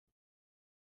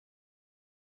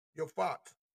Yo,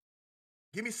 Fox,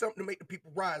 give me something to make the people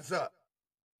rise up.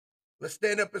 Let's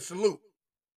stand up and salute.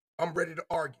 I'm ready to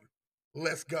argue.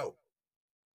 Let's go.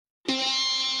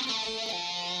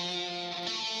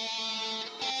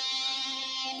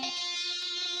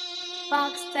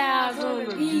 Fox Styles on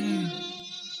the beat.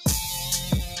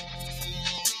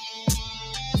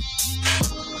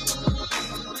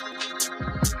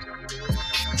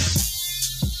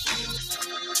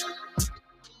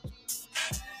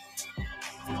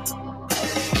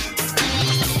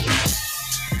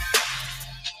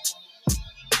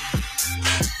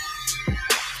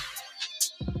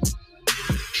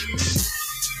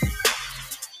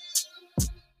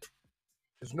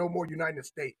 There's no more United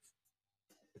States.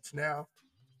 It's now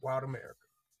Wild America.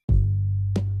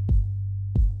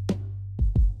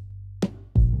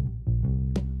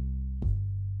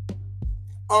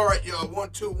 All right, y'all. 1,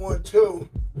 2, 1, 2.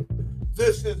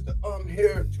 This is the I'm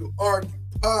Here to Argue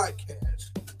podcast.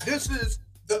 This is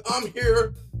the I'm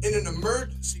Here in an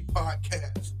Emergency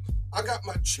podcast. I got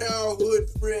my childhood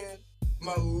friend,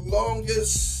 my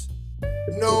longest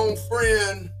known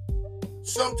friend.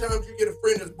 Sometimes you get a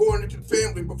friend that's born into the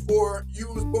family before he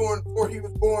was born,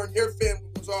 your family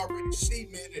was already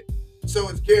cemented. So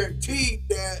it's guaranteed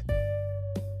that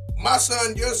my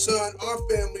son, your son, our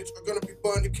families are going to be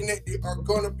bonded, connected, are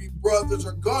going to be brothers,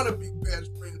 are going to be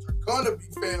best friends, are going to be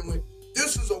family.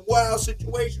 This is a wild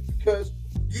situation because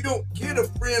you don't get a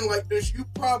friend like this. You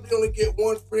probably only get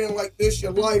one friend like this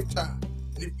your lifetime.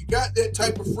 And if you got that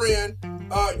type of friend,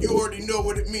 you already know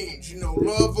what it means. You know,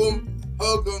 love them,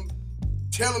 hug them,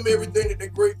 tell them everything that they're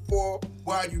grateful for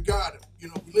while you got them. You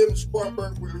know, we live in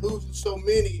Spartanburg. We're losing so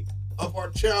many of our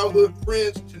childhood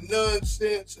friends to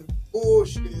nonsense and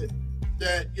bullshit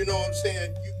that, you know what I'm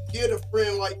saying, you get a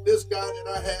friend like this guy that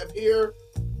I have here,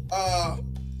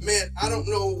 man, I don't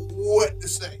know what to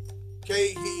say.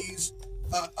 Okay, he's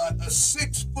a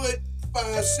 6'5",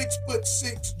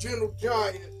 6'6" gentle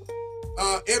giant.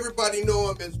 Everybody know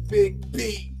him as Big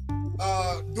B.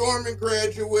 Dorman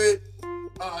graduate,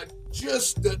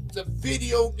 just the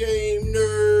video game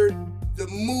nerd, the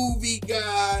movie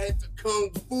guy, the kung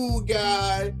fu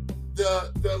guy,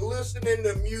 the listening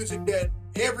to music that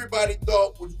everybody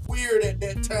thought was weird at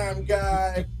that time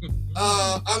guy.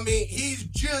 I mean, he's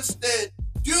just that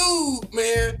dude,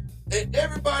 man. And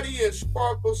everybody in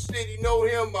Sparkle City know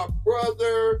him. My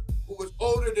brother, who was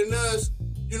older than us,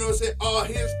 you know what I'm saying? All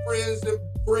his friends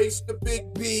embraced the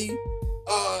Big B.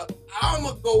 I'm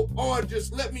going to go on.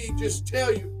 Let me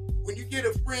tell you, when you get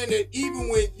a friend that even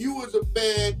when you was a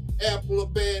bad apple, a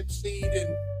bad seed,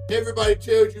 and everybody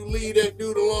tells you leave that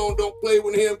dude alone, don't play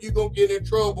with him, you're going to get in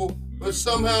trouble. But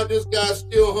somehow this guy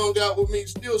still hung out with me,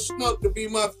 still snuck to be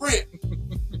my friend.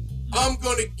 I'm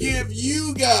going to give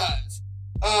you guys,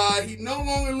 he no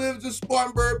longer lives in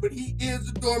Spartanburg, but he is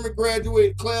a Dorman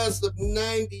graduate, class of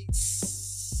 97,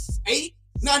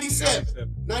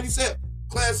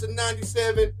 class of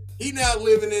 97. He now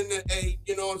living in the A,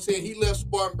 you know what I'm saying? He left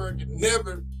Spartanburg and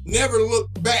never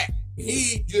looked back.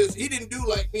 He didn't do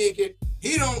like me and kid.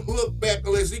 He don't look back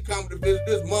unless he come to visit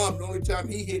his mom. The only time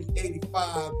he hit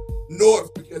 85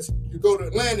 north, because you go to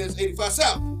Atlanta, it's 85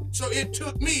 south. So it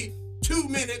took me 2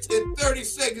 minutes and 30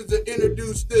 seconds to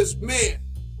introduce this man.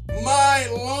 My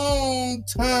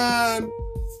long-time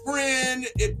friend,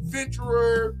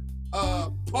 adventurer,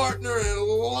 partner in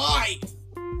life.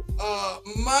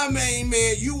 My main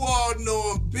man, you all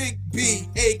know him, Big B,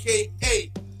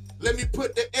 a.k.a. Let me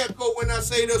put the echo when I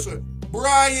say this one.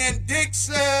 Brian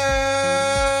Dixon!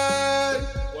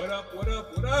 What up?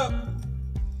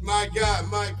 My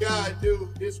God, dude.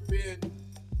 It's been,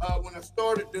 when I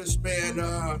started this, man,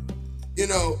 you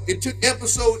know, it took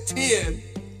episode 10.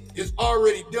 It's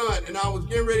already done, and I was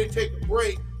getting ready to take a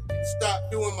break and stop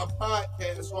doing my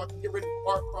podcast so I can get ready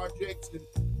for art projects and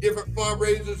different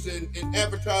fundraisers and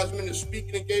advertisement and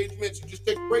speaking engagements and just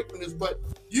take a break from this. But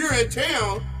you're in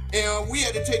town, and we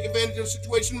had to take advantage of the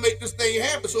situation to make this thing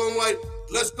happen. So I'm like,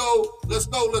 let's go.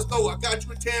 I got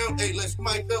you in town. Hey, let's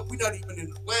mic up. We're not even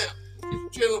in Atlanta. We're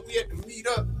just chilling. We had to meet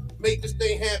up, make this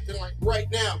thing happen like right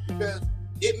now, because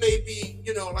it may be,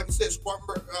 you know, like I said,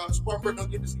 Spartanburg don't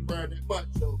get to see Brian that much.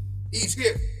 So he's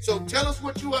here. So tell us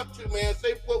what you up to, man.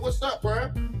 Say what's up,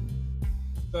 Brian?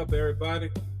 What's up,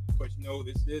 everybody? Of course, you know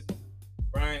this is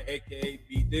Brian, a.k.a.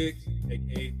 B. Diggs,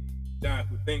 a.k.a. John,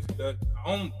 who thinks he does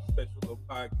our own special little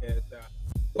podcast. I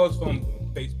post on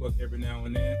Facebook every now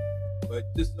and then. But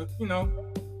just, you know,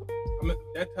 I'm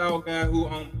that tall guy who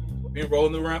been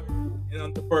rolling around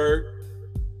in the Berg.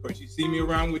 Of course, you see me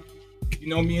around with, you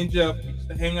know, me and Jeff. We used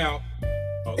to hang out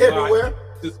everywhere.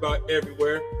 Just about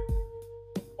everywhere.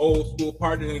 Old school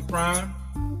partner in crime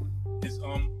is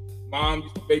mom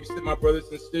used to babysit my brothers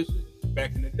and sisters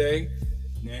back in the day.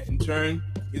 And then in turn,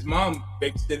 his mom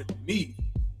babysitted me.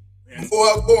 And before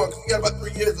I was born, because he got about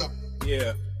 3 years of it.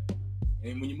 yeah.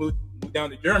 And when you moved down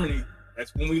to Germany,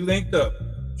 that's when we linked up.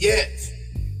 Yes.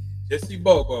 Jesse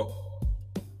Bobo.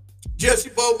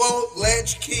 Jesse Bobo,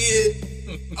 Latch Kid,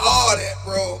 all that,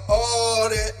 bro. All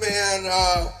that,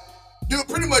 man. Dude,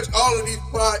 pretty much all of these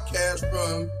podcasts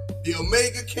from the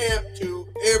Omega Camp to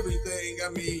everything. I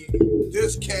mean,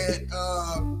 this cat,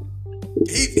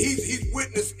 he's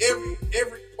witnessed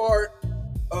every part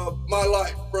of my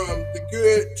life, from the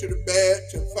good to the bad,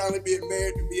 to finally being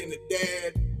married, to being a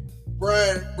dad.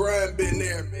 Brian been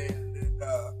there, man.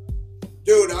 And,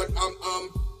 dude,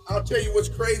 I'll tell you what's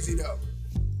crazy though.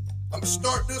 I'm gonna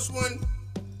start this one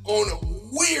on a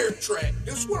weird track.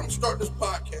 This is where I'm gonna start this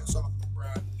podcast off with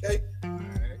Brian, okay?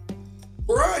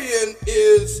 Brian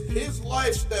is, his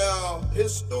lifestyle,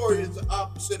 his story is the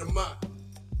opposite of mine.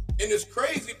 And it's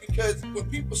crazy because when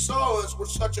people saw us, we're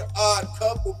such an odd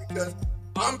couple, because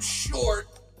I'm short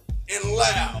and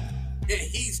loud, and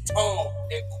he's tall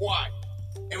and quiet.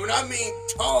 And when I mean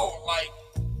tall, like,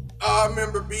 I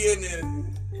remember being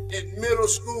in middle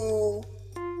school,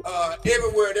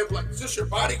 everywhere, they were like, is this your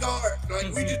bodyguard?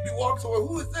 Like, we just be walking away,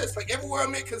 who is this? Like, everywhere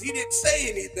I'm in, because he didn't say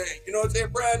anything. You know what I'm saying?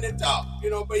 Brian didn't talk, you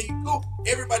know, but he cool.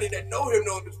 Everybody that know him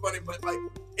it's funny, but like,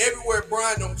 everywhere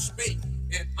Brian don't speak.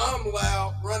 And I'm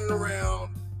loud, running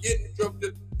around, getting in trouble.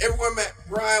 Everywhere I'm at,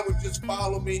 Brian would just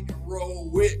follow me and roll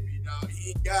with me. He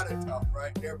ain't gotta talk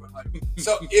right there, but like,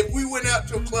 so if we went out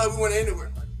to a club, we went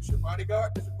anywhere, like, is your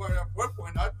bodyguard? This is bodyguard. At one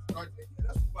point, I started thinking, yeah,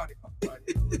 that's the bodyguard.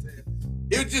 You know what I'm saying?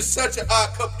 It was just such an odd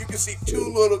couple. You can see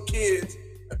two little kids,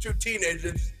 or two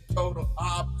teenagers, total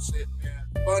opposite,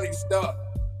 man. Funny stuff.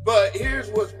 But here's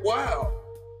what's wild.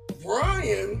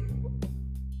 Brian,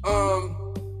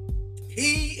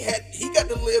 he got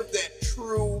to live that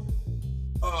true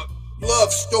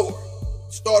love story.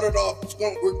 Started off,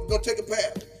 we're gonna take a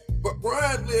path. But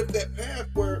Brian lived that path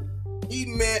where he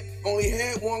only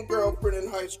had one girlfriend in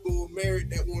high school,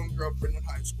 married that one girlfriend in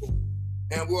high school.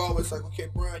 And we're always like, okay,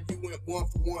 Brian, you went 1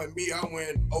 for 1. Me, I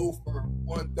went 0 for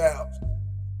 1,000.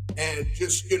 And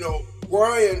just, you know,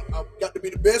 Brian got to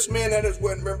be the best man at his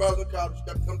wedding. Remember, I was in college,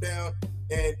 got to come down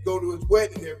and go to his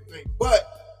wedding and everything.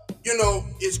 But, you know,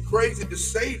 it's crazy to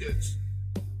say this.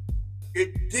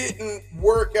 It didn't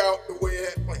work out the way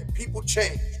it had planned. People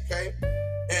change, okay?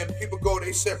 And people go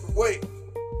their separate ways.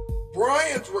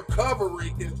 Brian's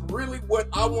recovery is really what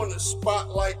I want to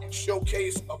spotlight and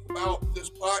showcase about this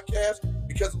podcast,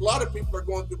 because a lot of people are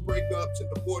going through breakups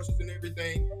and divorces and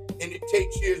everything, and it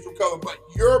takes years to recover. But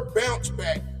your bounce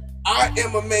back, I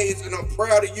am amazed, and I'm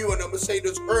proud of you. And I'm going to say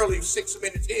this early, 6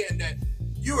 minutes in, that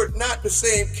you are not the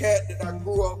same cat that I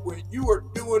grew up with. You are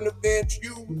doing events.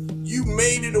 You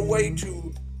made it a way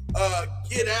to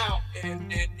get out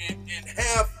and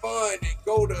have fun and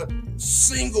go to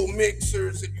single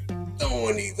mixers, and you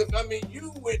throwing these. I mean,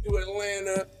 you went to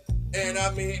Atlanta, and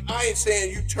I mean, I ain't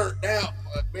saying you turned out,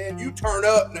 but man, you turn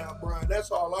up now, Brian. That's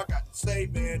all I got to say,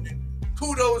 man. And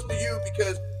kudos to you,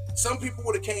 because some people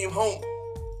would have came home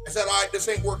and said, all right, this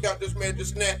ain't work out, this man,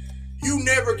 this and that. You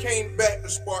never came back to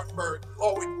Spartanburg. You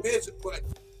always visit, but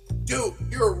dude,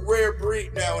 you're a rare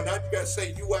breed now, and I just gotta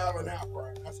say, you out and out,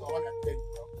 Brian. That's all I gotta tell you,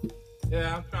 bro.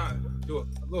 Yeah, I'm trying to do a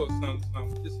little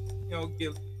something. Just, you know,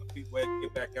 give people a way to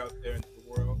get back out there into the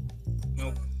world. You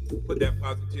know, put that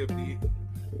positivity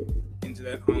into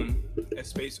that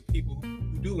space of people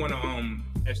who do want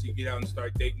to actually get out and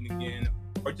start dating again,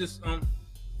 or just you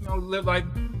know, live life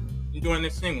enjoying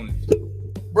their singleness.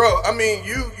 Bro, I mean,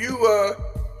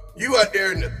 you out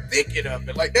there in the thicket of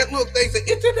it, like that little thing said,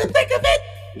 "It's in the thick of it."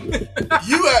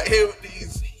 You out here with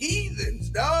these heathens,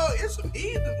 dog. It's some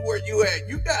heathens where you at.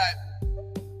 You got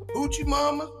hoochie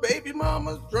mamas, baby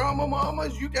mamas, drama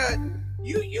mamas. You got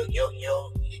you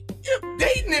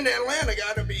dating in Atlanta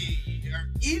gotta be, or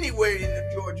anywhere in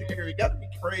the Georgia area, gotta be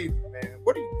crazy, man.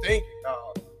 What are you thinking,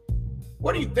 dog?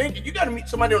 What are you thinking? You gotta meet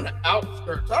somebody on the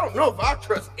outskirts. I don't know if I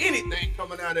trust anything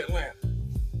coming out of Atlanta.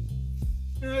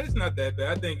 No, it's not that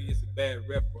bad. I think it's a bad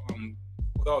rep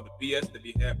with all the BS that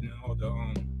be happening, all the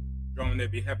drama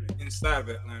that be happening inside of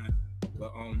Atlanta.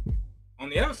 But on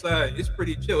the outside, it's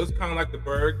pretty chill. It's kind of like the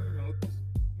Berg,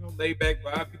 you know, laid back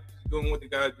vibe. People just doing what they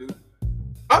gotta do.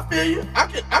 I feel you. I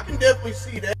can definitely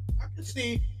see that. I can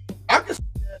see that.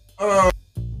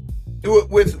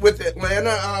 With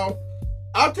Atlanta,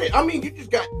 I'll tell you. I mean, you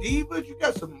just got divas. You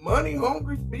got some money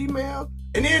hungry females,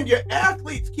 and then your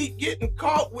athletes keep getting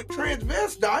caught with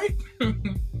transvestite.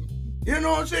 You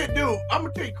know what I'm saying, dude? I'm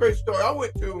gonna tell you a crazy story. I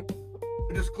went to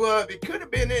this club. It could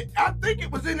have been I think it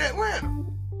was in Atlanta.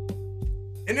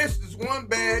 And this is one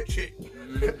bad chick.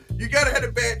 You gotta have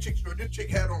a bad chick story. This chick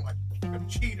had on like a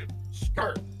cheetah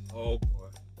skirt. Oh boy.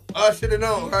 I should have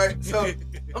known, right? So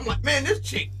I'm like, man, this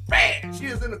chick bad. She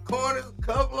is in the corner,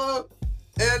 cover up.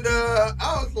 And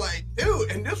I was like,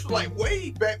 dude, and this was like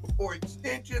way back before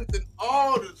extensions and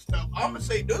all this stuff. I'm gonna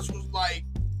say this was like,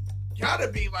 gotta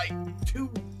be like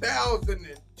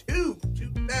 2002,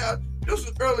 2000. This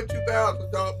was early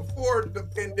 2000s, dog, before the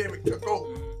pandemic took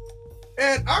over.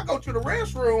 And I go to the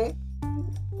restroom,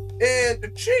 and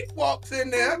the chick walks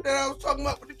in there that I was talking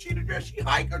about with the cheetah dress. She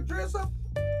hiked her dress up,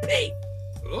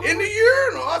 in the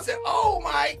urinal. I said, oh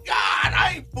my God,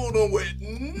 I ain't fooling with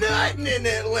nothing in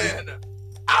Atlanta.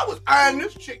 I was eyeing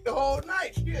this chick the whole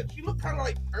night. She looked kind of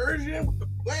like Persian with the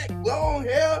black long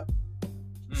hair.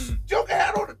 Joker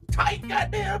had on a tight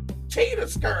goddamn cheetah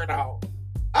skirt on.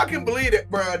 I can believe it,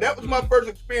 bro. That was my first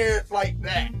experience like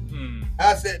that.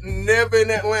 I said, never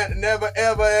in Atlanta, never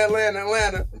ever Atlanta,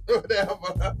 whatever.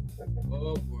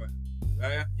 Oh boy,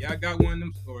 yeah, I got one of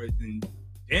them stories, and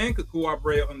Dan could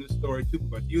cooperate on this story too,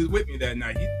 because he was with me that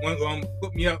night. He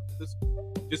put me up,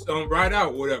 just ride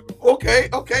out, whatever. Okay,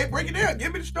 break it down.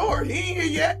 Give me the story. He ain't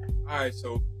here yet. All right,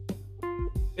 so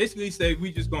basically, say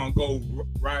we just gonna go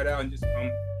ride out and just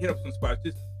hit up some spots,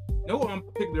 just no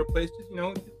particular place, just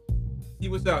just see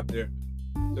what's out there.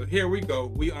 So here we go.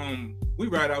 We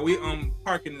ride out. We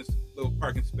park in this little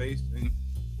parking space, and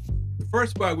the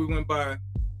first spot we went by,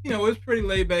 it was pretty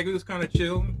laid back. It was kind of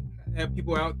chill. Had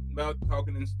people out about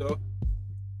talking and stuff.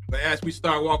 But as we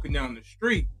start walking down the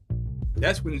street,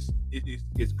 that's when it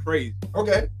gets crazy.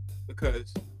 Okay.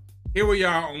 Because here we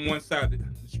are on one side of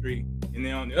the street, and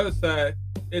then on the other side,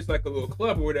 it's like a little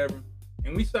club or whatever.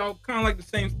 And we saw kind of like the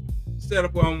same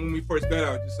setup when we first got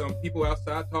out, just some people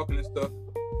outside talking and stuff.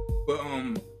 But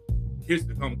here's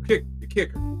the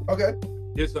kicker. Okay.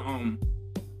 There's a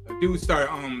dude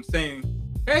started saying,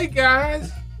 "Hey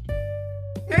guys,"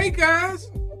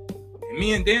 and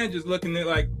me and Dan just looking at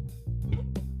like,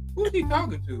 who's he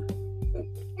talking to?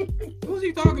 Who's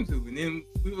he talking to? And then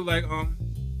we were like,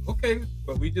 okay,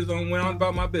 but we just went on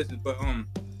about my business. But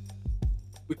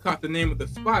we caught the name of the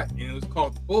spot, and it was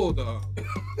called the Bulldog.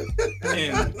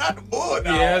 And not the Bulldog.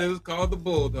 Yeah, it was called the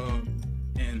Bulldog.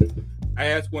 And I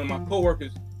asked one of my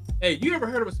coworkers, "Hey, you ever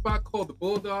heard of a spot called the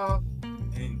Bulldog?"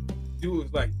 And dude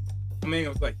was like,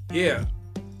 "Yeah."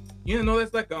 You know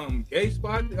that's like gay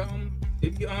spot. They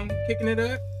be kicking it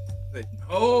up. Like,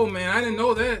 oh man, I didn't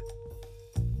know that.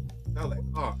 I was like,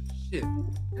 oh shit.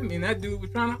 I mean, that dude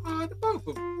was trying to hide the both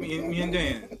of me and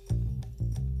Dan.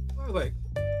 I was like,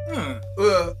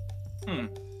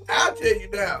 I'll tell you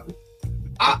now.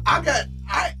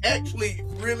 I actually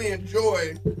really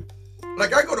enjoy.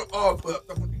 Like, I go to all clubs.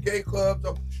 I went to gay clubs,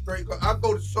 I went to straight clubs. I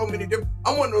go to so many different.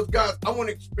 I'm one of those guys. I want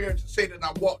to experience and say that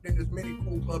I walked in as many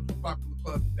cool clubs and popular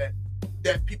clubs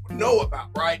that people know about,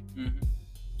 right?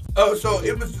 So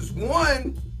it was just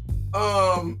one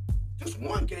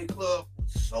gay club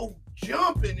was so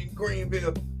jumping in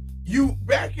Greenville. You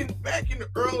back in the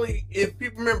early, if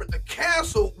people remember, the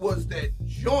Castle was that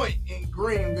joint in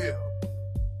Greenville.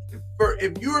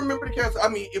 If you remember the Castle, I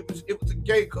mean, it was a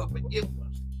gay club, but it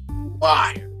was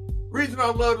fire. Reason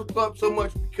I love the club so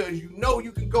much because you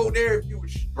can go there if you were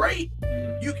straight,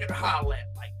 you can holler at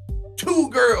like 2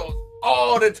 girls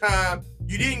all the time.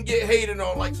 You didn't get hated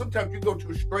on. Like sometimes you go to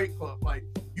a straight club, like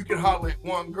you can holler at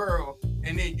 1 girl,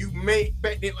 and then you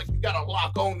back then like you gotta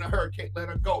lock on to her, can't let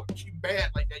her go. If she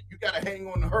bad like that, you gotta hang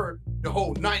on to her the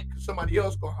whole night because somebody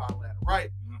else gonna holler at her, right?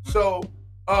 So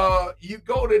you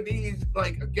go to these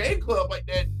like a gay club like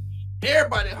that,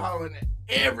 everybody hollering at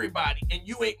everybody, and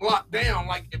you ain't locked down.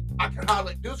 Like if I can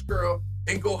holler at this girl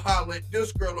and go holler at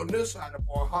this girl on this side of the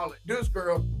bar, holler at this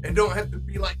girl, and don't have to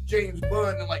be like James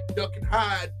Bond and like duck and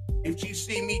hide if she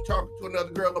see me talking to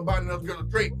another girl or buying another girl a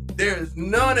drink. There is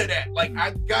none of that. Like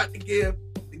I got to give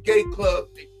the gay club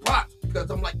their props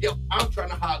because I'm like, yo, I'm trying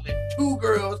to holler at 2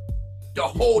 girls the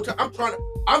whole time. I'm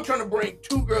trying to bring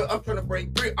 2 girls. I'm trying to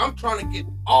bring 3. I'm trying to get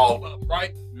all of them,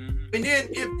 right? And then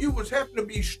if you was happen to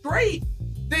be straight,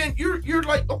 then you're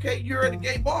like, okay, you're at a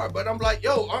gay bar, but I'm like,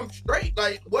 yo, I'm straight.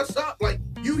 Like, what's up? Like,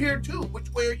 you here too? Which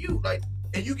way are you? Like,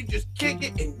 and you can just kick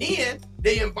it, and then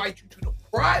they invite you to the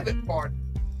private party.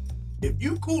 If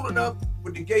you cool enough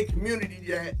with the gay community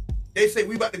that they say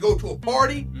we about to go to a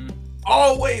party,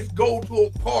 always go to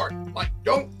a party. Like,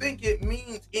 don't think it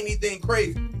means anything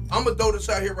crazy. I'm gonna throw this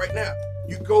out here right now.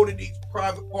 You go to these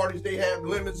private parties, they have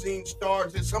limousine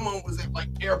stars, and some of them was at like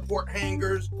airport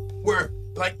hangars where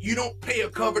like you don't pay a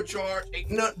cover charge, ain't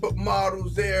nothing but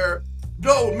models there.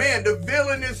 No, man, the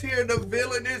villain is here.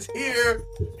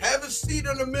 Have a seat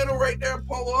in the middle right there,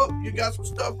 pull up. You got some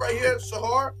stuff right here,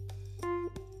 Sahar.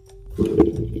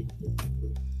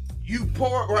 You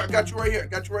pour, or I got you right here.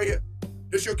 Got you right here.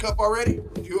 This your cup already?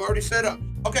 You already set up.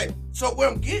 Okay, so what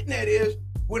I'm getting at is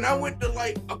when I went to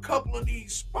like a couple of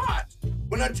these spots,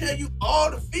 when I tell you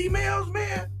all the females,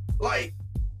 man, like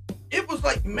it was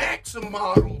like Maxim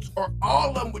models, or all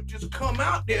of them would just come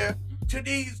out there to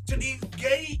these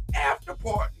gay after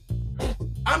parties.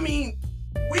 I mean,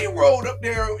 we rolled up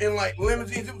there in like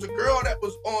limousines. It was a girl that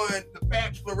was on The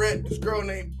Bachelorette, this girl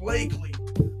named Blakely.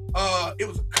 It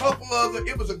was a couple other.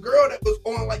 It was a girl that was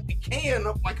on like the can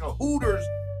of like a Hooters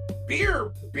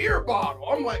beer bottle.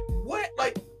 I'm like, what?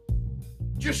 Like,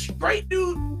 just straight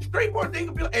boy thing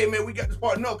could be like, hey man, we got this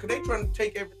part. No, cause they trying to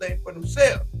take everything for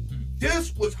themselves.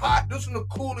 This was hot. This was a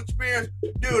cool experience,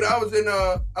 dude. I was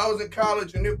in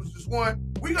college, and it was this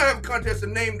one. We gonna have a contest to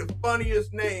name the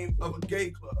funniest name of a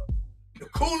gay club. The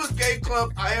coolest gay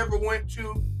club I ever went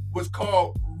to was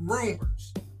called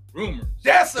Rumors. Rumors.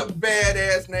 That's a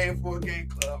badass name for a gay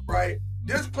club, right?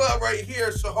 This club right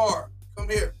here, Sahara. Come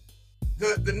here.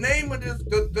 The name of this,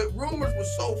 the Rumors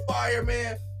was so fire,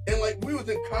 man. And like we was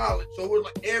in college, so it was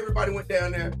like everybody went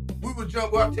down there. We would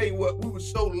jump. Well, I'll tell you what, we were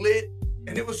so lit,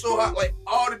 and it was so hot. Like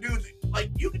all the dudes, like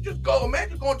you could just go.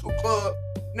 Imagine going to a club.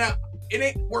 Now it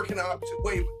ain't working the opposite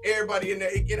way, but everybody in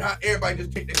there, it get hot. Everybody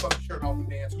just take their fucking shirt off and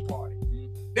dance and party.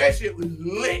 That shit was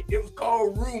lit. It was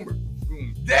called Rumors.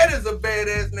 That is a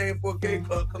badass name for a gay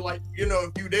club, cause like, you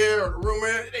know, if you there or the rumor,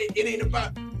 it ain't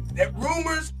about that.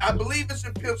 Rumors, I believe it's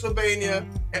in Pennsylvania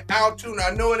and Altoona.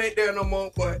 I know it ain't there no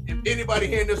more, but if anybody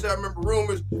hearing this, I remember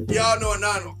Rumors. Y'all know it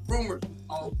now. Rumors.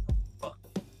 Oh, fuck.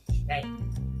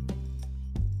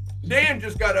 Dan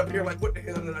just got up here like, what the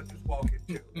hell did I just walk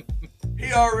into?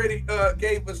 He already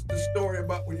gave us the story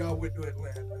about when y'all went to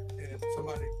Atlanta and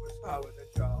somebody was hollering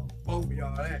at y'all. Both of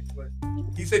y'all asked, but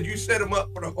he said you set him up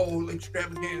for the whole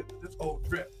extravaganza, this whole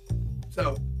trip.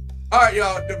 So, all right,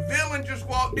 y'all. The villain just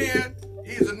walked in.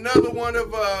 He's another one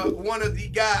of the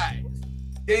guys.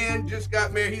 Dan just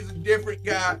got married. He's a different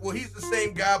guy. Well, he's the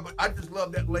same guy, but I just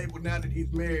love that label now that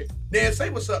he's married. Dan, say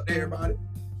what's up to everybody.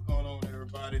 What's going on,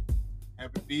 everybody?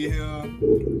 Happy to be here.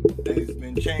 Things have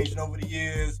been changing over the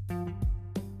years.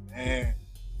 Man.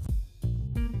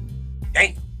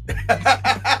 Dang.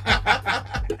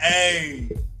 Hey,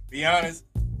 be honest,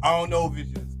 I don't know if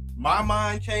it's just my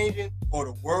mind changing or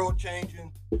the world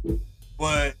changing,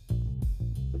 but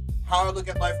how I look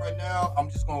at life right now, I'm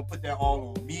just gonna put that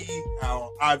all on me,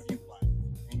 how I view life.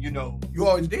 And you know, you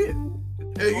always did.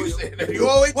 Hey, you said that. You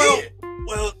always did.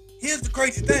 Well, here's the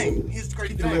crazy thing. You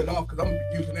can let it off because I'm gonna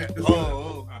be using that.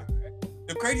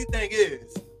 The crazy thing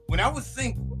is, when I was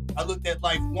single, I looked at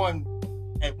life one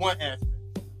aspect.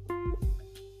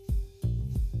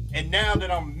 And now that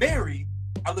I'm married,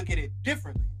 I look at it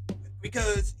differently.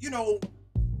 Because, you know,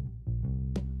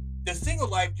 the single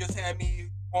life just had me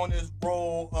on this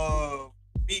role of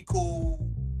be cool,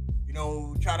 you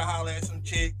know, try to holler at some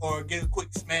chick or get a quick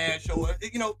smash or,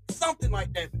 you know, something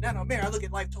like that. But now that I'm married, I look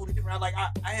at life totally different.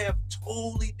 I have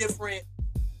totally different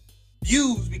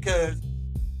views because,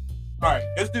 all right,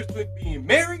 there's this between being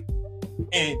married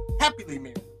and happily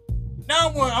married. Now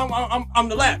I'm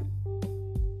the latter.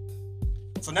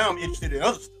 So now I'm interested in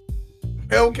other stuff.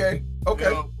 Okay. You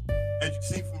know, as you can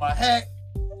see from my hat,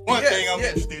 one thing I'm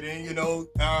interested in, you know,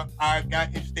 I got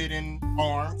interested in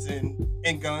arms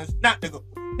and guns. Not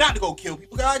to go kill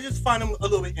people. I just find them a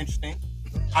little bit interesting.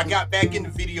 I got back into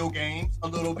video games a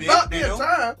little bit. About that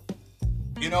time.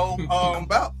 You know,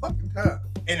 about fucking time.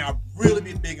 And I've really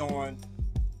been big on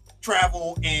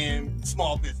travel and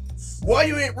small business. Why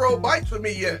you ain't rode bikes with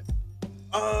me yet?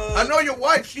 I know your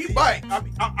wife, she bikes.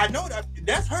 I know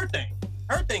that's her thing.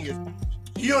 Her thing is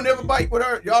you don't ever bike with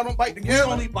her? Y'all don't bike together?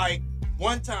 We only bike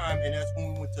one time, and that's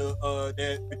when we went to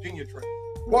that Virginia trip.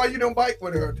 Why you don't bike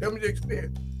with her? Tell me the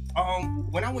experience.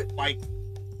 When I went bike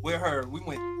with her, we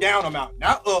went down a mountain.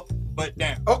 Not up, but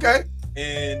down. Okay.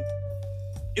 And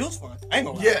it was fun. I ain't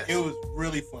gonna lie. Yes. It was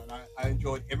really fun. I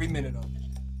enjoyed every minute of it.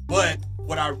 But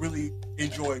what I really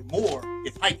enjoy more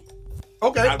is hiking.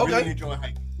 Okay. I really enjoy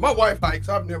hiking. My wife hikes.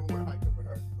 I've never went hiking with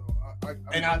her. So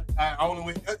I only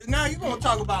went. Now you gonna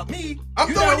talk about me?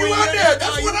 I'm throwing you out there.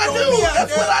 That's what I do.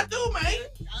 That's what I do, man.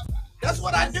 That's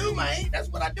what I do, man. That's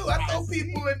what I do. I throw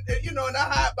people in, you know, and I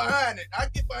hide behind it. I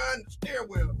get behind the steering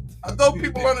wheel. I throw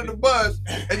people under the bus,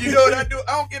 and you know what I do?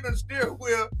 I don't get on the steering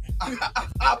wheel. I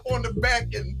hop on the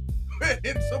back, and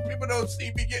so people don't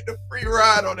see me getting a free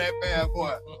ride on that bad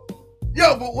boy.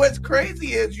 Yo, but what's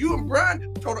crazy is you and Brian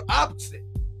are total opposite.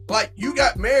 Like, you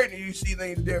got married and you see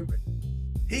things different.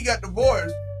 He got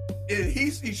divorced and he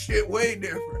sees shit way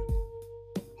different.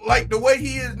 Like, the way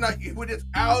he is, like, with his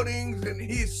outings and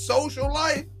his social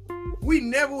life, we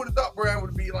never would have thought Brian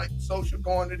would be like social,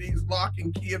 going to these lock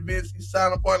and key events, these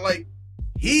silent part. Like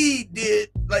he did,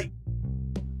 like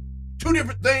 2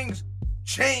 different things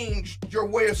changed your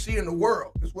way of seeing the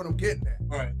world. Is what I'm getting at.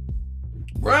 Right.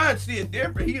 Brian see it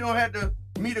different. He don't have to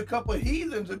meet a couple of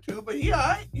heathens or 2, but he all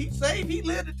right. He saved. He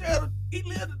lived to tell. He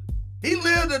lived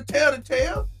to tell the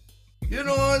tale. You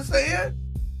know what I'm saying?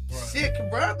 Right. Shit,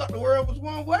 Brian thought the world was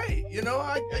one way. You know,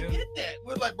 I get that.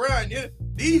 We're like, Brian,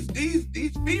 these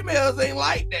females ain't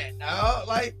like that, dog.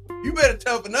 Like, you better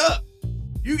toughen up.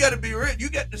 You got to be rich. You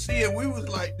got to see it. We was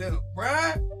like, dude,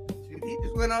 Brian, shit, he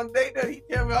just went on a date. He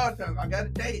tell me all the time, I got a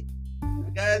date.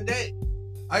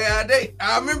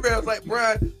 I remember I was like,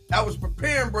 Brian, I was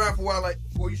preparing Brian for a while. Like,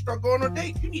 before you start going on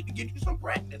dates, you need to get you some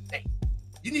practice dates.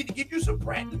 You need to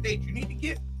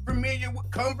get familiar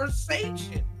with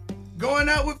conversation. Going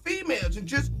out with females and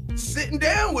just sitting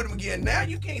down with them again. Now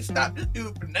you can't stop this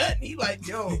dude for nothing. He like,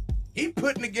 yo, he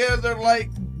putting together like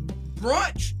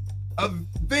brunch of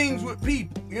things with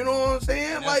people. You know what I'm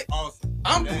saying? That's like, awesome.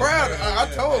 I'm proud. I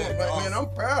told him, like, awesome. man,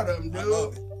 I'm proud of him, dude. I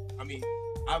love it. I mean,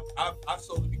 I've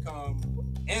slowly become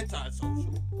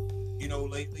antisocial, you know,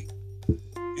 lately.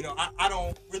 You know, I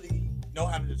don't really know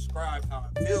how to describe how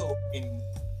I feel anymore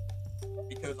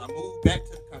because I moved back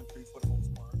to the country for the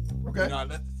most part. Okay. You know, I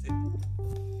left the city.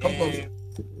 Come closer.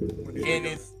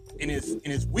 And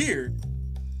it's weird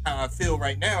how I feel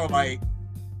right now. Like,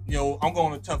 you know, I'm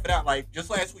going to tough it out. Like, just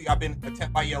last week, I've been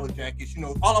attacked by yellow jackets. You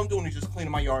know, all I'm doing is just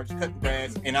cleaning my yard, just cutting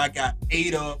grass, and I got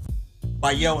ate up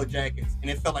by yellow jackets,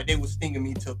 and it felt like they were stinging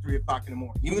me till 3 o'clock in the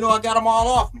morning, even though I got them all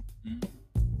off me.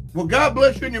 Well, God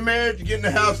bless you in your marriage. You get in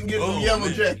the house and get some yellow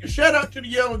jackets. Shout out to the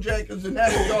yellow jackets and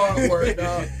that's hard work,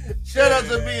 dog. Shout out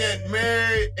to being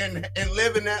married and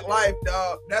living that life,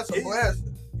 dog. That's a blessing.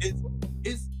 It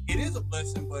is a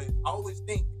blessing, but I always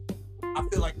think, I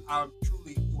feel like I'm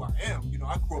truly who I am. You know,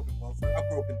 I grew up in welfare. I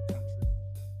grew up in the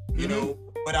country. You know,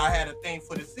 but I had a thing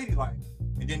for the city life.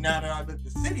 And then now that I live the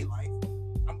city life,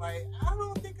 I'm like, I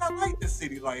don't think I like the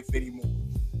city life anymore.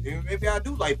 Maybe I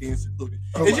do like being secluded.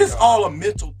 It's just all a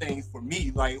mental thing for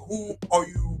me. Like, who are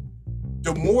you?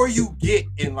 The more you get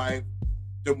in life,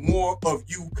 the more of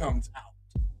you comes out.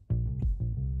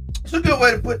 It's a good way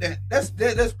to put that.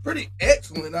 That's pretty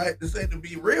excellent. I have to say, to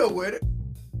be real with it,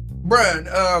 Brian.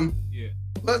 Yeah.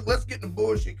 Let's get in the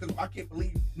bullshit because I can't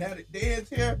believe now that Dan's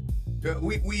here.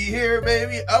 We here,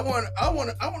 baby. I want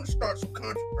to start some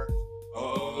controversy.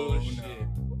 Oh shit.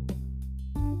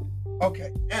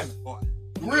 Okay. Damn it, boy.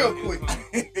 Real quick.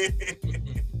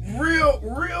 real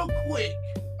quick.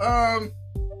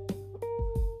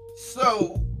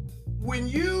 So when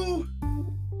you,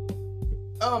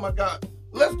 oh my God,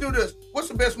 let's do this. What's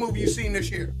the best movie you've seen this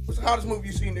year? What's the hottest movie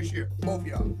you've seen this year? Both of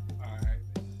y'all. All right,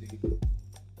 let's see.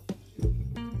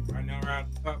 Right now,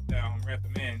 around the top down, Wrath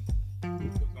of Man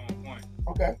was on point.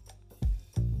 Okay.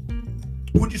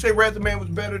 Would you say Wrath of Man was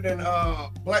better than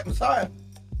Black Messiah?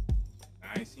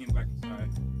 I ain't seen Black Messiah.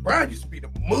 Brian used to be the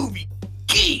movie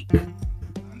geek.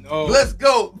 I know. Let's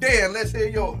go, Dan. Let's hear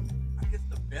yours. I guess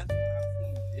the best one I've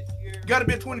seen this year Got to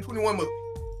be a 2021 movie.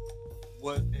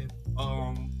 was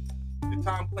the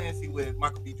Tom Clancy with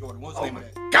Michael B. Jordan. What's the name of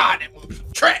that? God, that movie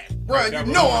trash. Brian,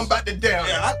 you know I'm about to down.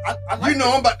 Yeah, I You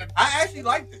know I'm about to. I actually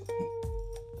liked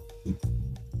it.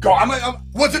 God,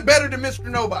 was it better than Mr.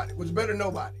 Nobody? Was it better than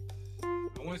Nobody? I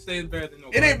wouldn't say it's better than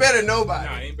nobody. It ain't better than Nobody.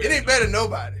 Nah, it ain't better than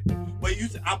Nobody. But you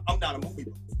said I'm not a movie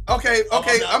buff. Okay.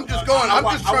 I'm just going. I'm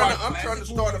trying to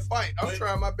start a fight. I'm But-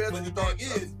 trying my best But to the start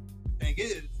thing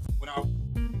is,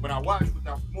 when I watched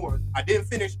Without Remorse, I didn't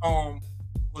finish.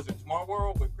 Was it Tomorrow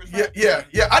World with Chris? Rock? Yeah.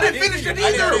 I didn't finish it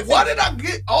either. didn't Why finish did I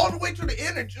get all the way to the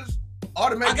end and just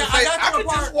automatically say I got to can a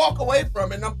part- just walk away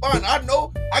from it and I'm fine? I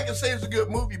know I can say it's a good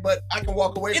movie, but I can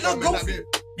walk away It from looked it.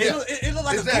 goofy. Yeah. It looked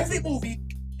like Exactly. a goofy movie,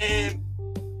 and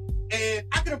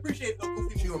I can appreciate a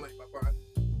goofy She movie. gonna make my Brian.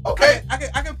 Okay. I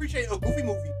can appreciate a goofy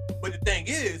movie, but the thing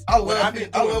is, I what love I've been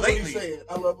it. I doing love what he's lately. saying.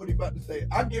 I love what he's about to say.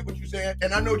 I get what you're saying,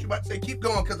 and I know what you're about to say. Keep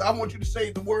going, because I want you to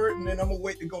say the word, and then I'm gonna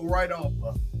wait to go right off.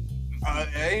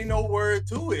 There ain't no word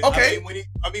to it. Okay.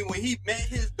 I mean, when he met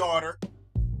his daughter,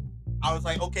 I was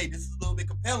like, okay, this is a little bit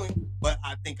compelling, but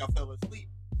I think I fell asleep,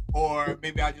 or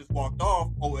maybe I just walked off,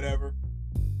 or whatever.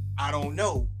 I don't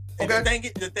know. And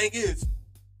Okay. the thing is,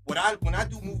 when I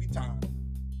do movie time,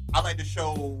 I like to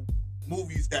show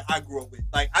movies that I grew up with.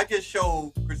 Like, I just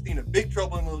showed Christina Big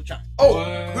Trouble in Little China. Oh,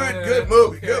 What? good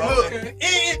movie. Okay, Good movie. okay.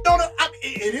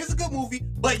 It is a good movie,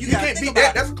 but you You gotta can't think beat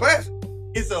that. about That's a classic.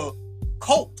 it's a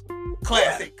cult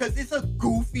classic because it's a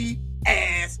goofy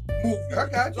ass movie. I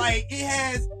got you. Like, it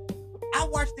has. I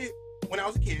watched it when I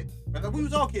was a kid. We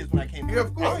was all kids when I came. Yeah,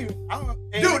 of course. I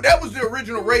don't, Dude, that was the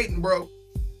original rating, bro.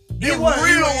 The real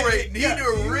Raiden. He's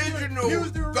the original he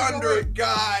was the original Thunder Raiden.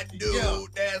 God dude. Yeah.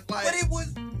 That's like. But it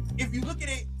was, if you look at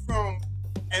it from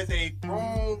as a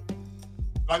grown,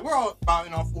 like we're all about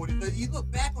in our 40s, but you look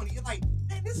back on it, you're like,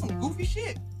 man, this is some goofy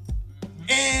shit.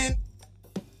 And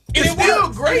it's it still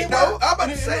works. great, It though. works. I'm about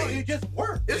to And say. it just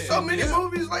worked. There's so many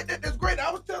movies like that that's great.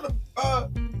 I was telling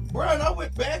Brian, I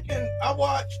went back and I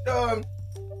watched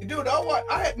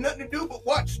I had nothing to do but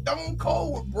watch Stone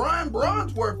Cold with Brian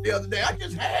Bronsworth the other day. I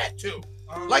just had to.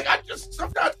 Like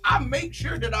sometimes I make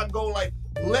sure that I go like,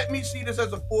 let me see this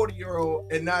as a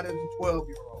 40-year-old and not as a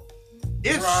 12-year-old.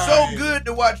 It's so good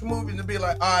to watch movies and be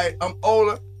like, all right, I'm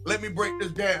older. Let me break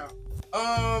this down.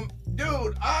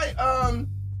 Dude, I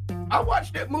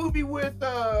watched that movie with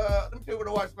let me tell you what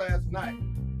I watched last night.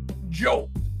 Joke.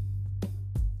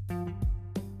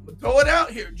 But throw it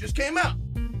out here. It just came out.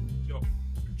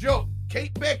 Joke.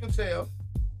 Kate Beckinsale.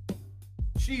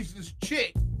 She's this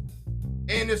chick.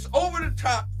 And it's over the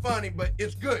top funny, but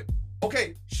it's good.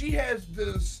 Okay, she has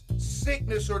this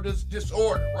sickness or this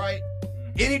disorder, right?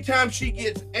 Anytime she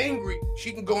gets angry,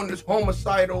 she can go in this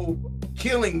homicidal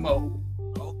killing mode.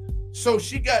 So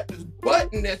she got this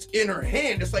button that's in her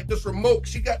hand. It's like this remote.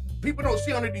 People don't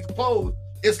see under these clothes.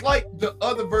 It's like the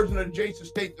other version of the Jason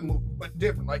Statham movie, but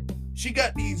different. Like she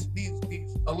got these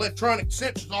electronic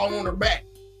sensors all on her back.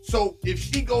 So if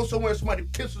she goes somewhere, somebody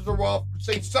pisses her off or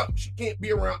say something, she can't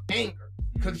be around anger.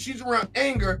 Because if she's around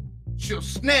anger, she'll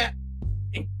snap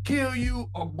and kill you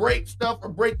or break stuff or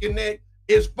break your neck.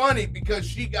 It's funny because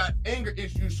she got anger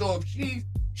issues. So if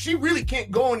she really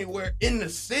can't go anywhere in the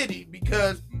city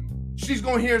because she's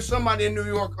gonna hear somebody in New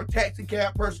York or taxi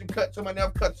cab person cut somebody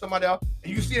else,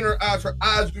 and you see in her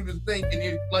eyes do this thing,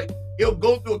 and it'll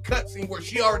go through a cutscene where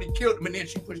she already killed him, and then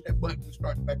she pushed that button and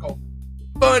starts back over.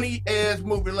 Funny ass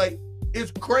movie, like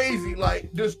it's crazy, like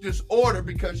this disorder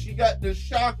because she got this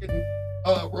shocking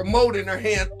remote in her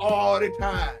hand all the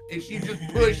time, and she's just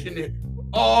pushing it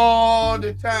all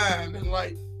the time, and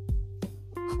like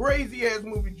crazy ass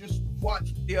movie. Just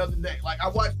watched it the other day. Like I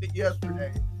watched it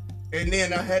yesterday. And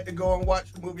then I had to go and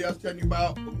watch the movie I was telling you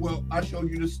about. Well, I showed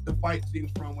you the fight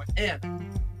scenes from with Anna.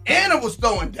 Anna was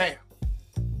throwing down.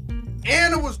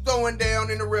 Anna was throwing down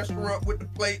in the restaurant with the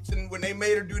plates, and when they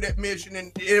made her do that mission,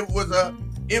 and it was a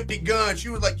empty gun, she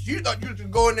was like, she thought you was just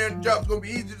going there and the job's gonna be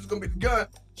easy, it's gonna be the gun.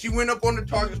 She went up on the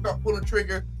target, started pulling the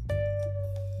trigger.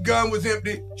 Gun was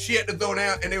empty. She had to throw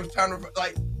down, and it was time to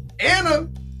like. Anna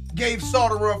gave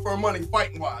Salt a run for her money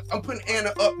fighting wise. I'm putting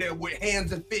Anna up there with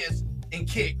hands and fists and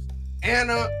kicks.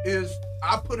 Anna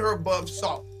I put her above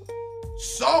Salt.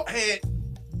 Salt had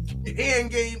hand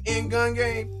game and gun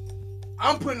game.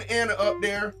 I'm putting Anna up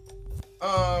there.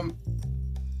 I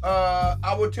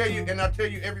will tell you, and I tell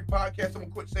you every podcast, I'm gonna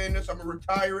quit saying this. I'm gonna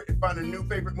retire it and find a new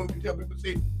favorite movie to tell people to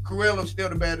see. Cruella's still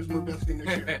the baddest movie I've seen this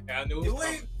year. I knew it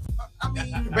was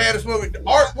the baddest movie.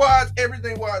 Art wise,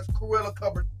 everything wise, Cruella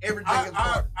covered everything.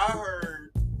 I heard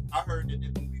that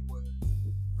this movie was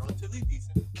relatively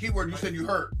decent. Keyword, you said you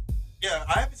heard. Yeah,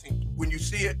 I haven't seen it. When you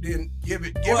see it, then give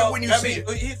it when you see it.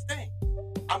 Here's the thing.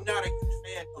 I'm not a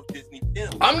huge fan of Disney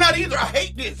films. I'm not either. I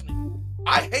hate Disney.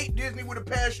 I hate Disney with a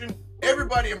passion.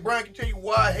 Everybody, and Brian can tell you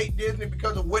why I hate Disney,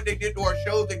 because of what they did to our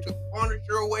shows. They took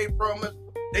Punisher away from us.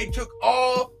 They took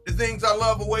all the things I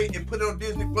love away and put it on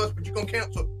Disney Plus, but you're going to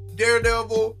cancel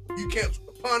Daredevil. You cancel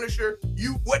the Punisher.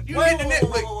 You get the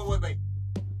Netflix. Wait.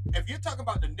 If you're talking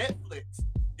about the Netflix,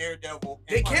 Daredevil,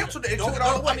 they canceled it and took it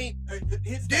all away.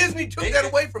 Disney took that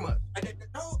away from us. I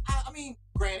mean,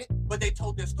 granted, but they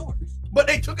told their stories. But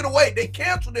they took it away. They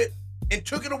canceled it and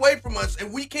took it away from us,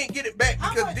 and we can't get it back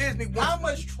because Disney wants. How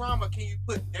much trauma can you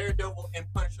put Daredevil and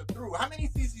Punisher through? How many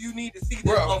seasons you need to see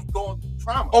them of going through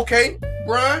trauma? Okay,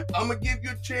 Brian, I'm gonna give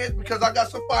you a chance because I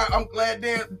got some fire. I'm glad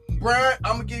Dan. Brian,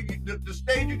 I'm gonna give you the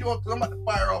stage you're doing because I'm about to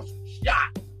fire off some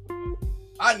shots.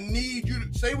 I need you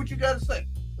to say what you gotta say.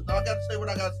 Because I gotta say what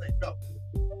I gotta say. Go.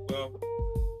 Well,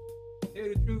 to tell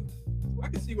you the truth, I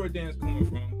can see where Dan's coming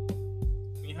from.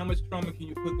 I mean, how much trauma can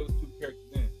you put those two characters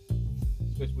in,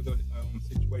 especially with those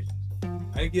situations?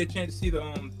 I didn't get a chance to see the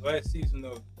last season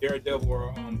of Daredevil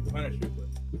or Punisher, but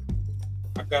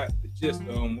I got the gist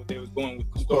of what they was going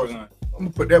with the storyline. I'm gonna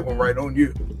put that one right on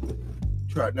you.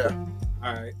 Try it now.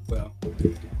 All right. Well,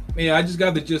 yeah, I just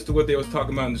got the gist of what they was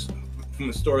talking about from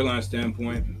a storyline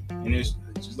standpoint, and it's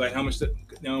just like how much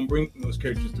bring those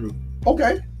characters through.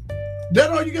 Okay, that's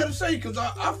all you gotta say, because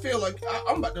I feel like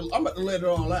I'm about to let it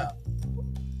all out.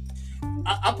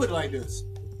 I put it like this: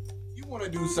 you want to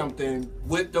do something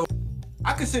with those?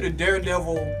 I consider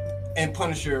Daredevil and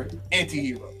Punisher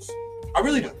anti-heroes. I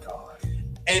really do.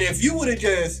 And if you would have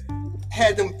just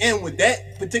had them end with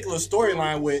that particular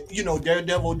storyline with,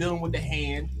 Daredevil dealing with the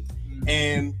hand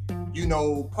and you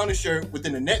know Punisher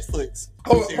within the Netflix.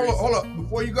 Hold up.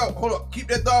 Before you go, hold up. Keep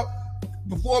that thought.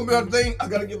 Before the other thing, I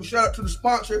gotta give a shout out to the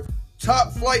sponsor,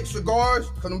 Top Flight Cigars,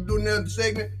 because I'm doing another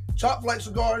segment. Top Flight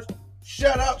Cigars.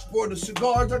 Shout outs for the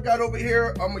cigars I got over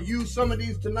here. I'm gonna use some of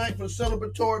these tonight for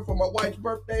celebratory for my wife's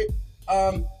birthday.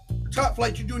 Top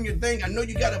Flight, you're doing your thing. I know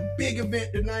you got a big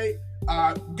event tonight.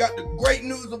 Got the great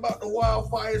news about the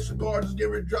wildfire cigars is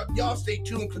getting ready to drop. Y'all stay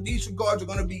tuned because these cigars are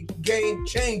going to be game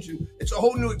changing. It's a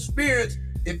whole new experience.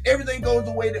 If everything goes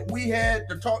the way that we had,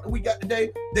 the talk that we got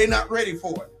today, they're not ready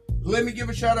for it. Let me give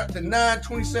a shout out to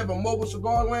 927 Mobile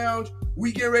Cigar Lounge.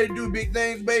 We get ready to do big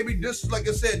things, baby. This is, like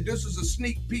I said, this is a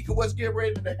sneak peek of what's getting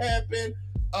ready to happen.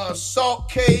 Salt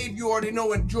Cave, you already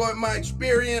know, enjoyed my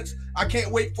experience. I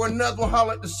can't wait for another one.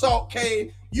 Holler at the Salt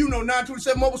Cave. You know,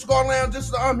 927 Mobile Cigar Lounge. This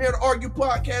is the I'm Here to Argue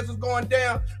podcast is going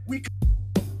down.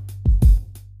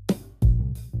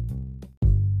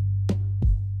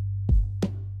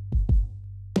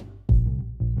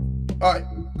 All right,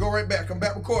 go right back. I'm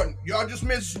back recording. Y'all just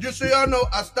missed, just so y'all know,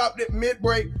 I stopped at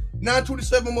mid-break.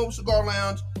 927 Mobile Cigar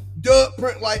Lounge. Dub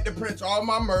Print Light that prints all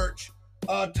my merch.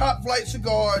 Top Flight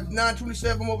Cigars,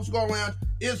 927 Mobile Cigar Lounge.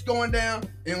 It's going down.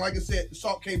 And like I said, the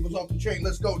Salt Cave was off the chain.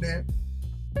 Let's go, Dan.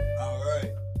 All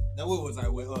right. Now what was I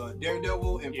with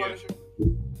Daredevil and Punisher?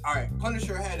 All right.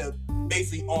 Punisher had to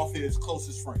basically off his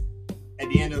closest friend at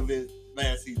the end of his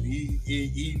last season.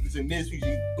 He was in this. He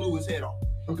blew his head off.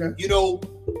 Okay. You know,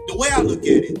 the way I look at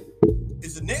it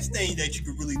is the next thing that you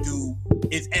could really do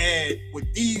is add with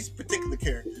these particular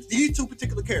characters. These two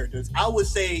particular characters, I would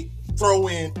say throw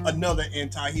in another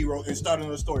anti-hero and start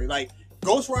another story. Like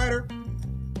Ghost Rider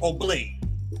or Blade.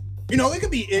 You know, it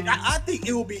could be, I think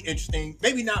it will be interesting.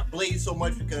 Maybe not Blade so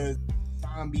much because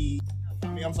fire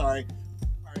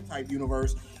type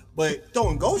universe. But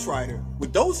throwing Ghost Rider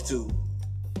with those two,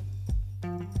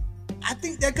 I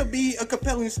think that could be a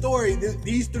compelling story.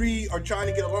 These three are trying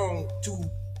to get along to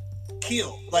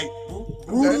kill. Like,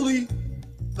 brutally.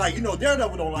 Like, you know,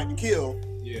 Daredevil don't like to kill.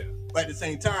 Yeah. But at the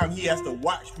same time, he has to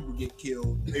watch people get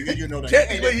killed. You know,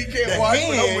 Technically, he can't watch,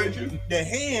 but I'm with you. The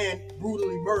hand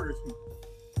brutally murders people.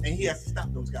 And he has to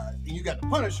stop those guys. And you got the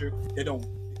Punisher that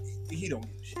he don't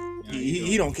give a shit.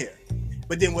 He don't care.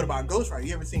 But then what about Ghost Rider?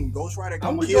 You ever seen Ghost Rider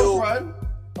I'm with kill? Ghost Rider.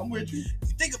 I'm with you.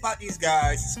 You think about these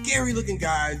guys, scary looking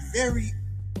guys, very,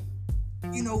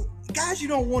 you know, guys you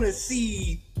don't want to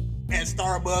see at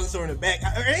Starbucks or in the back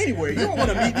or anywhere. You don't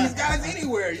want to meet these guys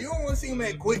anywhere. You don't want to see them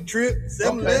at Quick Trip,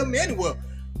 7-Eleven, anywhere.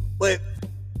 But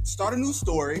start a new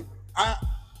story.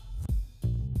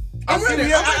 I'm ready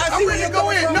to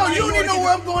go in. No, you don't even know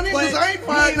where I'm going in because I ain't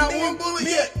fired not one bullet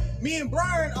yet. Me and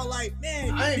Brian are like,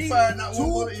 man, I ain't fired not one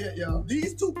bullet yet, y'all.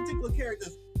 These two particular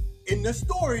characters in the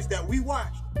stories that we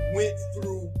watched went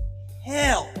through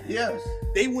hell. Yes.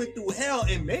 They went through hell,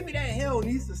 and maybe that hell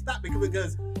needs to stop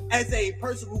because as a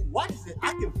person who watches it,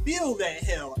 I can feel that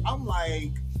hell. I'm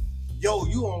like, yo,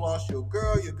 you done lost your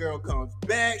girl comes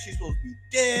back, she's supposed to be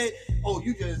dead. Oh,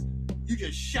 you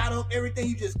just shot up everything,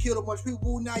 you just killed a bunch of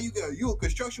people. Now you a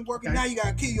construction worker, now you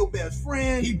gotta kill your best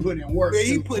friend. He put in work. Yeah,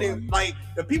 he put in, like,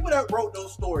 the people that wrote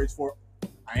those stories for,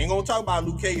 I ain't gonna talk about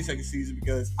Luke Cage second season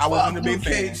because I wasn't a big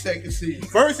fan. Luke Cage second season.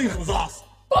 First season was awesome.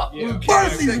 Fuck Yeah. Luke Cage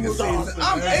First season second was season. awesome.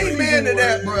 I'm amen to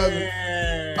that, brother.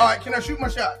 All right, can I shoot my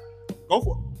shot? Go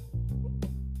for it.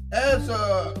 As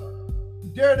a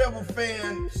Daredevil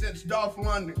fan since Dolph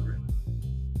Lundgren,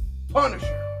 Punisher.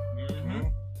 Mm-hmm.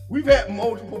 We've had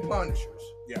multiple Punishers.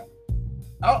 Yeah.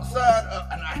 Outside of,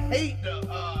 and I hate the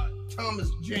Thomas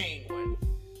Jane one,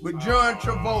 but John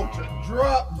Travolta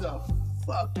dropped the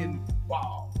fucking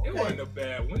ball. It wasn't a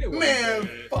bad one. Man,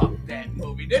 fuck that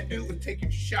movie. That dude was taking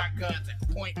shotguns at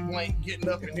point blank, getting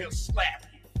up and he'll slap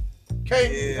you.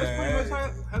 Okay? That's pretty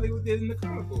much how they did in the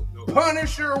comic book, though.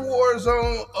 Punisher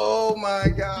Warzone, oh my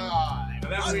God. Now,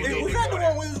 that's Was really that the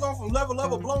one where he was going from level to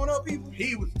level blowing up people?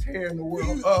 He was tearing the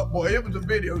world up, boy. It was a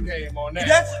video game on that.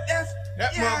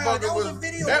 That Motherfucker was a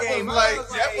video that game. Was like,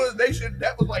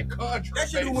 that was like Contra. That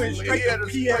should have went basically. straight He had to a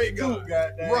spray gun. PS2,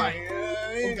 goddamn. Right.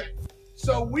 Yeah. Okay.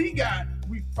 So we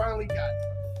finally got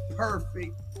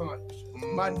perfect Punisher.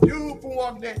 My dude from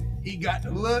Walking Dead, he got the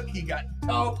look, he got the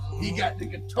talk, he got the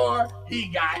guitar, he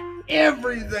got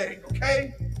everything,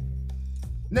 okay?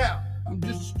 Now, I'm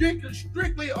just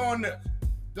strictly on this.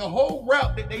 The whole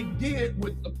route that they did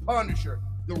with the Punisher,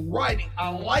 the writing, I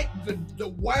like the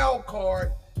wild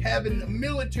card having the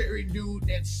military dude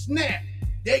that snapped.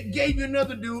 That gave you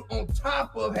another dude on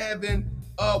top of having,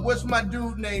 what's my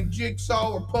dude named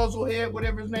Jigsaw or Puzzlehead,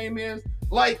 whatever his name is.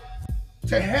 Like,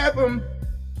 to have him,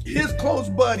 his close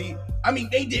buddy, I mean,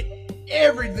 they did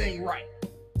everything right.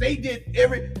 They did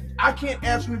I can't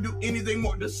ask them to do anything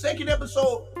more. The second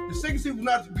season was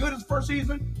not as good as the first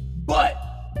season, but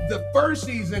the first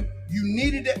season, you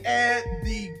needed to add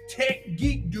the tech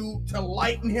geek dude to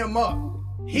lighten him up.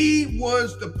 He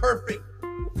was the perfect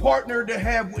partner to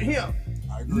have with him.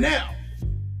 Now,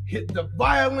 hit the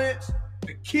violence,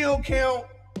 the kill count,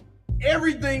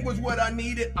 everything was what I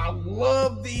needed. I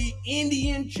love the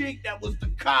Indian chick that was the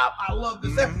cop. I love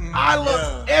I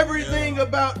love everything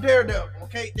about Daredevil.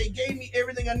 Okay, they gave me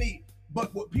everything I need.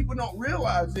 But what people don't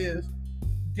realize is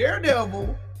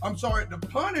the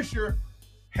Punisher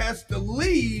has to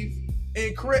leave.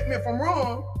 And correct me if I'm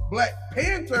wrong, Black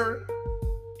Panther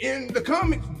in the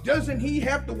comics, doesn't he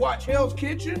have to watch Hell's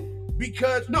Kitchen?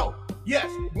 Because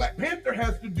Black Panther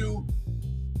has to do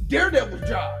Daredevil's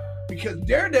job because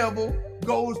Daredevil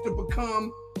goes to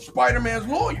become Spider-Man's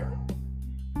lawyer.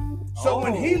 So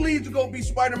when he leaves to go be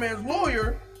Spider-Man's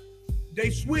lawyer, they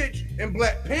switch and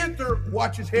Black Panther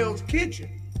watches Hell's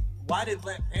Kitchen. Why did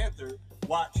Black Panther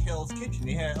watch Hell's Kitchen?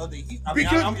 They had other.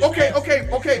 Okay.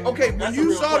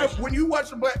 When you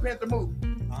watched the Black Panther movie,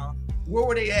 where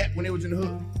were they at when they was in the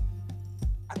hood?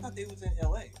 I thought they was in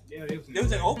L.A. Yeah, they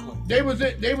was in Oakland. They was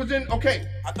in. Okay.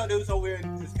 I thought they was over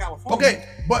in California. Okay,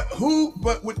 but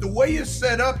with the way it's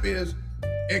set up is,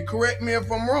 and correct me if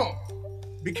I'm wrong,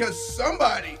 because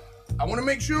somebody, I want to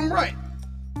make sure I'm right.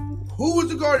 Who was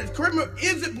the guard? Correct me.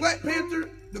 Is it Black Panther?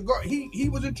 The guard. He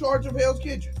was in charge of Hell's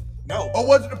Kitchen. No. Or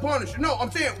was it the Punisher? No,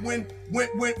 I'm saying when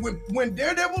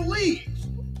Daredevil leaves,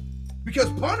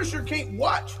 because Punisher can't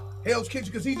watch Hell's Kitchen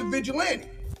because he's a vigilante.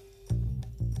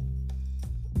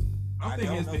 I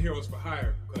think it's the Heroes for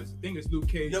Hire because the thing is Luke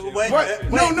Cage. No, but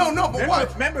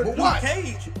what? Remember,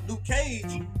 Luke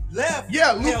Cage left.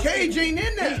 Yeah, Luke Cage ain't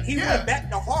in there. He went back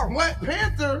to Harlem. Black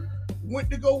Panther went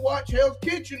to go watch Hell's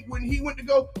Kitchen when he went to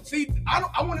go see. I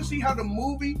want to see how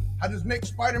this next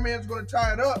Spider-Man's going to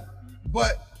tie it up.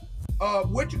 But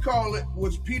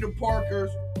was Peter Parker's.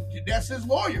 That's his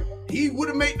lawyer. He would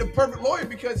have made the perfect lawyer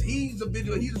because he's a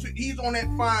vigilante. He's on that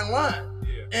fine line.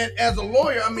 Yeah. And as a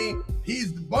lawyer, I mean,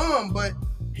 he's the bomb, but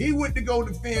he went to go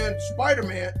defend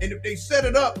Spider-Man. And if they set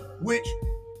it up, which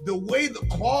the way the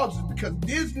clauses, because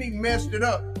Disney messed it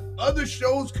up, other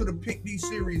shows could have picked these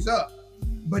series up.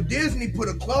 But Disney put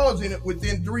a clause in it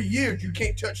within 3 years. You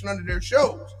can't touch none of their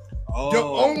shows. Oh. The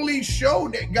only show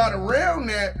that got around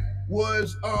that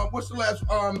was, what's the last?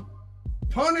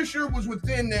 Punisher was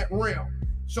within that realm.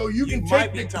 So you can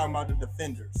might be talking about the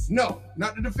Defenders. No,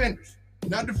 not the Defenders.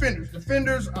 Not Defenders.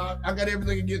 Defenders, I got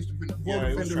everything against Defenders. Blow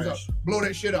Defenders up. Blow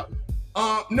that shit up.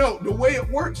 No, the way it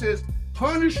works is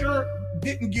Punisher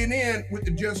didn't get in with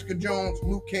the Jessica Jones,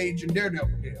 Luke Cage, and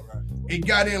Daredevil deal. Right. It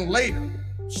got in later.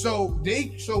 So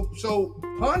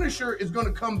Punisher is going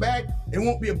to come back. It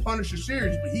won't be a Punisher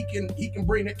series, but he can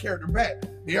bring that character back.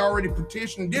 They already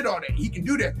petitioned and did all that. He can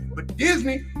do that. But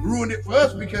Disney ruined it for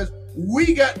us because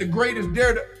we got the greatest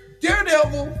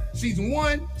Daredevil season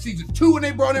 1, season 2 when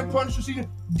they brought in Punisher season.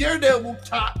 Daredevil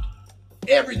topped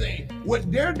everything. What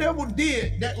Daredevil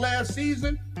did that last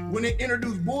season when they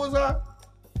introduced Bullseye,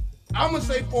 I'm gonna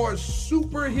say for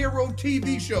superhero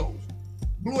TV shows,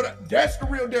 blew it up. That's the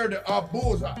real Daredevil.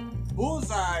 Bullseye.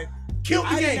 Bullseye killed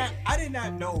the game. I did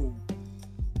not know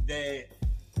that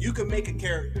you could make a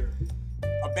character,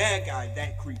 a bad guy,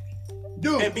 that creepy.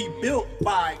 Dude. And be built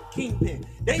by Kingpin.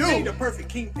 They made the perfect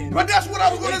Kingpin. But that's what I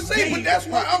was going to say. But that's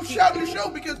why I'm shouting the show,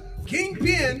 because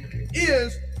Kingpin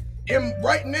is, and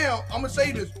right now, I'm going to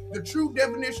say this, the true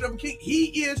definition of a king.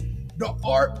 He is the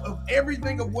art of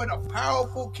everything of what a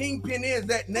powerful Kingpin is.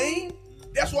 That name,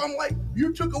 that's why I'm like,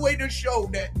 you took away the show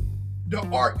that the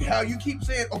art, how you keep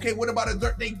saying, okay, what about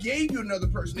they gave you another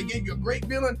person. They gave you a great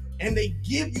villain, and they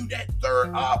give you that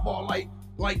third oddball,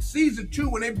 like season 2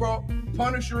 when they brought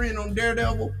Punisher in on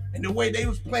Daredevil, and the way they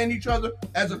was playing each other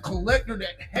as a collector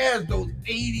that has those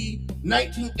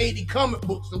 1980 comic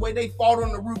books, the way they fought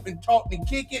on the roof and talked and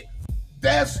kick it,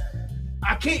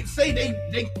 I can't say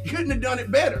they couldn't have done it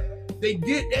better. They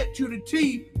did that to the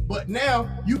T, but now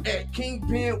you add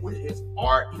Kingpin with his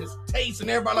art, his taste, and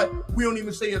everybody like, we don't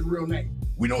even say his real name.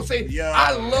 We don't say. Yeah,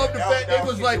 I love the fact it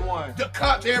was like the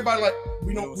cops. Everybody like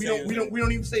we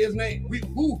don't even say his name. Him?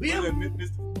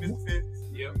 Mr. Fitz.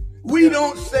 Yeah. We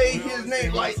don't say his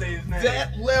name. Like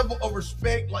that level of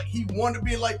respect. Like he wanted to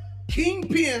be like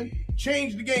Kingpin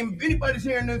changed the game. If anybody's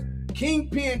hearing this,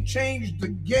 Kingpin changed the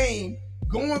game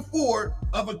going forward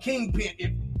of a Kingpin.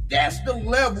 If that's the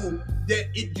level that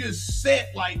it just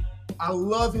set. Like I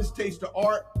love his taste of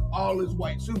art. All his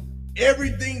white suit.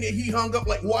 Everything that he hung up,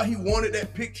 like why he wanted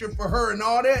that picture for her and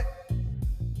all that,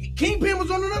 Kingpin was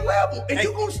on another level. And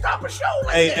you gonna stop a show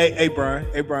like that? Hey,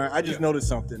 Brian, I just noticed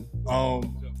something.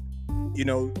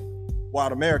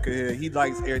 Wild America here, he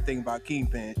likes everything about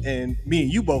Kingpin, and me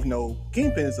and you both know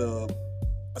Kingpin's a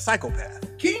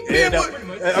psychopath. Kingpin so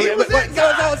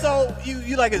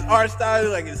you like his art style, you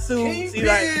like his suits.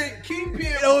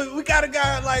 Kingpin. We got a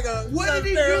guy like a What did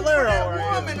he do for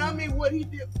that woman? Here. I mean, what he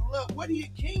did for love? What he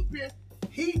Kingpin?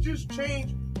 He just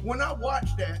changed. When I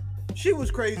watched that, she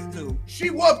was crazy too.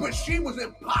 She was, but she was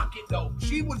in pocket though.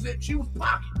 She was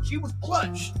pocket. She was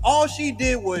clutch. All she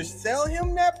did was sell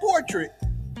him that portrait,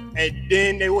 and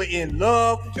then they were in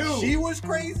love. Dude. She was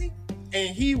crazy,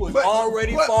 and he was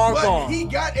already far gone. He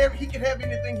could have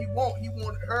anything he wanted. He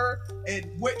wanted her, and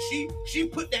what she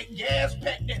put that gas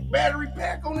pack, that battery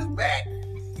pack on his back.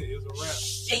 It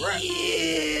was a wrap.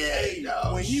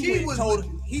 Yeah, when he went toe to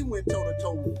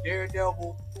toe with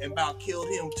Daredevil and about killed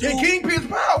him too. And Kingpin's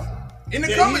powerful. In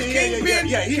the comics, Kingpin,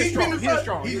 he's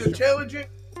strong. He's intelligent.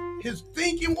 His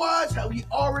thinking wise, how he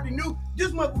already knew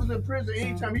this mother was in prison.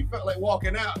 Anytime he felt like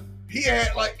walking out, he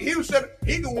could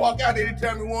walk out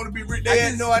anytime he wanted to be rich. They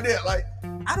had no idea. Like,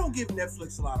 I don't give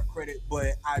Netflix a lot of credit,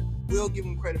 but I will give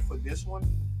them credit for this one.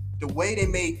 The way they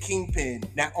made Kingpin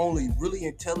not only really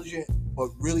intelligent but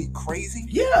really crazy.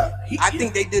 Yeah, I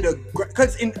think they did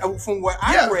because from what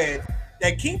I read,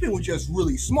 that Kingpin was just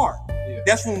really smart. Yeah.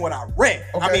 That's from what I read.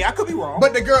 Okay. I mean, I could be wrong.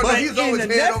 But the girl, he's always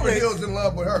head over heels in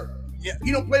love with her. Yeah,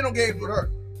 he don't play no games with her.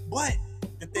 But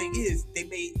the thing is, they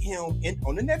made him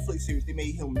on the Netflix series. They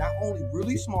made him not only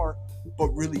really smart but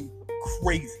really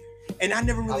crazy. And I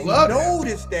never really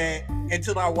noticed that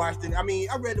until I watched it. I mean,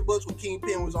 I read the books where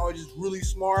Kingpin was always just really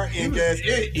smart and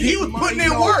he was putting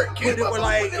in work.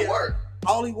 Putting in work.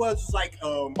 All he was like,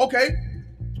 Okay,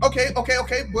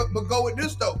 but go with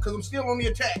this though, because I'm still on the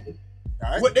attack.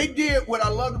 All right. What they did, what I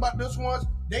loved about this was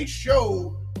they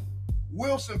showed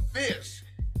Wilson Fisk.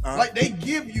 Like they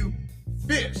give you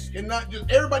Fisk and not just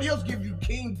everybody else give you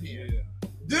Kingpin. Yeah.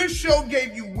 This show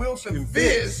gave you Wilson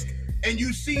Fisk, and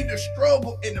you see the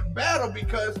struggle in the battle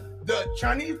because the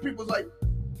Chinese people's like,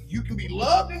 you can be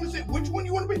loved in the city. Which one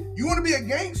you want to be? You want to be a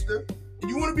gangster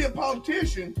and you want to be a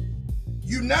politician.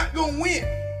 You're not gonna win.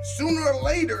 Sooner or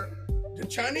later, the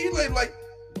Chinese lady like,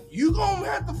 you gonna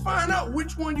have to find out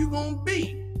which one you gonna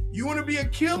be. You want to be a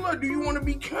killer? Or do you want to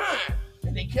be kind?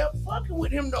 And they kept fucking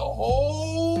with him. The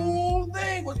whole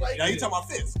thing was like, now you talking about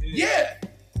Fisk? Yeah.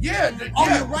 You're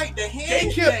right. The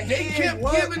hand. They kept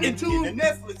giving it to him. The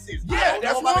Netflix series. Yeah,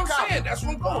 that's what I'm saying. That's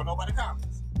what I'm going. I don't know about the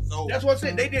comments. So that's what I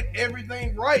said. They did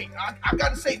everything right. I got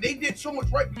to say they did so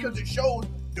much right because it shows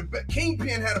the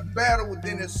Kingpin had a battle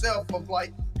within himself of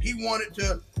like he wanted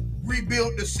to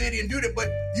rebuild the city and do that, but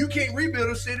you can't rebuild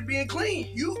a city being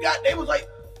clean. They was like,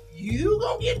 you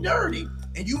gonna get dirty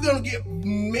and you gonna get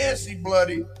messy,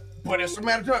 bloody, but it's a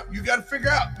matter of time. You got to figure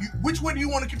out which way do you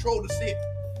want to control the city.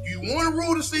 Do you want to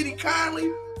rule the city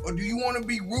kindly or do you want to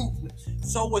be ruthless?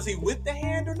 So was he with the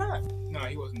hand or not? No,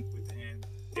 he wasn't with the hand.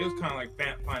 It was kind of like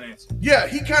financing. Yeah,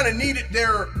 he kind of needed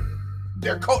their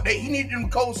he needed them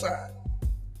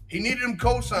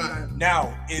co-sign.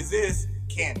 Now, is this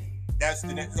canon? That's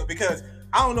the next, because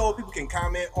I don't know if people can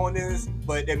comment on this,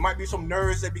 but there might be some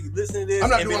nerds that be listening to this. I'm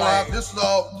not doing live. This is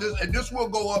all. This will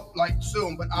go up like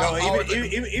soon, but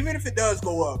even if it does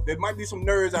go up, there might be some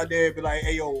nerds out there be like,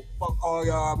 "Hey, yo, fuck all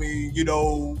y'all." I mean,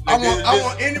 I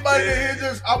want anybody to hear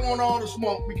this. I want all the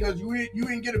smoke because you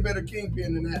ain't get a better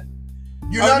Kingpin than that.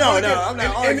 I'm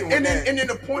not arguing with that. And then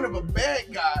the point of a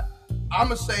bad guy, I'm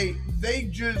gonna say they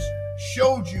just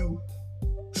showed you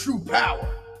true power.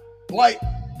 Like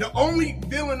the only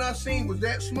villain I seen was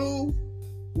that smooth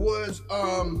was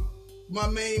my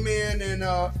main man, and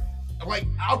like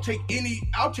I'll take any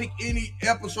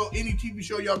episode, any TV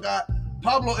show y'all got.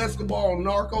 Pablo Escobar on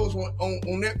Narcos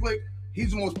on Netflix.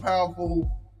 He's the most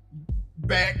powerful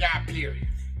bad guy, period.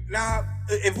 Now,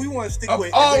 if we want to stick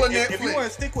with if you want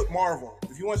to stick with Marvel,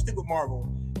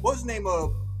 what's the name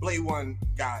of Blade One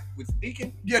guy? Was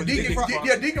Deacon? Yeah,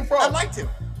 Deacon Frost. I liked him.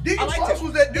 Deacon Frost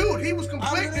was that dude. He was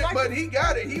conflicted, but he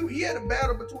got it. He had a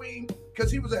battle between,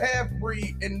 because he was a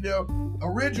half-breed and the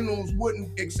originals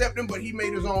wouldn't accept him, but he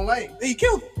made his own lane. He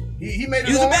killed him. He made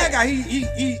his own lane. He was a bad guy.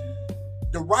 He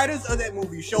the writers of that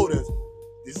movie showed us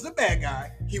this is a bad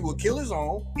guy. He will kill his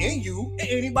own and you and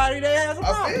anybody that has a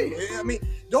problem. I mean,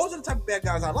 those are the type of bad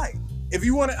guys I like. If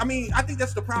you want to, I think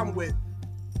that's the problem with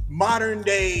modern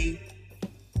day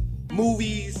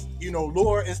movies,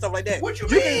 lore and stuff like that. What you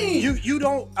mean? You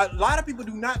don't. A lot of people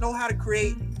do not know how to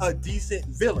create a decent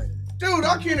villain. Dude,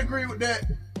 I can't agree with that.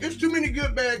 There's too many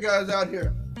good bad guys out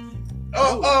here.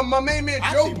 My main man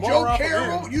Joe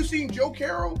Carroll. You seen Joe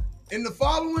Carroll in The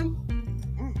Following?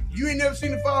 You ain't never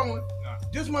seen The Following? No.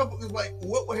 This motherfucker is like,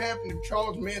 what would happen if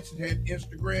Charles Manson had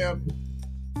Instagram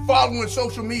following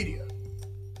social media?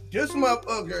 This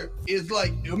motherfucker is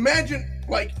like, imagine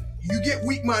like you get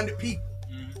weak-minded people.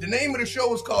 The name of the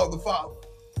show is called The Follower.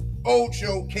 Old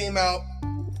show, came out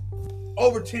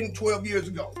over 10, 12 years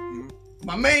ago.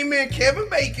 My main man Kevin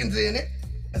Bacon's in it.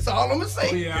 That's all I'm gonna say.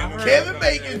 Oh, yeah, Kevin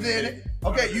Bacon's in it.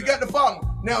 Okay, you got The Follower.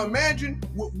 Now imagine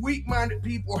what weak-minded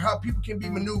people, or how people can be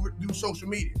maneuvered through social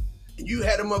media. And you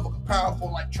had a motherfucker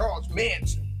powerful like Charles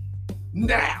Manson.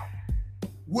 Now,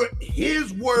 with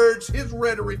his words, his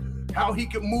rhetoric, how he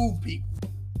can move people.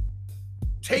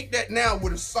 Take that now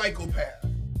with a psychopath.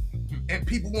 And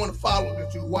people want to follow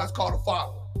this dude, why it's called a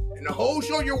follower. And the whole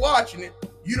show you're watching it,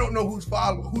 you don't know who's a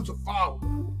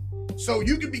follower. So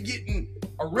you could be getting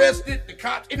arrested, the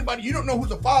cops, anybody, you don't know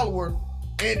who's a follower,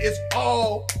 and it's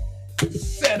all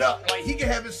set up. Like he can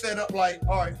have it set up like,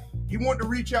 all right, he wanted to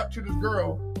reach out to this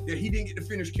girl that he didn't get to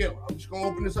finish killing. I'm just gonna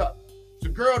open this up. It's a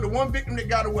girl, the one victim that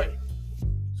got away.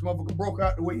 This motherfucker broke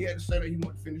out the way he had to set it. He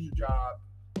wanted to finish the job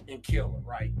and kill her,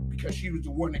 right? Because she was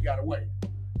the one that got away.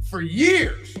 For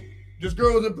years, this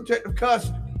girl was in protective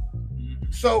custody.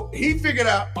 So he figured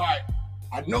out, all right,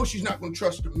 I know she's not gonna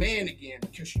trust the man again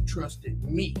because she trusted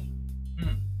me.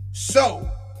 So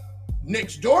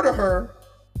next door to her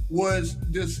was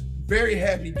this very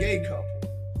happy gay couple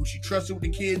who she trusted with the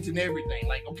kids and everything.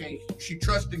 Like, okay, she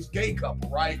trusts this gay couple,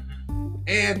 right?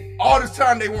 And all this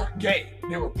time they weren't gay.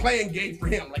 They were playing gay for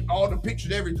him, like all the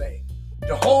pictures, everything.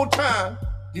 The whole time,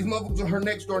 these motherfuckers are her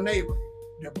next door neighbor.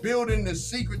 They're building this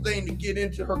secret thing to get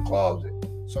into her closet.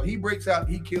 So he breaks out,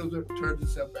 he kills her, turns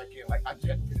himself back in. Like, I just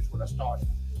had to finish what I started.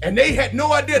 And they had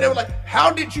no idea. They were like, how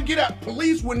did you get out?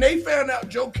 Police, when they found out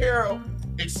Joe Carroll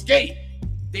escaped,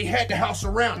 they had the house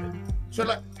surrounded. So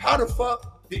like, how the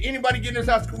fuck did anybody get in this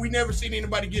house? Because we never seen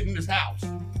anybody get in this house.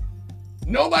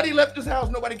 Nobody left this house.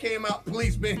 Nobody came out.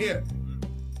 Police been here.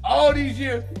 All these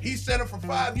years, he set up for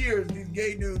 5 years. These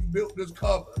gay dudes built this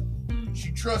cover.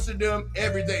 She trusted them,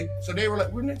 everything. So they were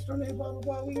like, we're next door, blah, blah,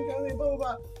 blah. We can go in, blah, blah,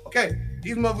 blah. Okay,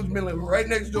 these motherfuckers been living right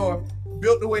next door,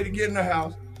 built the way to get in the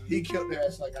house. He killed their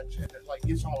ass like I said. Like,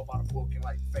 it's all about a book and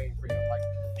like fame for him. Like,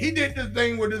 he did this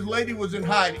thing where this lady was in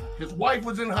hiding. His wife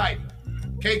was in hiding.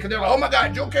 Okay, because they're like, oh my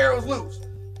God, Joe Carroll's loose.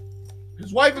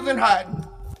 His wife was in hiding.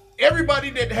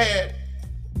 Everybody that had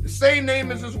the same name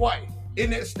as his wife in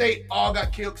that state all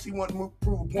got killed because he wanted to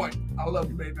prove a point. I love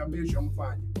you, baby. I miss you. I'm gonna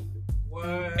find you.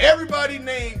 What? Everybody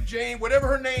named Jane, whatever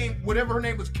her name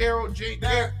was, Carol, Jane,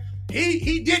 Carol.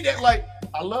 He did that like,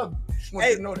 I love you. Just want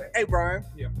you to know that. Hey, Brian.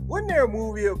 Yeah. Wasn't there a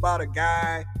movie about a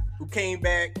guy who came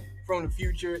back from the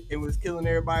future and was killing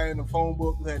everybody in the phone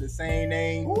book who had the same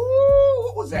name? Ooh,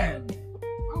 what was that?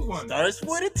 Starts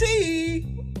with a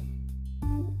T.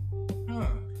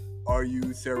 Are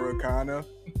you Sarah Connor?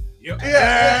 Yeah.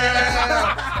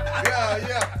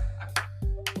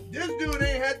 This dude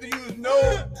ain't had to use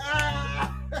no.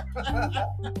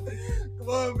 Come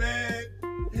on, man.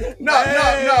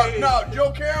 No.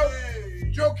 Joe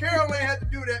Carroll ain't had to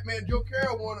do that, man. Joe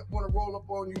Carroll want to roll up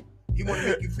on you. He want to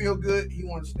make you feel good. He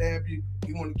want to stab you.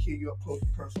 He want to kill you up close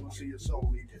and personal, see your soul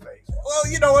leave your face. Well,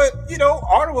 you know what?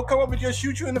 Arnold will come up and just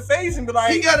shoot you in the face and be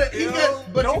like, but you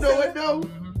know what though?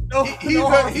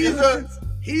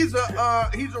 He's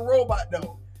a robot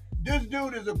though. This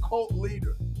dude is a cult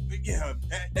leader. Yeah,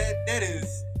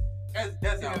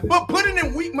 that's how. But putting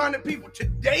in weak-minded people,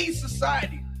 today's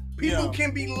society, people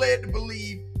can be led to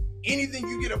believe anything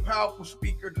you get a powerful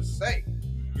speaker to say.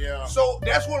 Yeah. So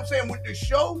that's what I'm saying with the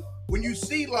show. When you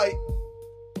see like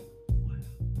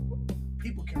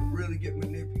people can really get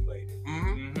manipulated.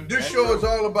 This show is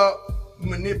all about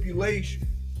manipulation.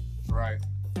 Right.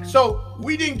 So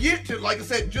we didn't get to, like I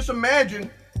said, just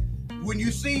imagine when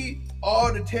you see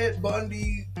all the Ted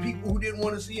Bundy people who didn't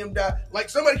want to see him die. Like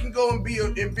somebody can go and be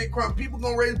in big crime. People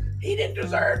gonna raise, he didn't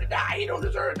deserve to die. He don't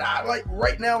deserve to die. Like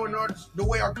right now in the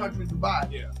way our country's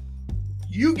divided. Yeah.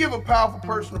 You give a powerful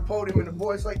person a podium and a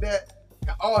voice like that,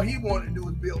 and all he wanted to do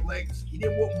was build legacy. He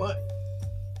didn't want money.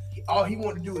 All he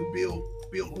wanted to do was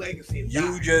build legacy. And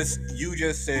you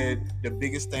just said the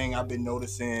biggest thing I've been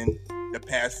noticing the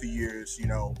past few years.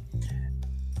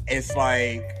 It's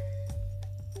like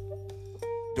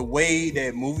the way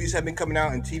that movies have been coming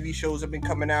out and TV shows have been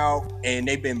coming out, and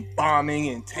they've been bombing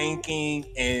and tanking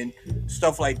and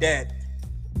stuff like that.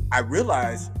 I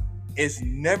realize it's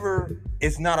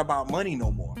not about money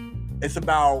no more. It's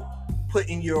about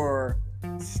putting your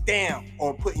stamp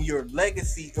or putting your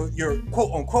legacy, or your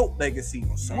quote unquote legacy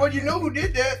on something. Well, you know who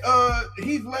did that?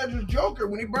 Heath Ledger's Joker,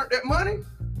 when he burnt that money.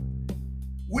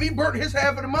 When he burnt his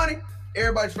half of the money,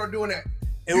 everybody started doing that.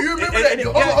 Do you remember that?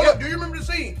 Hold up. Do you remember the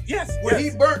scene? Yes. When he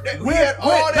burnt that, we had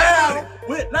all that money.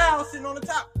 With Loud sitting on the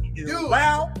top. Dude,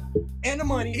 Loud, and the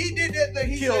money. He did that thing.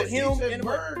 He Killed said, him he said and the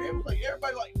bird. It was like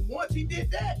everybody like once he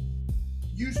did that,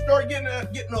 you start getting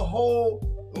a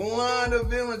whole line of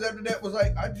villains. After that was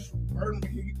like, I just burned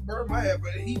my head,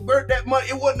 but he burnt that money.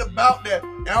 It wasn't about that.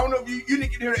 And I don't know if you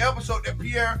didn't get to hear the episode that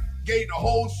Pierre gave the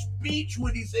whole speech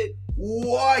when he said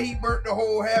why he burnt the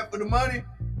whole half of the money.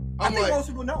 I think most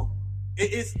people know.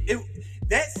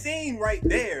 That scene right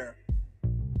there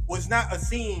was not a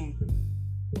scene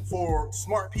for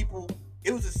smart people.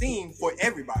 It was a scene for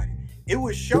everybody. It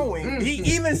was showing. He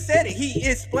even said it. He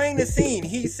explained the scene.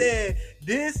 He said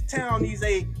this town needs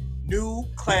a new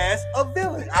class of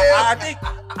villains. I think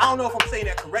I don't know if I'm saying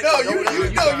that correctly. No,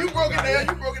 you broke it down.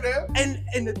 You broke it down.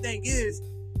 And the thing is,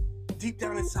 deep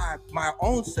down inside my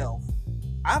own self,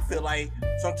 I feel like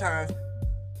sometimes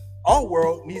our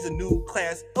world needs a new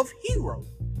class of hero.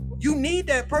 You need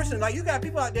that person. Like, you got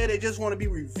people out there that just want to be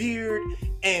revered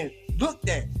and looked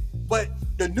at. But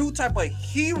the new type of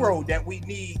hero that we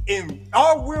need in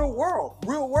our real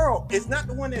world is not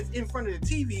the one that's in front of the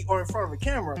TV or in front of a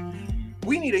camera.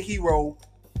 We need a hero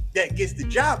that gets the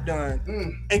job done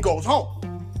and goes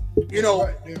home. You know,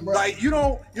 right. like, you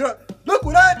know, look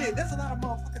what I did. There's a lot of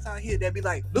motherfuckers out here that be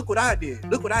like, look what I did.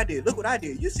 Look what I did. Look what I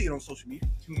did. You see it on social media.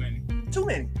 Too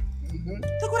many.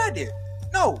 Look what I did.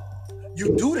 No,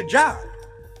 you do the job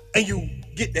and you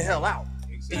get the hell out.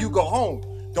 Exactly. And you go home.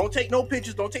 Don't take no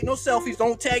pictures. Don't take no selfies.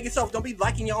 Don't tag yourself. Don't be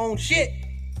liking your own shit.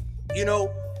 You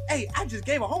know, hey, I just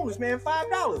gave a homeless man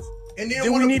 $5. And then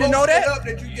do we need to know that? Up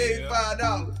that you gave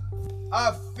 $5.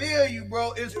 I feel you,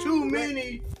 bro. It's too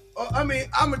many. I mean,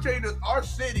 I'm gonna tell you this. Our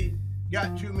city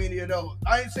got too many of those.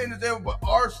 I ain't saying this ever, but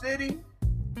our city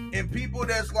and people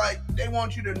that's like, they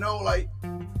want you to know, like,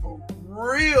 for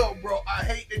real, bro. I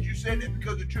hate that you said that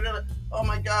because the truth. Like, oh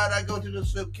my God, I go to the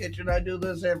soup kitchen. I do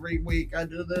this every week. I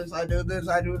do this. I do this.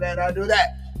 I do that. I do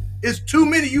that. It's too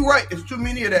many. You right. It's too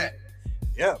many of that.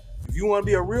 Yeah. If you want to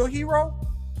be a real hero,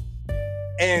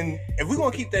 and if we're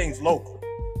gonna keep things local,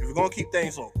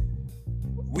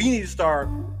 we need to start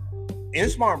in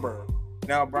Smartburg.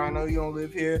 Now, Brian, I know you don't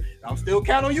live here. I'm still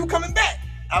counting on you coming back.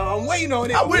 I'm waiting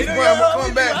on it. I wish Brian would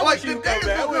come back. Like, the thing is,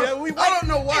 I don't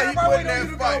know why he put that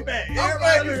fight. I'm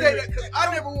glad you said that because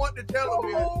I never want to tell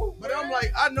him that. But I'm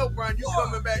like, I know, Brian, you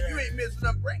coming back. You ain't missing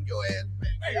up. Bring your ass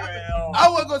back. I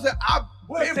was gonna say, I've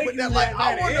been putting that, like,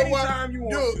 I wonder why. Dude,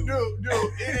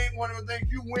 it ain't one of the things.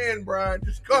 You win, Brian.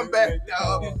 Just come back,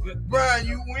 dog. Brian,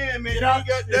 you win, man. You ain't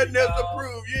got nothing else to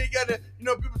prove. You ain't got to, you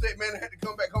know, people say, man, I had to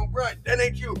come back home. Brian, that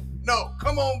ain't you. No,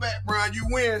 come on back, Brian. You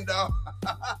win, dog.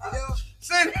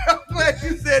 Say, I'm glad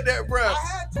you said that, Brian.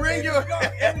 Bring your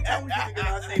every time we get together,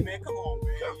 I say, man, come on,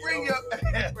 man. Bring your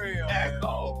ass back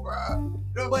home, Brian.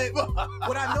 But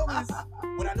what I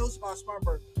noticed about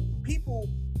Spartanburg, people,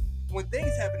 when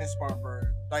things happen in Spartanburg,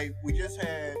 like we just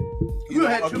had, you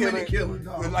had too many killings,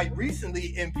 like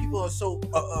recently, and people are so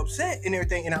upset and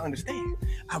everything, and I understand.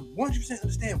 I 100%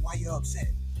 understand why you're upset.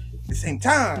 At the same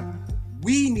time,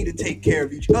 we need to take care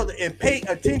of each other and pay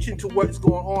attention to what's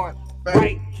going on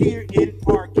right here in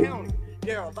our county.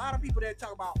 There are a lot of people that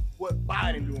talk about what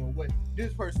Biden doing, what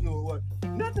this person doing, what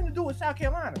nothing to do with South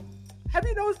Carolina. Have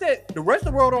you noticed that the rest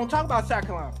of the world don't talk about South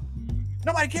Carolina?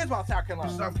 Nobody cares about South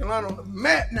Carolina. South Carolina on the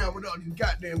map now with all these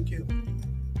goddamn killings.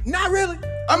 Not really.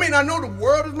 I mean, I know the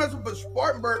world is messing, but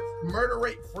Spartanburg murder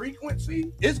rate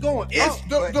frequency, it's going. It's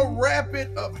the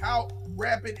rapid of how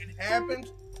rapid it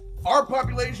happens. Our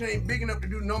population ain't big enough to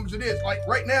do the numbers it is. Like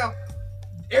right now,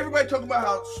 everybody talking about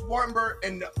how Spartanburg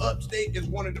and the upstate is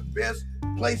one of the best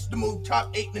places to move, top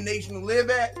 8 in the nation to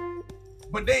live at.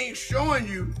 But they ain't showing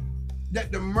you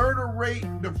that the murder rate,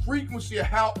 the frequency of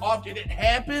how often it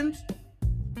happens,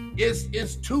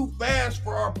 is too fast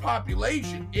for our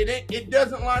population. It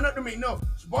doesn't line up to me. No,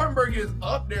 Spartanburg is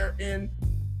up there in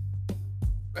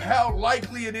how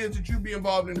likely it is that you be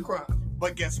involved in the crime.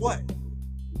 But guess what?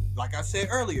 Like I said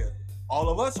earlier, all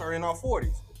of us are in our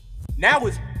 40s. Now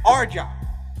it's our job.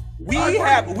 We grew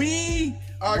up in the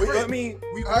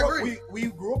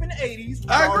 80s.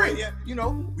 I agree. You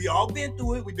know, we all been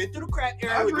through it. We've been through the crack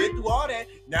era. We've been through all that.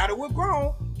 Now that we're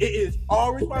grown, it is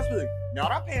our responsibility.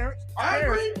 Not our parents. Our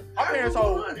parents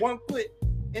hold 1 foot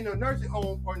in the nursing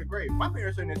home or in the grave. My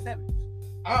parents are in their 70s.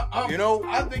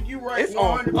 I think you're right. It's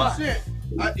 100%.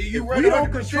 You're right. We don't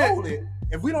control it.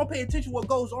 If we don't pay attention to what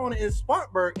goes on in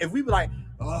Spartanburg, if we be like,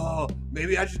 oh,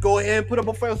 maybe I just go ahead and put up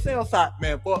a for sale sign,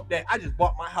 man, fuck that. I just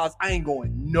bought my house. I ain't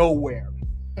going nowhere.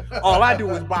 All I do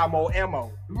is buy more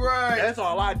ammo. Right. That's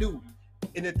all I do.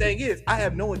 And the thing is, I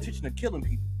have no intention of killing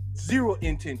people. Zero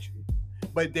intention.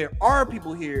 But there are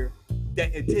people here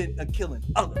that intend on killing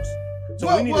others.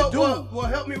 So we need to do. Well,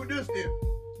 help me with this then.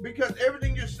 Because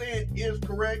everything you're saying is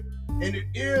correct. And it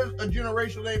is a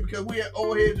generational thing because we had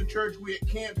old heads in church, we had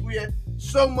camps, we had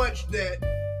so much that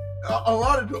a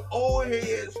lot of the old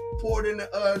heads poured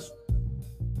into us.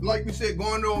 Like we said,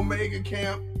 going to Omega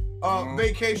camp,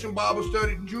 vacation Bible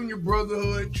study, junior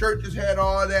brotherhood, churches had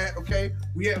all that, okay?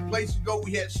 We had places to go,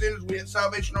 we had centers, we had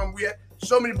Salvation Army, we had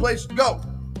so many places to go.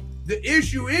 The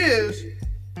issue is,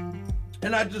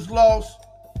 and I just lost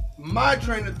my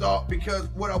train of thought because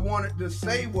what I wanted to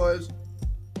say was,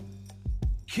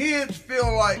 kids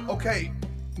feel like, okay,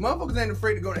 motherfuckers ain't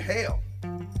afraid to go to hell.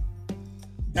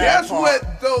 That's what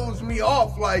throws me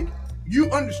off. Like, you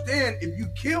understand if you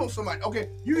kill somebody, okay,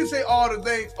 you can say all the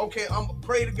things, okay, I'm gonna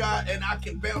pray to God and I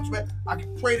can bounce back. I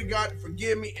can pray to God to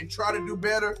forgive me and try to do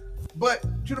better. But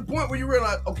to the point where you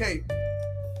realize, okay,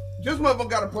 this motherfucker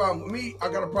got a problem with me, I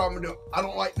got a problem with them. I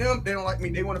don't like them, they don't like me.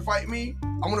 They want to fight me,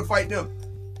 I'm gonna fight them.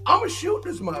 I'm gonna shoot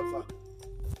this motherfucker.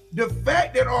 The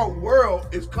fact that our world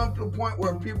is come to a point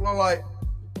where people are like,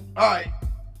 all right,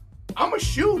 I'm gonna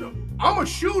shoot him. I'm a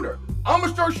shooter. I'm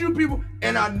gonna start shooting people,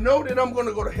 and I know that I'm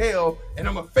gonna go to hell, and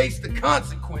I'm gonna face the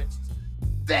consequences.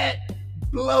 That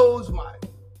blows my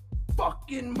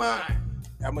fucking mind.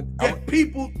 That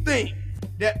people think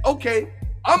that, okay,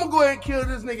 I'm gonna go ahead and kill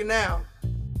this nigga now,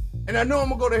 and I know I'm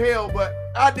gonna go to hell, but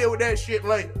I'll deal with that shit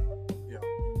later.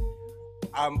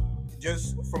 Yeah.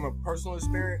 Just from a personal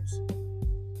experience,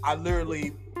 I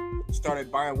literally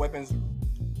started buying weapons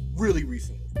really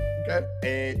recently. Okay.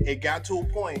 And it got to a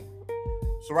point.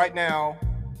 So right now,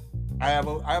 I have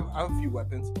a few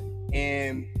weapons,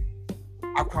 and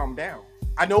I've calmed down.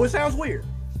 I know it sounds weird.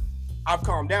 I've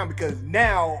calmed down because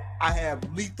now I have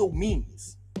lethal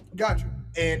means. Gotcha.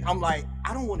 And I'm like,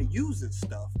 I don't want to use this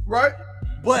stuff. Right.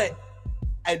 But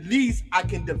at least I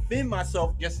can defend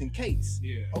myself just in case.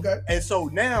 Yeah. Okay. And so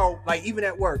now, like even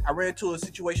at work, I ran into a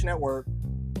situation at work.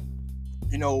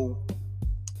 You know,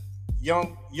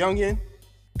 youngin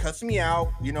cuts me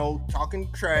out, you know,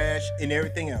 talking trash and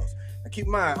everything else. Now keep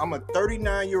in mind, I'm a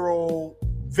 39-year-old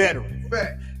veteran.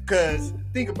 Fact. Because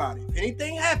think about it. If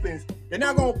anything happens, they're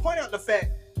not going to point out the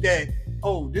fact that,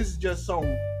 oh, this is just some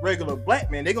regular black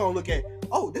man. They're going to look at,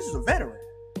 oh, this is a veteran.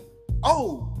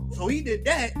 Oh, so he did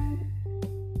that.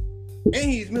 And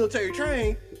he's military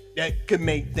trained. That could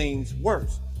make things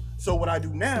worse. So what I do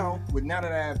now that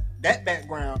I have that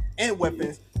background and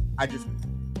weapons, I just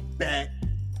back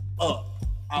up.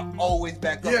 I always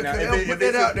back up. Yeah, now. they'll put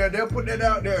that out there. They'll put that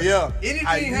out there. Yeah.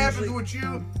 Anything happens with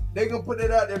you, they gonna put that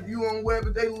out there. If you on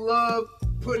weapons, they love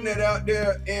putting that out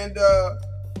there. And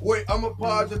wait, I'm gonna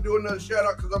pause and do another shout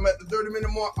out because I'm at the 30-minute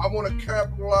mark. I want to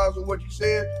capitalize on what you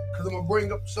said because I'm gonna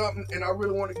bring up something and I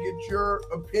really want to get your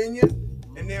opinion.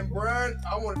 And then Brian,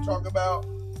 I want to talk about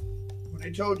when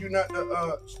they told you not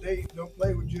to don't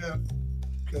play with Jeff.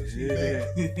 Because he's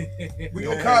bad. We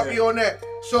gonna copy on that.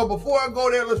 So before I go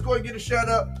there, let's go and get a shout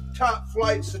out. Top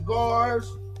Flight Cigars.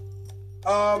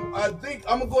 I think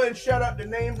I'm gonna go ahead and shout out the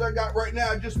names I got right now.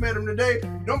 I just met them today.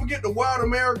 Don't forget the Wild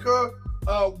America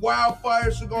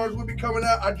Wildfire Cigars will be coming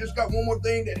out. I just got one more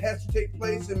thing that has to take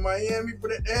place in Miami for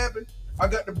that to happen. I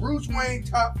got the Bruce Wayne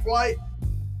Top Flight.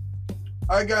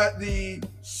 I got the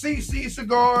CC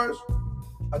cigars.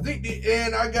 I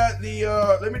got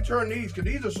the, let me turn these, because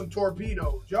these are some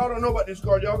torpedoes. Y'all don't know about these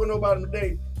cigars. Y'all gonna know about them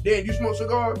today. Dan, you smoke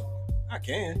cigars? I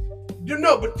can.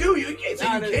 No, but do you? You can't say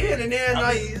you can, and then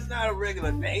I mean, it's not a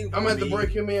regular thing for I'm going to have to break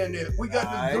him in there. We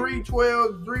got the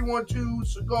 312, 312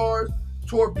 cigars,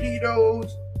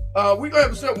 torpedoes. We gonna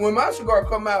have something, when my cigar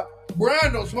come out,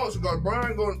 Brian don't smoke cigars.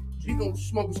 Brian he gonna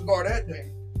smoke a cigar that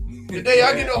day. The day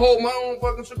I get to hold my own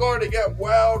fucking cigar, they got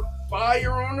wild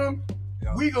fire on them.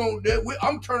 Yeah.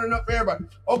 I'm turning up for everybody.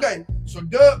 Okay, so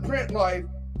Dub Print Life,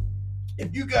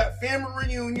 if you got family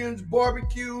reunions,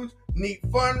 barbecues, need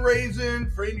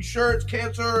fundraising for any shirts,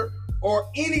 cancer, or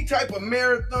any type of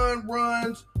marathon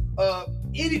runs,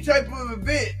 any type of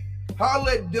event,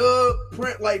 holla at Dub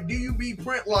Print Life, DUB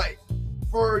Print Life,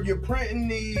 for your printing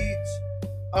needs.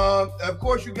 Of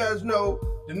course, you guys know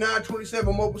the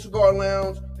 927 Mobile Cigar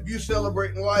Lounge. If you're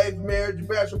celebrating life, marriage,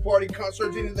 bachelor party,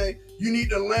 concerts, anything, you need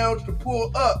the lounge to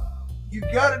pull up. You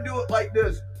gotta do it like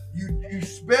this. You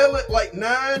spell it like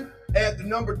 9, add the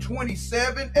number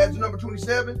 27,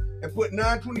 and put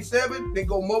 927, then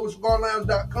go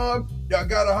mobilecigarlounge.com. Y'all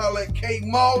gotta holler at K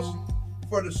Moss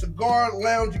for the cigar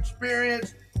lounge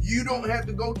experience. You don't have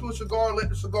to go to a cigar, let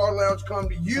the cigar lounge come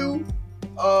to you.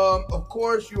 Of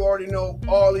course, you already know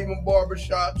all even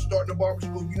barbershops, starting a barber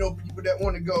school. You know people that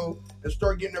want to go and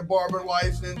start getting their barber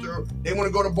license, or they want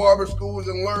to go to barber schools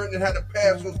and learn and how to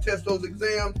pass those tests, those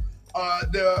exams.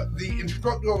 The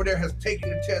instructor over there has taken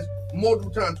the test multiple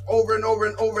times, over and over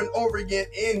and over and over again,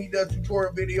 and he does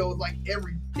tutorial videos like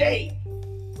every day.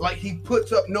 Like he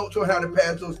puts up notes on how to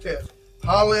pass those tests.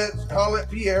 Holla at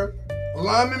Pierre.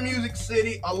 Lyman Music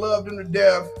City, I love them to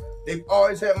death. They've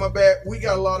always had my back. We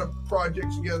got a lot of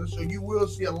projects together, so you will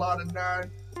see a lot of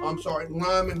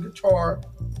Lyman guitar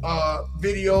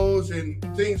videos and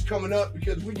things coming up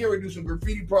because we get ready to do some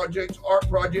graffiti projects, art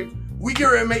projects. We get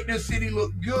ready to make this city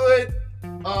look good.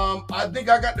 I think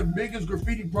I got the biggest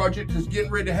graffiti project that's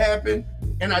getting ready to happen,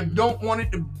 and I don't want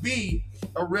it to be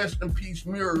a rest in peace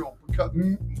mural because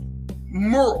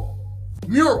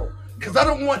because I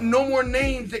don't want no more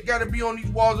names that got to be on these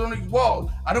walls.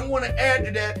 I don't want to add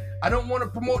to that. I don't want to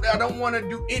promote that. I don't want to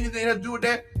do anything to do with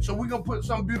that. So we're going to put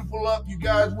something beautiful up. You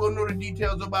guys will know the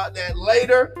details about that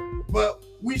later. But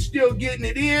we still getting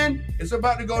it in. It's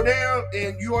about to go down.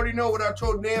 And you already know what I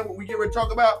told Dan, what we get ready to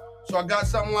talk about. So I got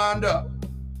something lined up.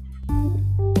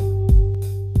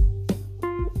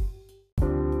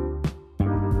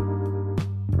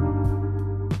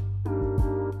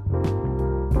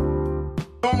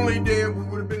 Normally, Dan, we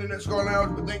would have been in that Scar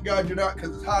Lounge, but thank God you're not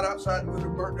because it's hot outside and we would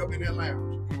have burnt up in that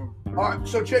lounge. All right,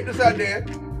 so check this out, Dan.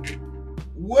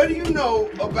 What do you know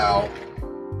about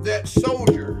that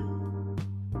soldier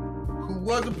who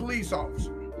was a police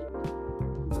officer?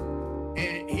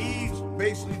 And he's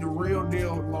basically the real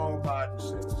deal with law-abiding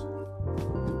citizen.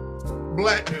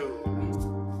 Black dude.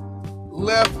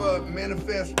 Left a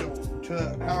manifesto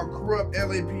to how corrupt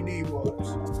LAPD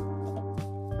was.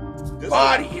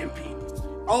 Bodying people.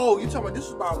 Oh, you talking about this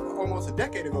was about almost a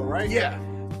decade ago, right? Yeah.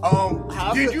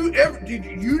 Did you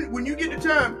when you get the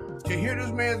time to hear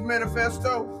this man's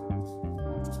manifesto,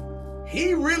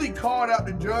 he really called out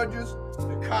the judges,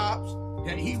 the cops,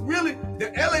 and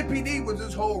the LAPD was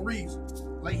his whole reason.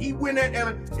 Like he went at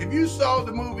if you saw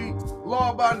the movie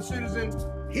Law Abiding Citizen,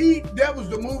 that was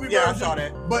the movie version. I saw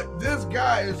that. But this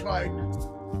guy is like,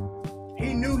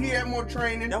 he knew he had more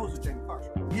training. That was a Jamie Foxx,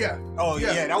 right? Yeah. Oh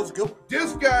yeah, that was a good one.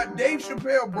 This guy, Dave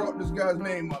Chappelle, brought this guy's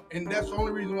name up, and that's the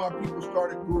only reason why people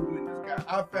started Googling this guy.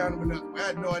 I found him enough. I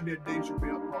had no idea Dave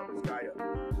Chappelle brought this guy up.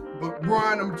 But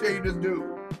Brian, I'm gonna tell you this dude.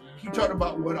 He talked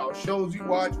about what all shows he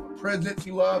watched, what presidents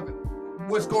he loved, and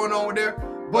what's going on with there.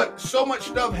 But so much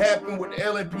stuff happened with the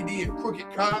LAPD and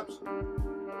crooked cops.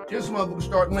 This motherfucker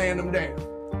started laying them down.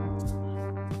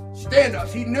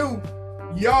 Stand-ups. He knew,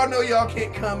 y'all know y'all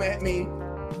can't come at me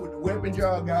with the weapons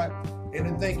y'all got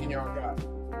and the thinking y'all got.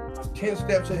 I'm 10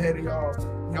 steps ahead of y'all.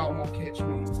 Y'all won't catch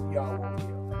me. Y'all won't kill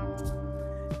me.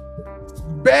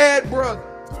 Bad brother.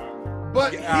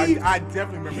 But I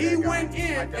definitely remember he that guy. went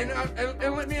in,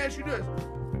 and let me ask you this.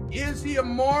 Is he a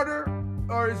martyr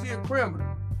or is he a criminal?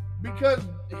 Because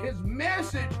his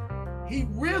message, he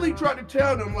really tried to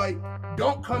tell them, like,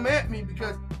 don't come at me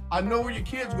because I know where your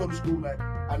kids go to school at.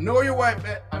 I know where your wife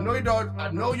at. I know your daughter.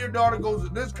 I know your daughter goes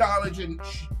to this college and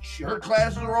her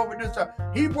classes are over this time.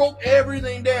 He broke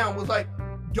everything down. Was like,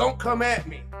 don't come at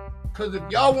me. Because if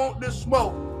y'all want this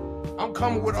smoke, I'm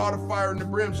coming with all the fire and the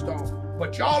brimstone.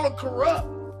 But y'all are corrupt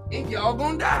and y'all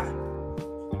gonna die.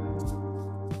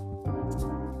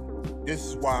 This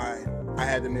is why I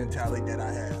had the mentality that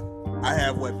I have. I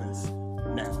have weapons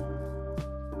now.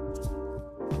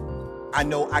 I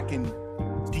know I can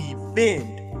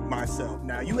defend myself.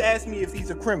 Now, you asked me if he's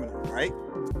a criminal, right?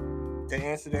 To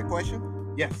answer that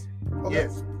question, yes. Okay.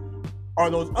 Yes. Are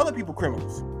those other people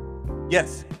criminals?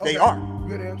 Yes, they are.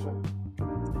 Good answer.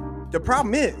 The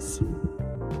problem is,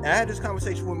 and I had this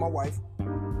conversation with my wife,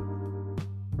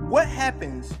 what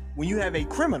happens when you have a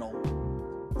criminal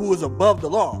who is above the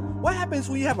law? What happens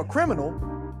when you have a criminal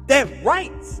that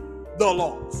writes the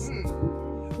laws?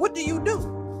 What do you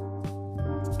do?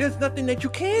 There's nothing that you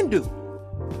can do.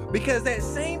 Because that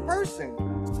same person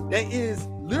that is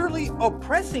literally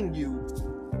oppressing you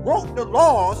wrote the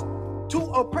laws to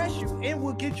oppress you and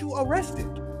will get you arrested.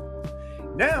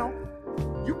 Now,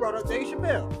 you brought up Dave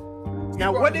Chappelle.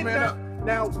 Now, what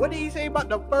did he say about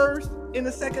the First and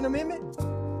the Second Amendment?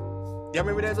 Y'all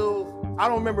remember that little, I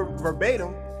don't remember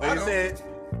verbatim, but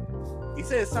he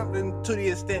said something to the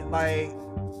extent like,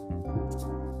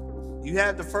 you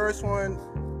have the first one,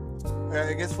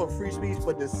 I guess for free speech,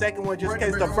 but the second one just in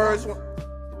case the first one.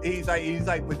 He's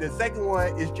like, but the second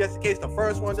one is just in case the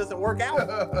first one doesn't work out.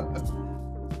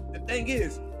 The thing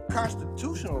is,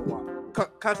 constitutionally,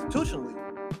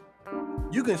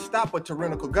 you can stop a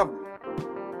tyrannical government.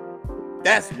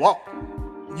 That's law.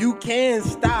 You can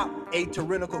stop a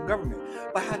tyrannical government,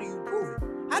 but how do you prove it?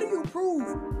 How do you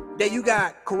prove that you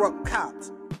got corrupt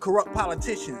cops, corrupt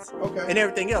politicians, and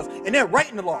everything else, and they're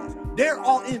writing the laws? They're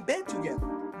all in bed together.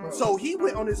 So he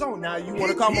went on his own. Now you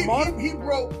want to call him on? He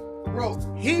broke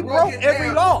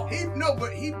every law.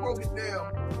 But he broke it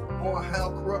down on how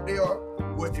corrupt they are.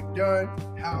 what they've done,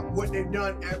 what they've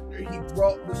done after he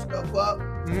brought the stuff up,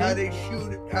 how they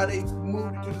shoot it, how they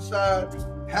moved it to the side,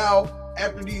 how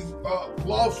after these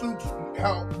lawsuits,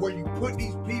 where you put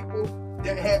these people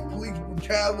that had police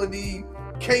brutality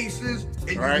cases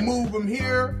and you move them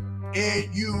here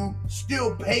and you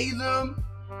still pay them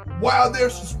while they're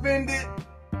suspended.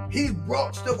 He's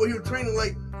brought stuff where you're training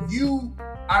like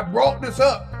I brought this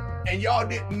up and y'all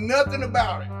did nothing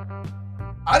about it.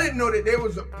 I didn't know that there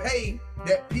was a pay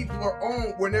that people are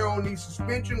on when they're on these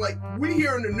suspension. Like we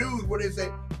hear in the news where they say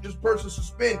this person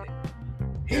suspended.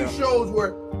 He shows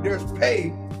where there's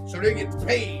pay, so they get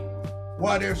paid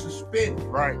while they're suspended.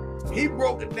 Right. He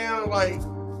broke it down like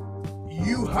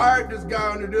you hired this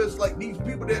guy under this, like these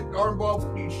people that are involved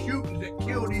with these shootings that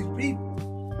kill these people.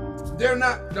 They're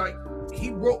not like, he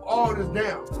broke all this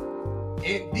down.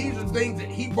 And these are things that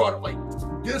he brought up, like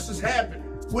this is happening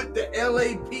with the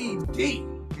LAPD.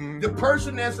 The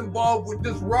person that's involved with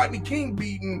this Rodney King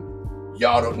beating,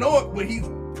 y'all don't know it, but he's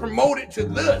promoted to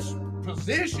this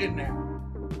position now.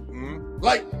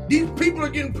 Like these people are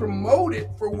getting promoted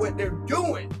for what they're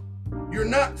doing. You're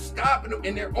not stopping them,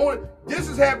 and they're on. This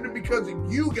is happening because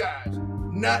of you guys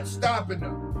not stopping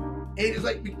them. And it's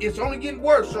like it's only getting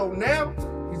worse. So now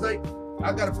he's like,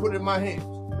 I gotta put it in my hands.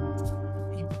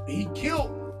 He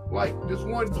killed like this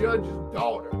one judge's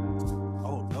daughter.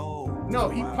 Oh no! No,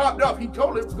 he popped up. He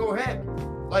told it was gonna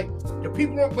happen. Like the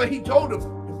people, but he told them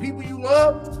the people you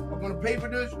love are gonna pay for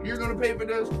this. You're gonna pay for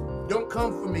this. Don't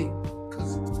come for me,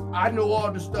 cause I know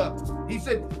all the stuff. He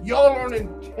said y'all aren't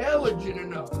intelligent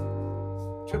enough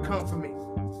to come for me.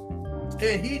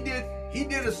 And he did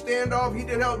a standoff. He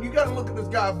did help. You got to look at this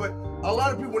guy. But a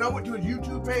lot of people, when I went to his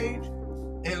YouTube page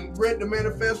and read the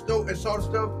manifesto and saw the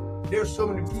stuff, there's so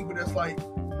many people that's like,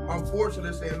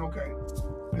 unfortunately, saying, okay,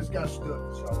 this guy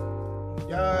stood. So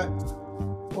he died.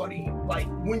 But he, like,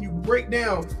 when you break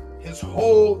down his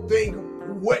whole thing,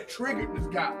 what triggered this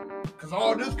guy? Because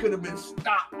all this could have been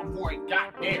stopped before it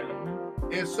got there.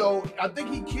 And so I think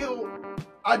he killed,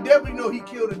 I definitely know he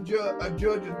killed a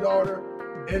judge's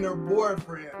daughter and her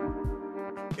boyfriend.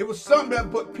 It was something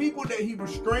that, but people that he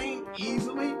restrained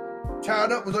easily,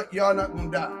 tied up, was like, y'all not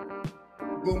gonna die.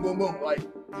 Boom, boom, boom. Like,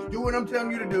 just do what I'm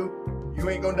telling you to do. You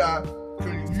ain't gonna die.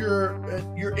 Because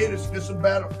you're innocent. It's a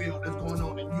battlefield that's going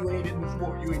on, and you ain't in this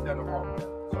war. You ain't done no wrong with it.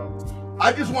 So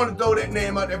I just want to throw that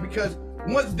name out there because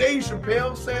once Dave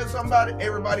Chappelle said something about it,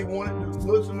 everybody wanted to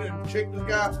listen and check this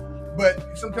guy.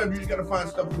 But sometimes you just gotta find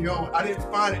stuff on your own. I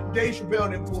didn't find it. Dave Chappelle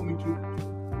didn't pull me to it.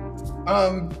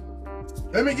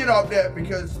 Let me get off that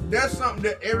because that's something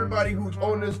that everybody who's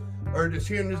on this or that's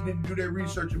hearing this need to do their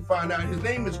research and find out. His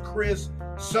name is Chris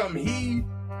something. He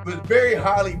was very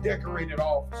highly decorated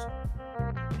officer.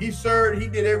 He served, he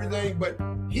did everything, but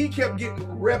he kept getting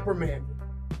reprimanded.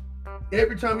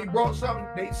 Every time he brought something,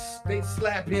 they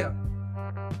slap him.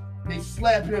 They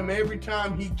slap him every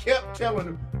time. He kept telling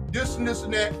them this and this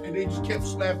and that, and they just kept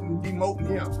slapping and demoting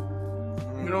him.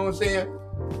 You know what I'm saying?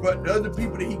 But the other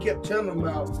people that he kept telling them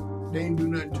about, they ain't do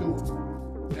nothing to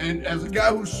him. And as a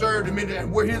guy who served him in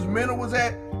where his mental was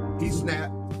at, he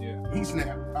snapped. Yeah. He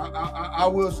snapped. I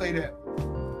will say that.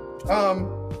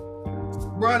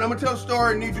 Brian, I'm gonna tell a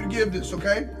story. I need you to give this,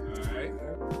 okay? All right.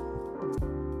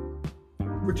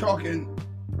 We're talking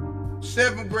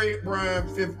 7th grade Brian,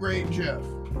 5th grade Jeff.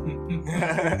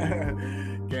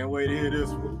 Can't wait to hear this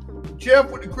one. Jeff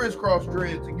with the crisscross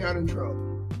dreads and got in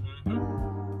trouble.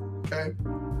 Okay.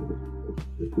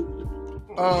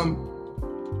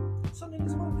 Something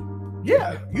this morning.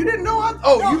 Yeah, you didn't know.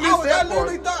 You missed that part. I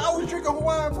literally thought I was drinking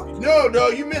Hawaiian punch. No,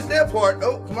 you missed that part.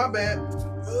 Oh, my bad.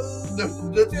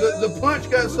 The punch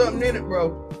got something in it,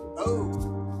 bro. Oh.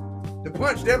 The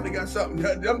punch definitely got something.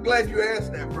 I'm glad you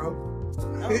asked that, bro.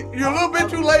 You're a little bit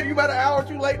too late. You're about an hour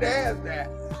too late to ask that.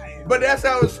 But that's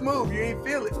how it's smooth. You ain't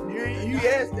feel it. You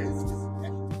asked it.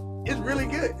 It's really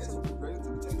good.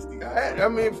 I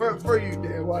mean, for you,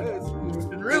 Dan, why it's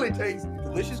really tasty.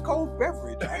 Delicious cold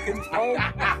beverage.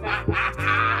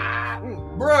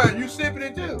 Brian, you sipping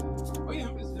it too? Oh yeah,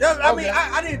 I mean,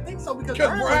 I didn't think so because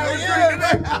Brian was drinking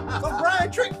that. So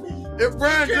Brian tricked me. If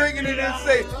Brian drinking it, then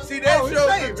see that shows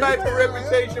the type of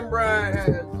reputation Brian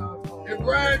has. If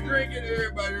Brian drinking,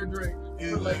 everybody will drink.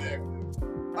 Yeah, like that.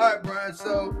 All right, Brian.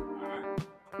 So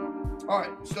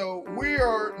we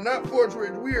are not Forge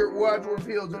Ridge. We are Wadsworth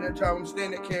Hills at that time. I'm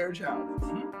staying at Carriage House.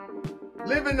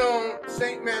 Living on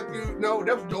St. Matthew. No,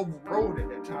 that was Dover Road at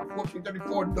that time.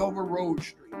 1434 Dover Road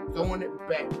Street. Throwing it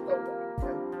back.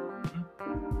 Okay.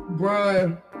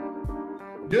 Brian,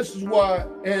 this is why,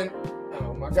 and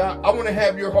oh my God, I want to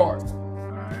have your heart.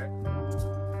 All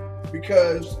right.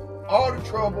 Because all the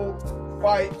trouble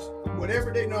fights,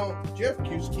 whatever they know. Jeff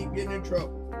just keep getting in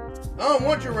trouble. I don't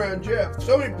want you around Jeff.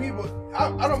 So many people,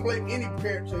 I don't blame any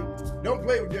parent say, don't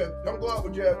play with Jeff, don't go out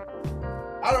with Jeff.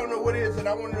 I don't know what it is, and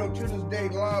I want to know to this day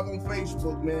live on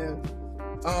Facebook, man.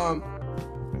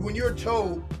 When you're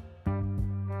told,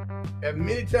 as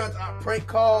many times I prank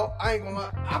call, I ain't gonna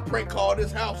lie, I prank call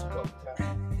this house a couple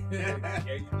times.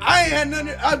 I ain't had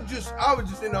nothing, I was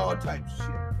just in all types of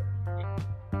shit.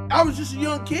 I was just a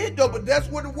young kid though, but that's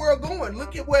where the world going.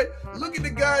 Look at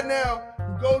the guy now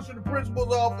who goes to the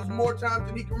principal's office more times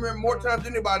than he can remember, more times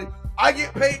than anybody. I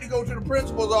get paid to go to the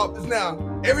principal's office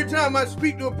now. Every time I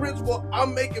speak to a principal,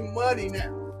 I'm making money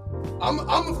now. I'm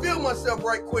gonna feel myself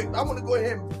right quick. I'm gonna go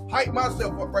ahead and hype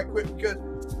myself up right quick because,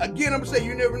 again, I'm gonna say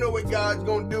you never know what God's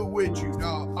gonna do with you,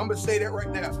 dog. I'm gonna say that right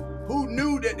now. Who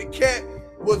knew that the cat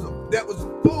was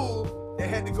a fool that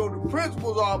had to go to the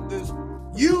principal's office?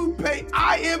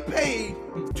 I am paid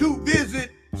to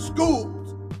visit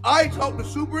schools. I talk to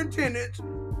superintendents.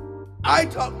 I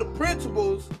talk to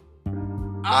principals.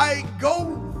 I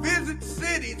go visit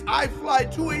cities. I fly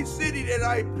to a city that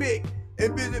I pick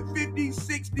and visit 50,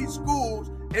 60 schools.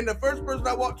 And the first person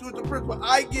I walk to is the principal.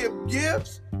 I give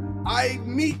gifts. I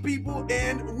meet people,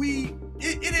 and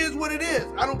it is what it is.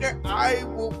 I don't care. I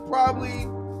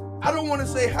don't want to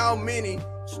say how many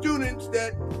students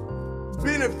that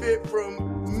benefit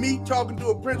from me talking to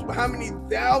a principal, how many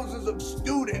thousands of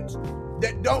students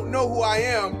that don't know who I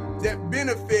am that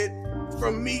benefit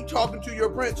from me talking to your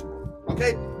principal.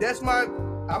 Okay, I'm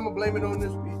gonna blame it on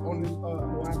this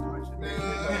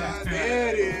there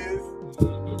it is.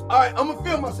 All right, I'm gonna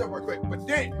feel myself right quick, but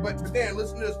Dan,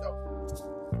 listen to this though.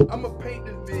 I'm gonna paint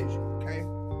this vision, okay?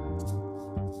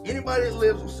 Anybody that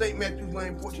lives on St. Matthew's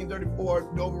Lane,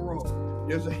 1434 Dover Road,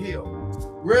 there's a hill.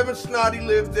 Reverend Snotty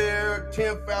lived there,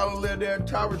 Tim Fowler lived there,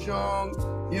 Tyrus Young,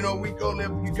 we go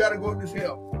live, you gotta go up this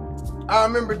hill. I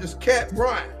remember this cat,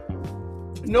 Brian.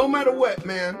 No matter what,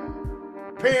 man,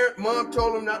 mom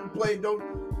told him not to play,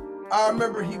 I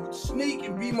remember he would sneak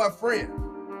and be my friend.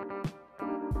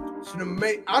 So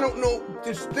I don't know,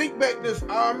 just think back this,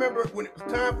 I remember when it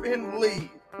was time for him to leave,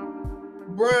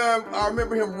 Brian, I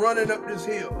remember him running up this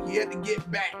hill. He had to get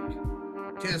back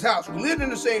to his house. We lived in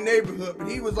the same neighborhood, but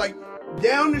he was like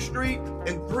down the street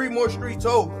and 3 more streets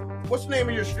over. What's the name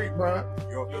of your street, Brian?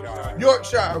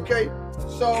 Yorkshire, okay?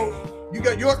 So you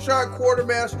got Yorkshire,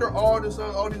 Quartermaster, all these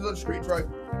other streets, right?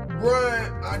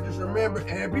 Brian, I just remember,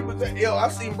 and people say, yo, I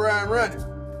seen Brian running.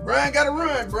 Brian gotta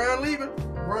run. Brian leaving.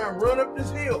 Brian run up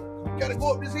this hill. You gotta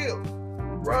go up this hill.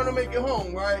 Brian will make it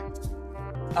home, right?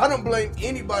 I don't blame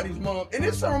anybody's mom. And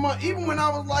it's some mom, even when I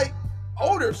was like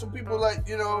older, some people like,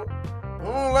 you don't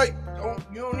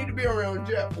need to be around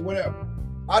Jeff or whatever.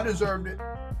 I deserved it.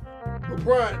 But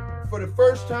Brian, for the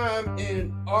first time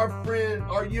in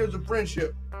our years of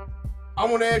friendship, I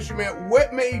want to ask you, man,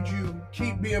 what made you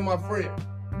keep being my friend?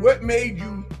 What made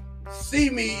you see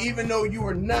me even though you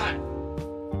were not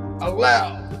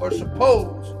allowed or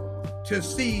supposed to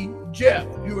see Jeff?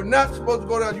 You were not supposed to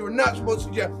go down. You were not supposed to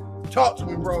see Jeff. Talk to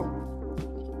me, bro.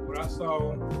 What I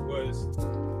saw was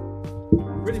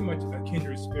pretty much a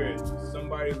kindred spirit.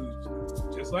 Somebody who's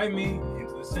just like me,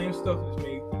 into the same stuff as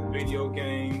me, video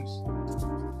games,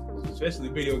 especially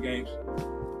video games,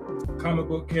 comic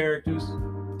book characters,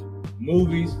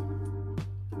 movies,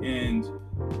 and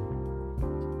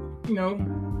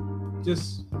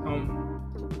just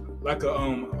like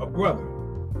a brother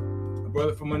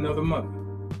from another mother.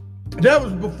 That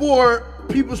was before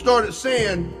people started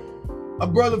saying a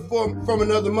brother from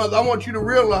another mother. I want you to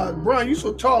realize, Brian, you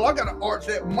so tall, I gotta arch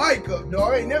that mic up,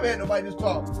 dog. I ain't never had nobody this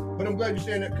tall. But I'm glad you're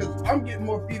saying that because I'm getting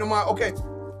more feet on my, okay.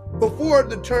 Before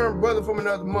the term brother from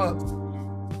another mother,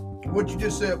 what you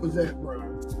just said was that, Brian.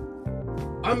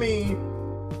 I mean,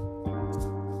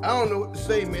 I don't know what to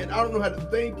say, man. I don't know how to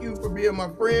thank you for being my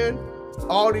friend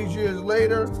all these years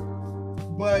later.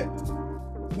 But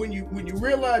when you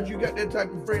realize you got that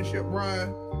type of friendship,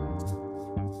 Brian,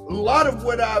 a lot of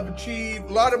what I've achieved,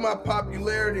 a lot of my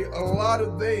popularity, a lot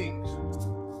of things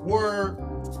were,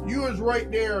 you was right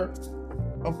there,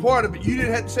 a part of it. You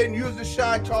didn't have to say you was a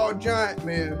shy, tall giant,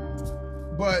 man.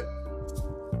 But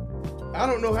I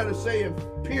don't know how to say if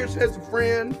Pierce has a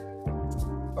friend,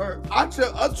 or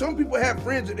some people have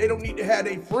friends that they don't need to have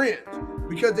their friends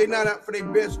because they're not out for their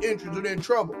best interest or they're in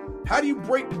trouble. How do you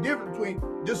break the difference between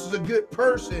this is a good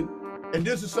person and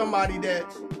this is somebody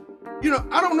that's,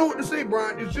 I don't know what to say,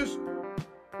 Brian. It's just,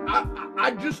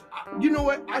 you know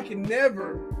what? I can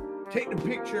never take the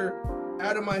picture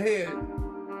out of my head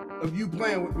of you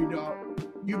playing with me, dog.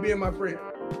 You being my friend.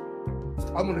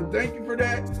 I want to thank you for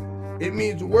that. It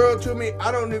means the world to me.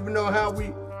 I don't even know how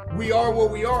we are where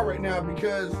we are right now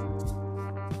because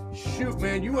shoot,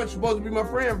 man, you weren't supposed to be my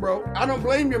friend, bro. I don't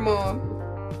blame your mom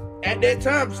at that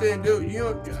time saying, dude, you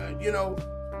know,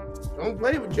 don't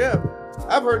play with Jeff.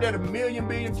 I've heard that a million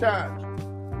billion times,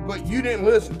 but you didn't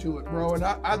listen to it, bro. And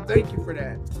I thank you for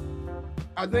that.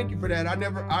 I thank you for that.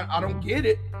 I don't get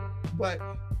it, but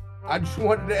I just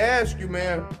wanted to ask you,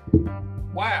 man.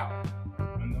 Wow.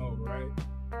 I know, right?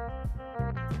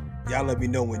 Y'all let me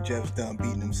know when Jeff's done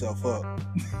beating himself up.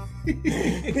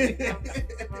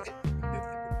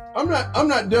 I'm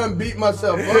not done beating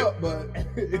myself up, but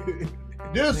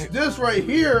this right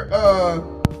here,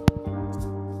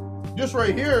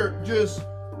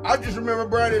 I just remember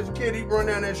Brian as a kid, he'd run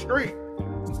down that street.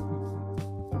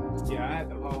 Yeah, I had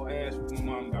to haul ass when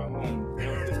my mom got home.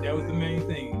 That was the main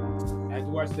thing. I had to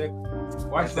watch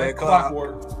that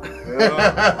clockwork.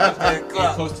 Watch that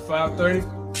clock. Close to 5:30.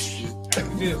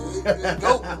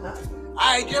 Go.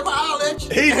 I ain't Jeff, I'll let you.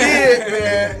 He did,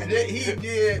 man. He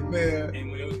did, man.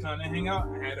 And when it was time to hang out,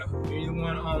 I had a million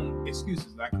one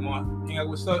excuses. Like, come on, hang out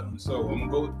with Sutton, so I'm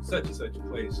gonna go to such and such a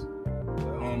place.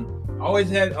 But, I always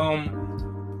had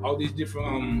all these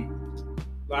different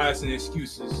lies and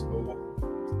excuses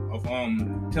of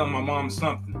telling my mom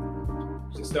something.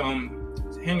 Just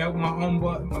hang out with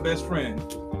my best friend.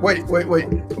 Wait.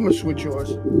 I'm gonna switch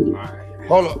yours. All right.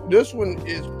 Hold up. This one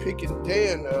is picking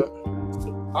Dan up.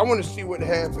 I want to see what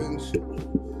happens. Put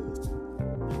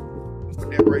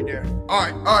that right there.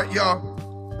 All right, y'all.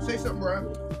 Say something, Brian.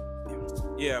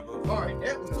 Yeah, but All right,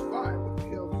 that one is fine. What the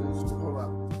hell is this? Hold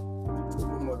on.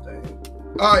 One more thing.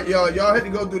 All right, y'all. Y'all had to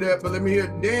go through that, but let me hear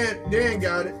Dan. Dan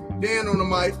got it. Dan on the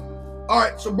mic. All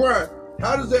right, so Brian,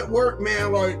 how does that work,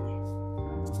 man? Like,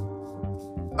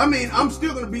 I mean, I'm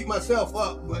still gonna beat myself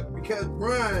up, but because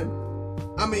Brian,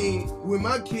 I mean, when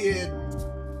my kid,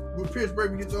 when Pierce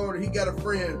Baby gets older, he got a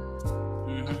friend.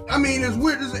 mm-hmm. I mean, it's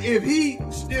weird if he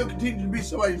still continues to be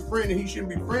somebody's friend that he shouldn't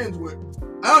be friends with.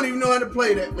 I don't even know how to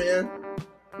play that, man.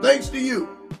 Thanks to you.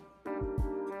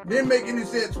 Didn't make any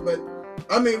sense, but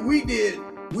I mean, we did.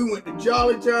 We went to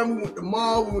Jolly Time, we went to the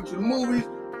mall, we went to the movies,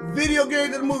 video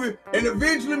games at the movie, and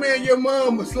eventually, man, your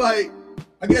mom was like,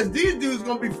 I guess these dudes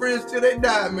gonna be friends till they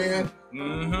die, man.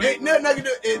 Mm-hmm. Ain't nothing I can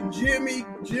do. And Jimmy,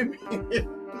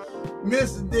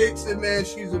 Mrs. Dixon, man,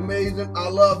 she's amazing. I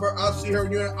love her. I see her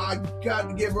doing it. I got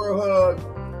to give her a hug.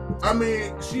 I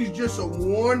mean, she's just a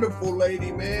wonderful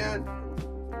lady, man.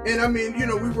 And I mean, you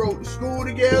know, we rode to school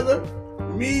together.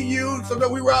 Me, you,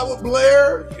 sometimes we ride with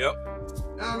Blair. Yep.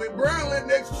 I mean, Brian lived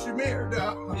next to Shamir,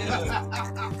 dog. Yeah.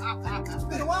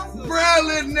 Brian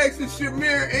lived next to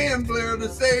Shamir and Blair on the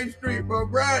same street, but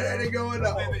Brian had it going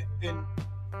on. Wait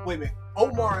a minute.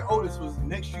 Omar and Otis was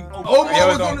next street. Omar Yeah,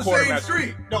 was on the same Quartermaster.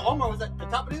 street. No, Omar was at the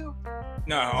top of the hill.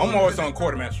 No, Omar was on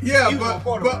Quartermaster. Yeah, He was on but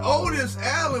Quartermaster. Otis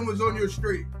Allen was on your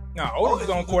street. No, Otis was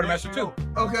on Quartermaster too.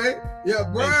 Okay. Yeah,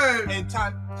 Brian. And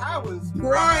Ty was.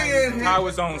 Brian I had.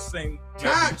 was on the same.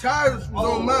 Ty was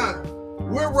on mine.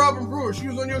 Where Robin Brewer? She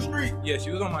was on your street. Yeah, she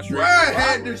was on my street. Brian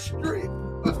had the street.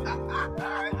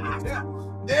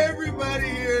 Everybody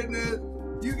here in this,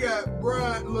 you got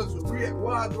Brian. Listen, we at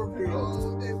Wadsworth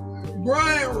Hill.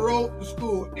 Brian wrote to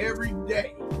school every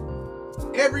day.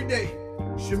 Every day.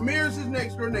 Shamir's his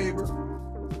next door neighbor.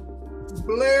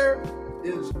 Blair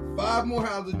is 5 more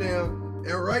houses down.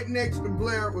 And right next to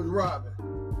Blair was Robin.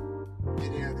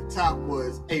 And then at the top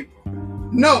was April.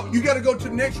 No, you got to go to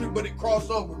the next street, but it crossed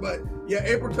over. But yeah,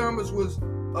 April Thomas was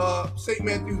St.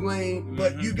 Matthew's Lane.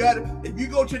 But you got to, if you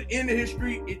go to the end of his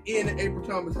street, it ends at April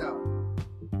Thomas' house.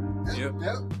 Yep.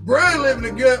 Brian living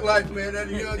a good life, man, at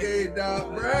a young age,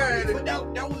 dog. Brian. But that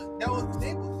was the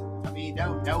neighborhood. I mean, that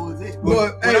was it.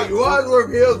 But hey,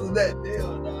 Wadsworth Hills was that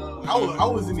deal, dog. I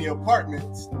was in the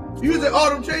apartments. You was in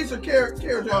Autumn Chase or Carrot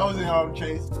I was in Autumn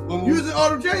Chase. You was in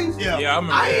Autumn Chase? Yeah. Yeah, I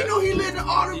remember I that. didn't know he lived in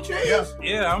Autumn Chase.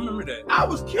 Yeah, I remember that. I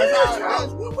was kidding. That's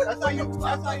how y'all met.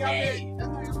 That's how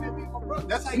y'all met me and my brother.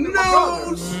 That's how you met my No,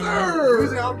 brother. sir. He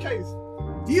was in Autumn Chase.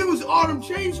 You was Autumn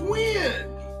Chase when?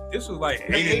 This was like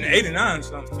 89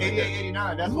 something. Like 88, that.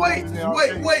 89. That's when he was in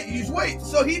Autumn Chase. Wait.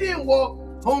 So he didn't walk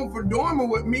home for Dormer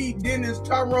with me, Dennis,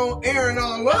 Tyrone, Aaron,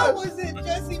 all I us. was in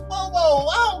Jesse Bobo.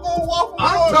 I don't go walk from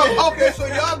I'm Dorman. talking, okay, so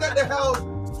y'all got the house.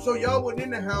 So y'all wasn't in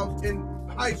the house in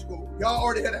high school. Y'all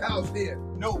already had a house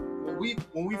then. No,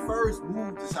 when we first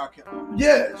moved to South Carolina,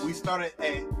 Yes. we started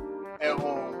at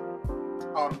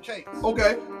Autumn Chase.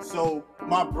 Okay. So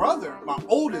my brother, my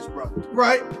oldest brother,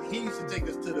 Right. he used to take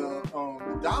us to the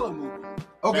Dollar movie.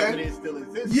 Okay. Back when it still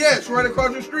existed. Yes, right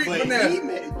across the street But from there. he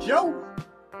met Joe,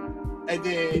 and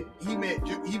then he met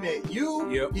you.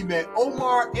 Yep. He met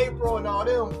Omar, April, and all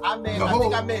them. I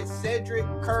think I met Cedric,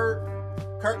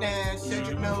 Kurt Nash,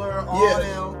 Cedric Miller, all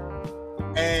them.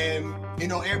 And You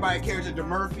know, everybody carriage at the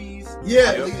Murphys.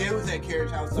 Yeah. It was at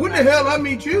Carriage House. When the hell I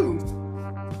meet you?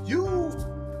 You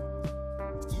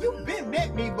been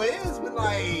met me, but it was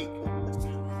like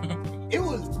it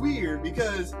was weird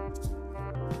because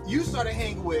you started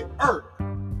hanging with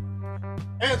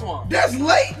Antoine. That's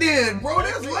late then, bro.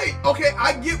 That's late. Okay,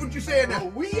 I get what you're saying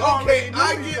now.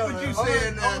 I get what you're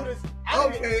saying now.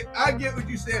 Okay, I get what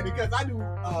you're saying. Because I knew.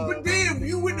 But then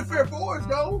you went to Fair Forest,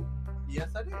 though. Yes,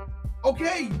 I did.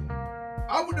 Okay,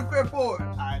 I went to Fair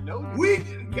Forest. I know.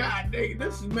 God dang,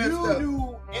 this is messed up. You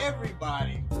knew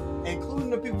everybody, including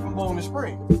the people from Bowling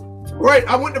Springs. Right,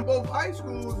 I went to both high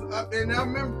schools, and I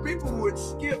remember people would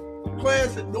skip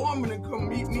class at Norman and come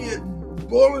meet me at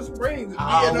Bowling Springs.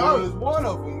 I was one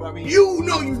of them. I mean,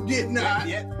 you did not.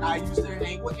 Yeah, I used to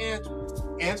hang with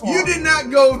Antoine. You did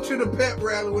not go to the pep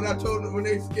rally when I told them when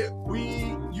they skipped.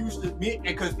 We used to meet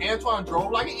because Antoine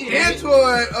drove like an idiot.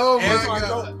 Antoine, oh my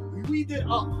God. We did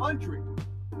 100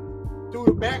 through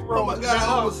the back road. Oh my God, I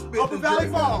almost spit Upper Valley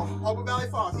Falls. Upper Valley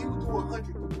Falls. He would do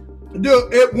 100.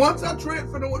 Dude, once I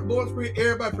transferred to Bowling Springs,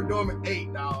 everybody for Dorman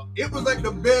ate, dog. It was like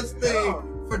the best thing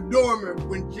for Dorman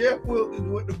when Jeff Wilkins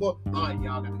went to Bowling. Oh,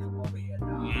 y'all got to come over here, dog.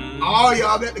 Oh,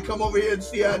 y'all got to come over here and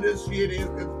see how this shit is.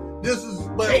 This is.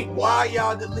 But while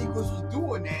y'all delinquents was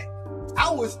doing that,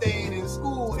 I was staying in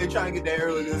school and trying to get that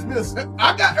early dismissal.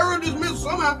 I got early dismissal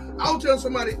somehow. I was telling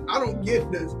somebody, I don't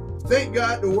get this. Thank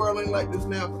God the world ain't like this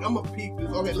now, but I'm going to peep this.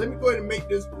 Okay, let me go ahead and make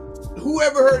this.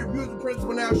 Whoever heard abuse the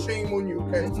principal now, shame on you,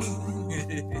 okay?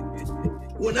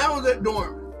 When I was at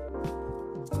Dorman,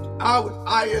 I was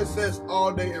ISS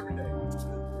all day, every day.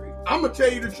 I'm going to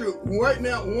tell you the truth. Right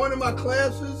now, one of my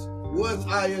classes was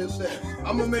ISS.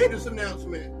 I'm going to make this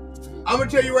announcement. I'm going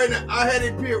to tell you right now, I had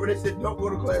a period where they said, don't go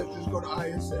to class, just go to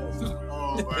ISS.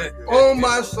 Oh, my God. On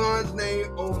my son's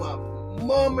name, on my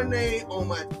mama name, on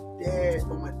my dad,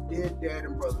 on my dead dad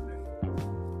and brother name.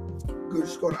 Good,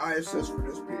 just go to ISS for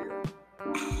this period.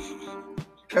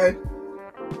 Okay?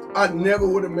 I never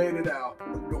would have made it out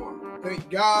of dorm. Thank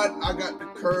God I got the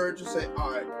courage to say,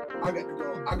 all right, I got to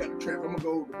go. I got the trip. I'm going to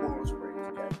go to Bowling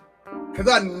Springs, okay? Because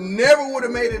I never would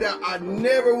have made it out. I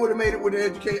never would have made it with the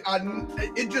education.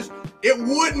 It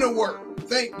wouldn't have worked.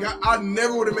 Thank God. I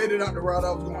never would have made it out the route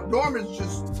I was going. Dorm is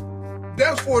just,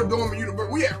 that's for Dorman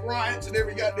University. We had riots and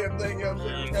every goddamn thing else.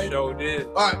 Okay? Sure did.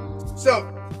 All right,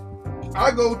 so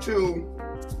I go to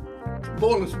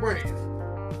Bowling Springs.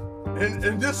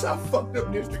 And this is how fucked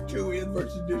up District 2 is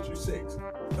versus District 6.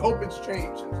 I hope it's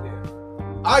changed since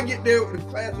then. I get there with the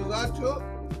classes I took.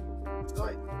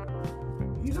 Like,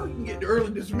 you can get the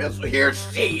early dismissal here.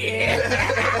 Shit.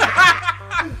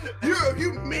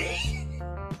 you mean?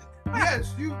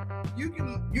 Yes, you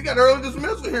got early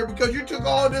dismissal here because you took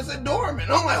all this at Dorman.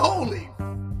 I'm like, holy,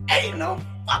 ain't no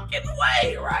fucking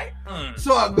way, right?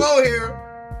 So I go here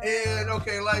and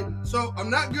so I'm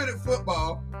not good at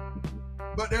football.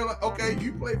 But they're like, okay,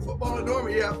 you play football at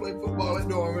Dorman? Yeah, I played football at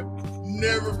Dorman.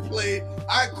 Never played.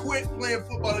 I quit playing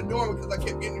football at Dorman because I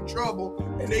kept getting in trouble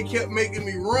and they kept making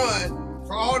me run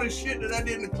for all the shit that I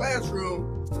did in the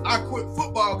classroom. I quit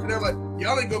football because they're like,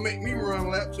 y'all ain't gonna make me run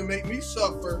laps and make me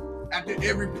suffer after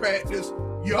every practice.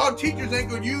 Y'all teachers ain't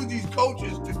gonna use these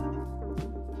coaches to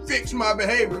fix my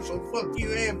behavior. So fuck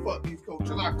you and fuck these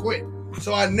coaches. I quit.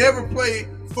 So I never played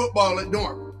football at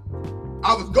Dorman.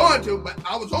 I was going to, but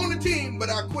I was on the team, but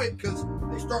I quit because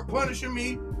they start punishing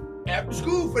me after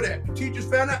school for that. The teachers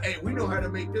found out, hey, we know how to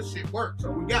make this shit work, so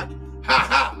we got you. Ha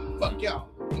ha, fuck y'all,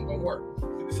 ain't gonna work.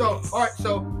 So, all right,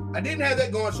 so I didn't have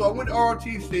that going, so I went to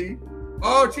ROTC.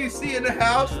 ROTC in the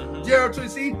house,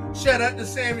 JROTC, shout out to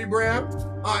Sammy Brown.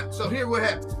 All right, so here what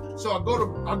happened. So I go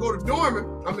to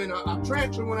Dorman, I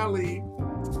transfer when I leave,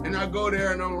 and I go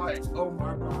there and I'm like, oh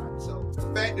my God. So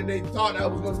the fact that they thought I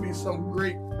was gonna be some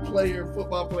great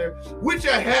football player, which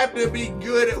I have to be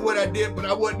good at what I did, but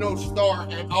I wasn't no star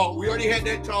at all. We already had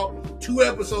that talk 2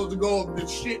 episodes ago of the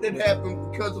shit that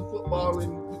happened because of football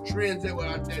and the trends that were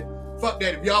out there. Fuck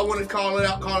that. If y'all want to call it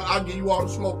out, I'll give you all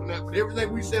the smoke on that. But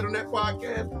everything we said on that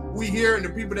podcast, we hear, and the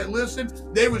people that listen,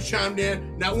 they was chimed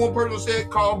in. Not one person said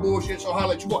call bullshit, so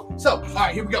holla at you boy. So, all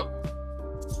right, here we go.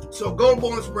 So go to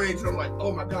Bowling Springs, and I'm like,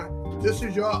 oh my God, this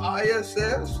is your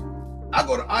ISS? I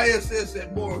go to ISS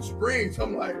at Bowling Springs.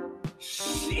 I'm like,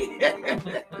 shit.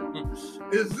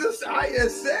 Is this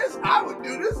ISS? I would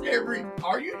do this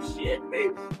are you shitting me?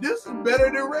 This is better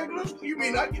than regular school? You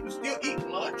mean I get to still eat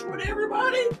lunch with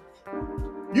everybody?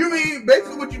 You mean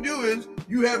basically what you do is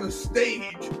you have a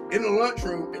stage in the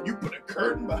lunchroom and you put a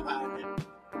curtain behind it.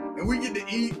 And we get to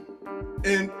eat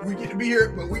and we get to be here,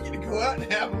 but we get to go out and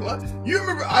have lunch. You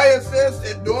remember ISS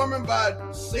at Dorman by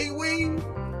Sea Wing?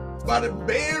 By the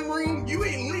band room? You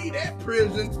ain't leave that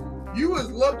prison You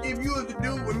was lucky if you was the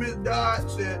dude when Miss Dodd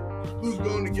said who's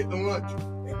going to get the lunch.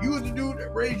 If you was the dude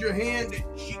that raised your hand that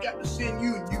she got to send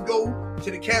you and you go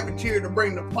to the cafeteria to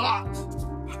bring the box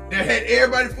that had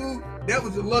everybody food, that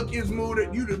was the luckiest move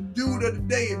that you the dude of the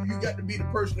day if you got to be the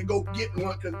person to go get the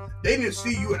lunch because they didn't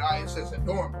see you at ISS at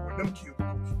dorm with them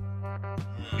cubicles.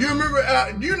 You remember,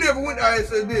 you never went to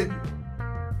ISS, did you?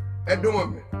 At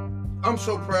dorm. I'm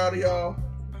so proud of y'all.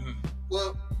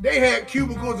 Well, they had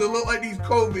cubicles that looked like these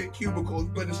COVID cubicles,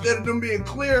 but instead of them being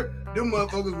clear, them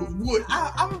motherfuckers was wood.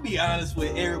 I'm gonna be honest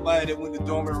with everybody that went to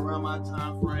dormant around my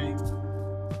time frame.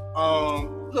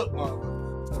 Look, motherfuckers,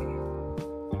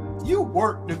 you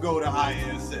work to go to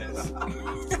ISS.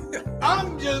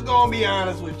 I'm just gonna be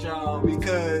honest with y'all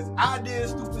because I did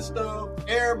stupid stuff.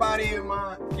 Everybody in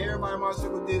my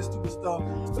circle did stupid stuff,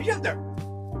 but you have to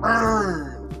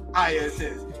earn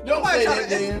ISS. Don't say that,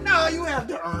 Dan. No, you have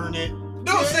to earn it.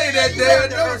 Don't say that, Dan.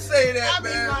 Don't say that,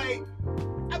 man.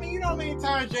 I mean, you know how many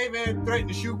times J-Man threatened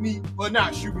to shoot me? Well,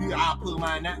 not shoot me, I'll put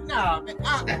mine out. Nah,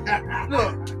 man.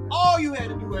 Look, all you had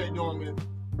to do at dormant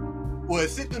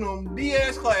was sit in them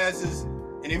BS classes,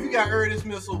 and if you got early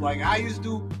dismissal like I used to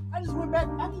do, I just went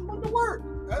to work.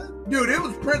 Dude, it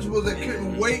was principals that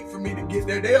couldn't wait for me to get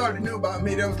there. They already knew about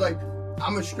me. They was like,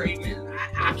 I'm a straight man.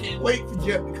 I can't wait for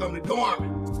Jeff to come to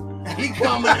dormant. He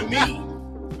coming to me.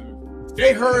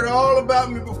 They heard all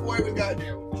about me before I even got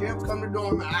there. Jeff come to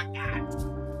dormant. I got it.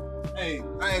 Hey,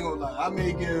 I ain't gonna lie. I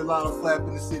may get a lot of flap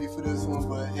in the city for this one,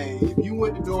 but hey, if you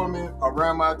went to dormant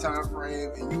around my time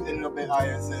frame and you ended up at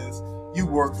ISS, you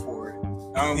worked for it.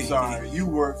 I'm sorry, you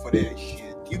worked for that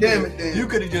shit. Damn. You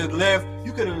could have just left.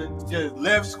 You could have just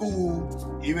left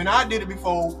school. Even I did it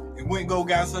before and went and go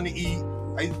got something to eat.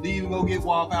 I used to leave and go get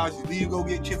Waffle House. You leave and go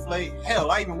get Chick-fil-A. Hell,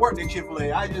 I even worked at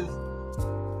Chick-fil-A. I just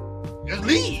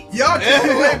leave. Y'all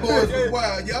Chick-fil-A boys was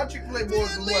wild. Y'all Chick-fil-A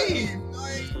boys was leave. wild.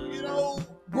 Like, you know.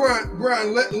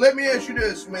 Brian, let me ask you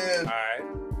this, man. All right.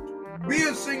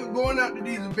 Being single, going out to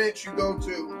these events you go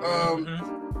to,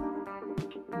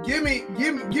 give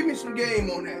me some game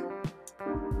on that.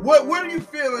 What are you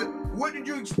feeling? What did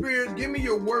you experience? Give me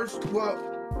your worst. Well,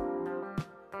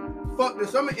 fuck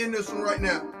this. I'm gonna end this one right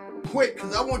now, quick,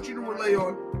 because I want you to relay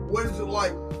on what is it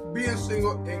like being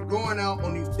single and going out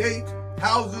on these dates.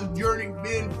 How's this journey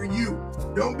been for you?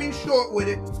 Don't be short with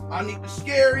it. I need the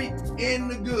scary and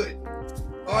the good.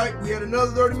 All right, we had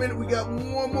another 30 minutes. We got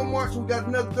one more mark, so we got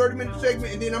another 30-minute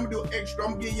segment, and then I'm gonna do an extra.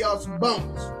 I'm gonna give y'all some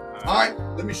bonus. All right,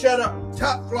 let me shout out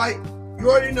Top Flight. You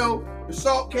already know the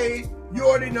Salt Cave. You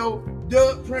already know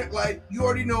Doug Print Light. You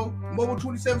already know Mobile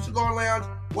 27 Cigar Lounge.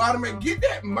 Waterman, get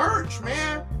that merch,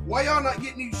 man. Why y'all not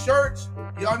getting these shirts?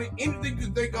 Y'all need anything you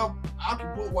can think of. I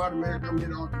can put Waterman come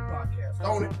here on the podcast,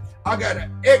 don't it? I got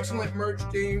an excellent merch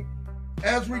team.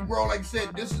 As we grow, like I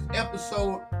said, this is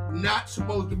episode not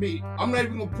supposed to be. I'm not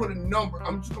even gonna put a number.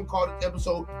 I'm just gonna call this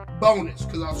episode bonus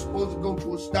because I was supposed to go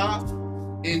to a stop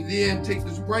and then take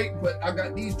this break. But I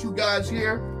got these two guys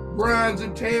here. Brian's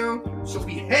in town, so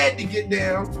we had to get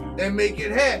down and make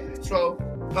it happen. So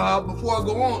before I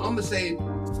go on, I'm gonna say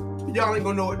y'all ain't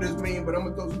gonna know what this means, but I'm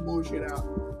gonna throw some bullshit out.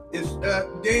 It's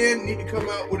Dan need to come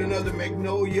out with another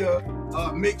Magnolia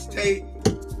mixtape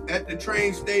at the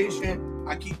train station.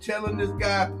 I keep telling this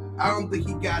guy, I don't think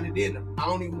he got it in him. I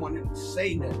don't even want him to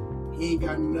say nothing. He ain't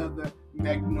got another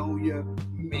Magnolia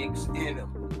mix in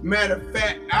him. Matter of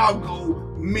fact, I'll go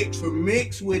mix for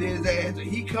mix with his ass. And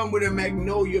he come with a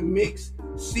Magnolia mix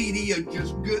CD of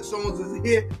just good songs as a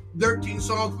hit. 13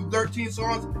 songs for 13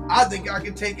 songs. I think I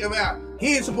can take him out.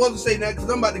 He ain't supposed to say that because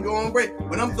I'm about to go on break,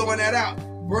 but I'm throwing that out.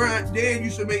 Brian, Dan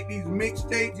used to make these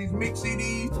mixtapes, these mix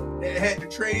CDs that had the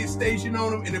train station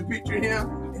on them and a picture of him,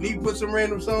 and he put some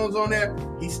random songs on there.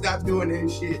 He stopped doing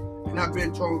that shit, and I've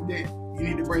been told that you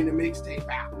need to bring the mixtape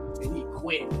out, and he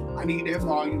quit. I need that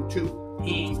volume 2.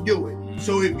 He ain't do it.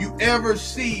 So if you ever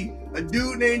see a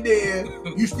dude named Dan,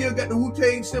 you still got the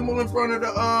Wu-Tang symbol in front of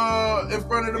the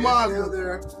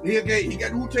Mazda. He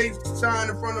got the Wu-Tang sign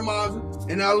in front of the Mazda,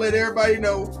 and I'll let everybody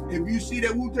know if you see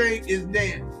that Wu-Tang, it's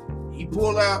Dan. He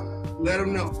pull out, let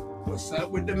him know what's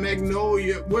up with the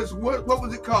Magnolia. What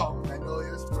was it called?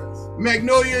 Magnolia Express.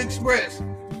 Magnolia Express.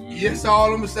 That's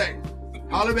all I'm gonna say.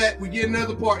 Holler back. We get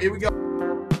another part. Here we go.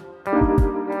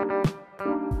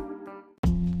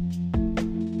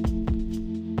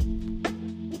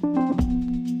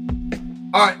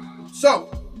 All right.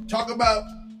 So talk about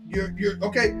your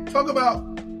okay. Talk about.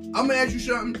 I'm gonna ask you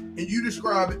something, and you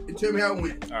describe it and tell me how it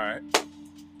went. All right.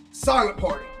 Silent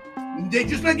party. They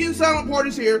just not getting silent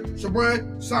parties here. So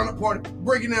Brian, silent party,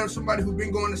 breaking down somebody who's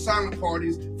been going to silent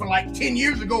parties for like 10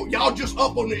 years ago. Y'all just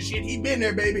up on this shit. He been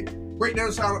there, baby. Break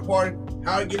down silent party.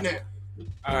 How to get that?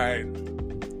 All right.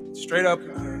 Straight up,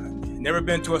 never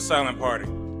been to a silent party.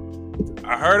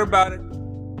 I heard about it.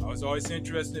 I was always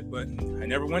interested, but I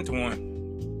never went to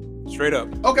one. Straight up.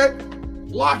 Okay.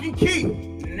 Lock and key.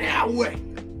 Now what?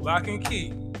 Lock and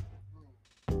key.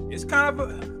 It's kind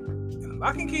of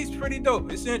Lock and key's pretty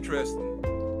dope. It's interesting.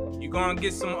 You're gonna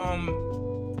get some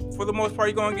for the most part,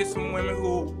 you're gonna get some women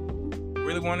who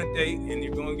really want to date, and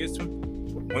you're gonna get some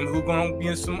women who gonna be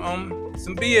in some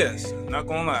BS. Not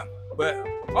gonna lie, but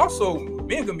also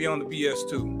men gonna be on the BS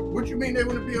too. What you mean they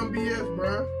want to be on BS,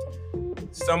 bro?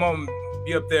 Some of them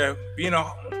be up there being a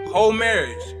whole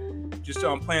marriage, just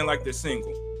playing like they're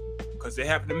single, because it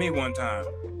happened to me one time.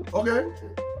 Okay.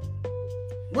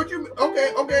 Okay.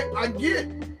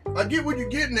 I get what you're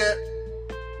getting at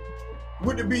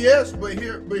with the BS, but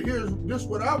here's this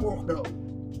what I want though.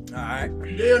 All right.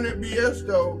 They on that BS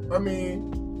though. I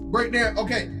mean, right now,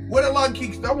 okay. What a lot of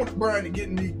keys. I want Brian to get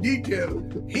in these details.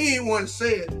 He ain't want to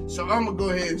say it, so I'm gonna go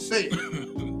ahead and say it.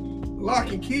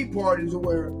 Lock and key parties are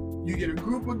where you get a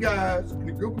group of guys and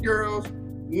a group of girls.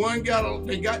 One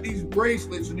they got these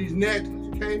bracelets or these necklaces.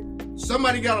 Okay,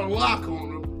 somebody got a lock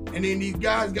on them, and then these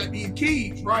guys got these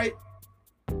keys, right?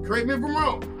 Correct me if I'm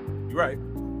wrong. You're right.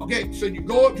 Okay, so you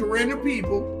go up to random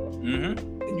people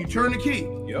and you turn the key.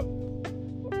 Yep.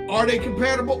 Are they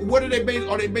compatible? What are they based?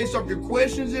 Are they based off your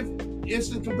questions if it's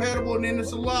compatible and then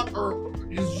it's a lock, or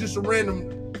is it just a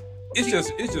random? It's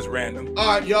just random. All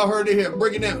right, y'all heard it here.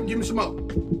 Break it down. Give me some more.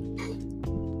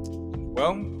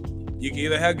 Well, you can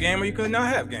either have game or you can not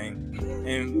have game.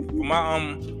 And for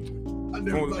my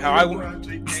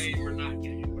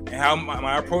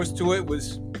my approach to it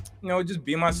was, just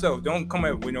be myself. Don't come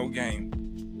up with no game.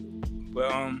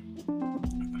 But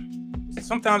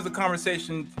sometimes the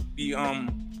conversation be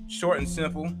short and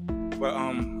simple. But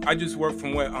I just work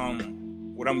from what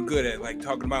I'm good at, like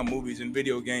talking about movies and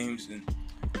video games and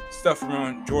stuff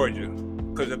around Georgia.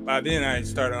 Because by then I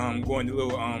started going to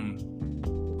little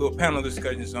panel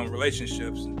discussions on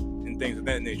relationships and things of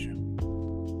that nature.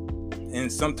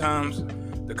 And sometimes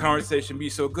the conversation be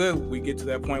so good, we get to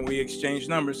that point where we exchange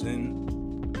numbers,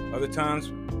 and other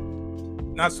times,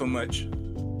 not so much.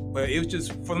 But it was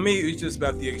just, for me, it was just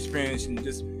about the experience and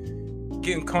just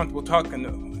getting comfortable talking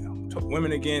to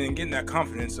women again and getting that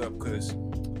confidence up, because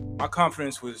my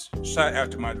confidence was shot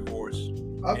after my divorce.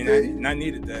 Okay. And I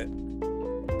needed that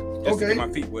just to get my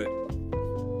feet wet.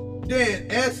 Dan,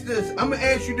 ask this. I'm going to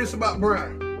ask you this about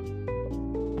Brian.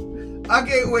 I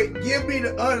can't wait. Give me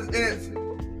the honest answer.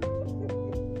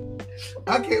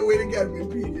 I can't wait. It got to be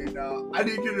PJ, dog. I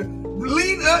need you to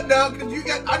lean up, dog, because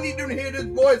I need them to hear this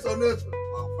voice on this one.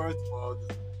 Well, first of all,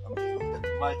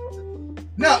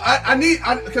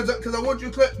 because I want you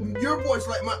to clip your voice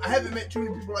like mine. I haven't met too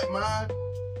many people like mine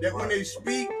that when they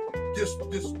speak, this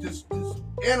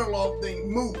analog thing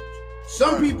moves.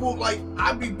 Some people, like,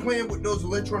 I be playing with those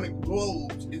electronic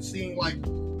globes and seeing, like,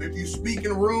 if you speak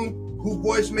in a room, who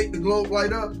voice make the globe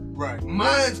light up. Right.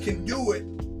 Mine can do it.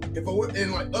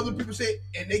 And like other people say,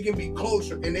 and they can be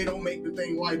closer and they don't make the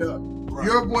thing light up. Right.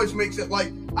 Your voice makes it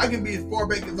like I can be as far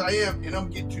back as I am and I'm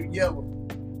getting to the yellow.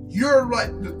 You're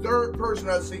like the third person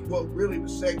I see, well, really the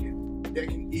second, that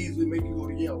can easily make you go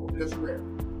to yellow. That's rare.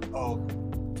 Oh.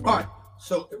 All right.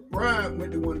 So if Brian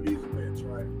went to one of these events,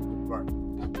 right? Right.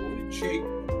 With a chick,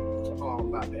 it's all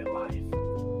about that life.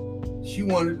 She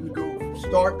wanted to go from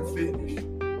start to finish.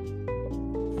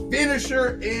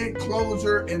 Finisher and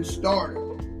closer and starter.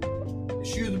 And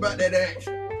she was about that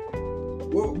action.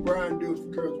 What would Brian do if the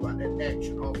girl's about that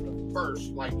action off the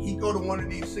first? Like, he go to one of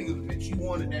these singles and she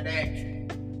wanted that action.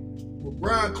 Would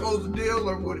Brian close the deal,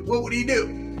 or what would he do?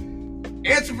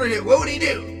 Answer for him. What would he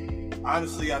do?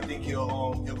 Honestly, I think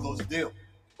he'll close the deal.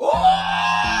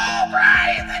 Oh,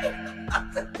 Brian!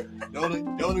 The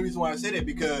only reason why I say that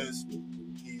because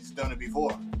he's done it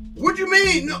before. What you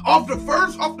mean? Off the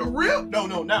rip? No,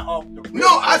 not off the rip.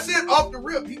 No, I said off the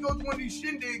rip. He goes to one of these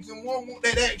shindigs and won't want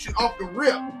that action off the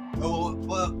rip. Oh,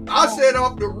 well, I said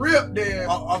off the rip, Dan.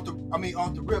 Off the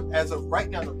rip. As of right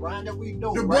now, the Brian that we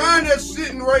know. The Brian that's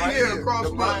sitting right here across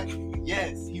the Brian.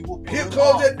 Yes, he will. He'll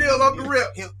close that deal off the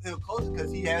rip. He'll close it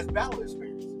because he has battle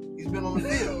experience. He's been on the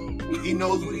field. He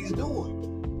knows what he's doing.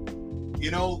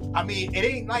 It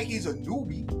ain't like he's a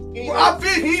newbie. Well, I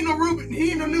feel he ain't no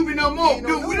newbie no more.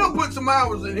 Dude, we don't put some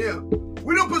hours in him.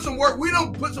 We don't put some work. We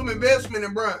don't put some investment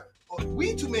in Brian.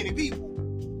 We too many people.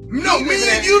 No, me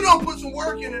and you don't put some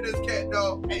work into this cat,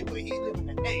 dog. Hey, but he living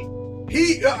in the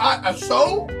A.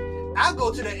 So? I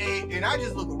go to the A and I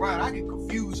just look around. I get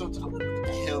confused sometimes. What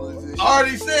the hell is this? I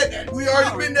already said that. We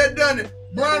already been there, done it.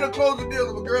 Brian will close the deal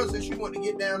if a girl says she want to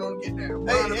get down on get down.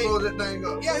 Brian will close that thing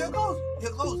up. Yeah, he'll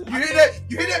close it. You hear that?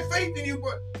 You hear that faith in you,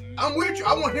 bro? I'm with you.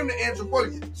 I want him to answer for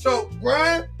you. So,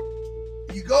 Brian,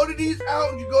 you go to these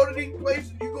out, you go to these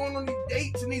places, you going on these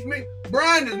dates and these mix.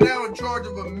 Brian is now in charge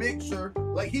of a mixer.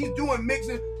 Like, he's doing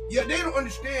mixing. Yeah, they don't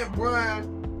understand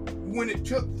Brian when it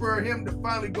took for him to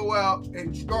finally go out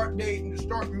and start dating, to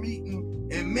start meeting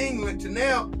and mingling, to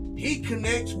now he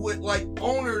connects with like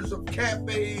owners of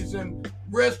cafes and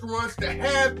restaurants to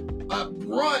have a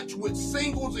brunch with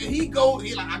singles, and he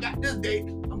like, I got this date,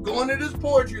 I'm going to this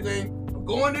poetry thing, I'm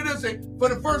going to this thing. For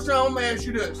the first time, I'm gonna ask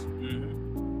you this.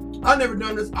 I've never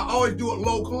done this. I always do it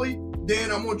locally.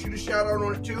 Dan, I want you to shout out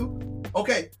on it too.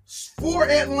 Okay, for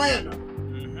Atlanta,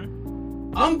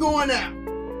 I'm going out.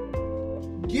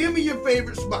 Give me your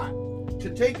favorite spot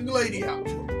to take a lady out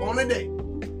to on a date.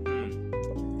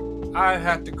 I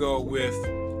have to go with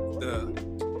the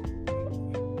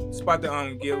spot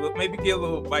that get a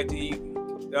little bite to eat.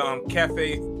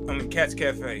 Cafe, Cat's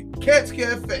Cafe. Cat's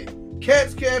Cafe.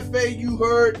 Cat's Cafe. You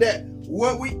heard that?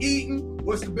 What we eating?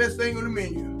 What's the best thing on the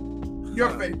menu? Your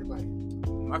favorite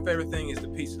thing? My favorite thing is the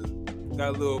pizza. Got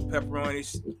a little pepperoni,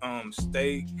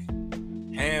 steak,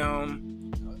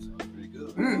 ham. That sounds pretty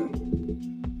good.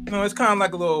 No, it's kind of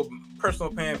like a little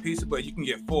personal pan pizza, but you can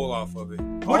get full off of it.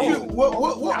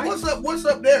 What's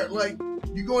up there? Like,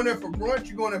 you going there for brunch?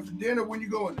 You going there for dinner? When you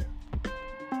going there?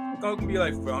 It's gonna be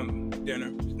like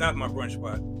dinner. It's not my brunch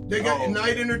spot. They got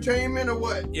night entertainment or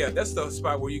what? Yeah, that's the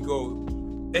spot where you go.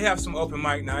 They have some open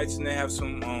mic nights and they have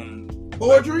some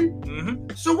poetry.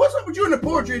 So what's up with you in the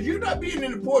poetry? Is you not being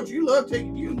in the poetry? You love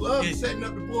setting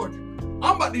up the poetry.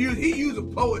 I'm about to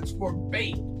using poets for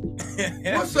bait.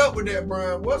 What's up with that,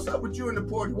 Brian? What's up with you in the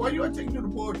poetry? Why you ain't taking to the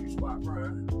poetry spot,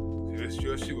 Brian?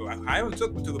 Sure. I haven't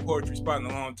took me to the poetry spot in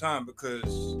a long time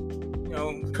because,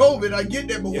 COVID. I get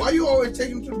that, but why you always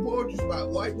taking to the poetry spot?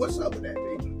 What's up with that,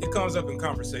 baby? It comes up in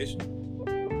conversation.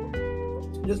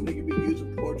 This nigga be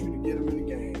using poetry to get him in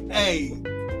the game. Hey,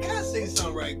 can I say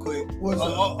something right quick? What's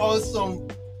up?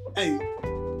 Hey,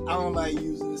 I don't like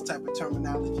using this type of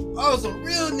terminology. Some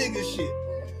real nigga shit.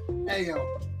 Hey, yo.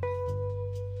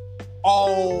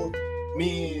 All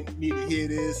men need to hear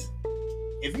this.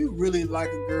 If you really like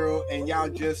a girl and y'all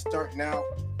just starting out,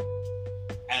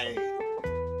 hey,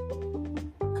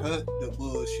 cut the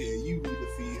bullshit. You need to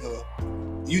feed her.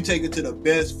 You take her to the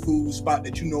best food spot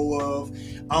that you know of.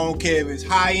 I don't care if it's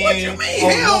high end. What you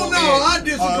mean? Hell no, I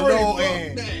disagree.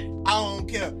 I don't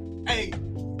care. Hey,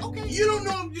 okay. You don't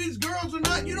know if these girls or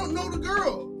not. You don't know the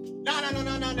girl.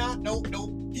 No.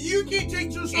 You can't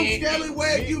take to some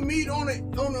scallywag you meet on a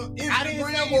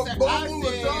Instagram or Bumble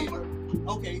or Tumblr.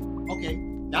 Okay.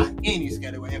 Not any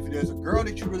scallywag. If there's a girl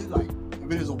that you really like, if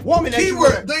there's a woman that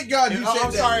Keyword. you really Thank God you said that.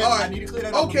 I'm sorry. All right. I need to clear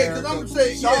that up. Okay, because I'm gonna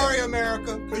say sorry,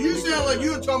 America. Because you sound like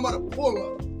you were talking about a pull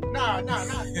up. Nah. A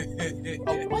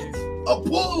what? A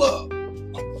pull up.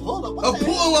 A pull up. A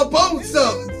pull up on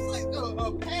something. It's like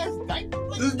a past diaper.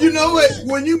 You know what?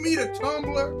 When you meet a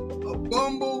Tumblr, a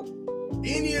Bumble,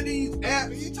 any of these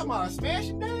apps, you talking about a smash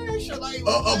and dash or like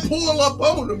a pull up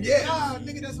on them? Yeah. Nah,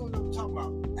 nigga, that's what I'm talking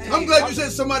about. Hey, I'm glad you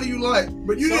said somebody you like,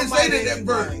 but you didn't say that at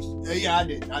first. Yeah, I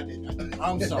did.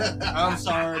 I'm sorry. I'm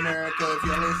sorry, America. If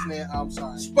you're listening, I'm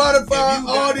sorry. Spotify,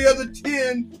 all the other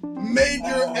 10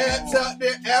 major apps out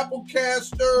there,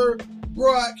 Applecaster,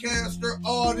 Broadcaster,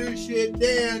 all this shit.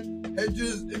 Dan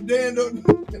don't.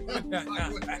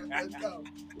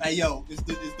 Hey, yo, it's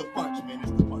the punch, man.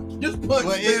 It's the punch. Just punch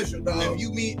special, dog. If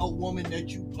you meet a woman that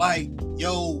you like,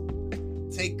 yo,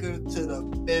 take her to the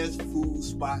best food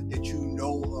spot that you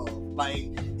know of.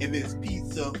 Like, if it's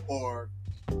pizza or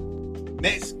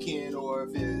Mexican or if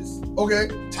it's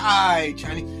Thai,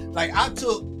 Chinese. Like, I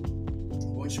took,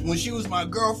 when she was my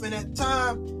girlfriend at the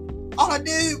time, all I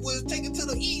did was take her to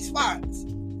the eat spots.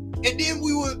 And then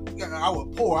I was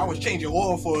poor. I was changing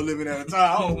oil for a living at the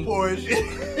time. I was poor as shit.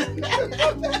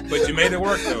 But you made it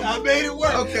work, though. I made it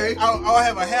work. Okay. I'll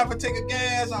have a half a tank of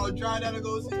gas. I would drive down and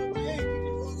go see her. Hey,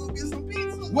 we'll go get some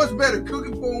pizza. What's better,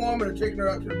 cooking for a woman or taking her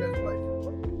out to the best place?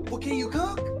 Well, can you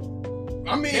cook?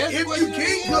 I mean, if you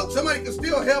can't cook, somebody can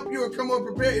still help you or come up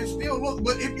prepared. It still looks,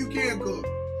 but if you can cook,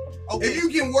 if you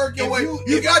can work your way,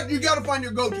 you got to find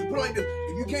your go-to. Put it like this: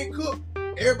 if you can't cook,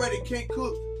 everybody that can't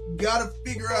cook gotta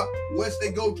figure out what's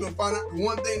they go to and find out the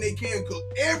one thing they can cook.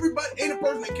 Everybody, ain't a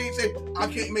person that can't say I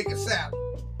can't make a salad.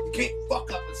 You can't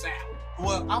fuck up a salad.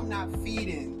 Well, I'm not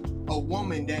feeding a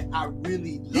woman that I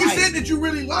really like. You said that you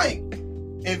really like.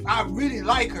 If I really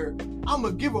like her, I'm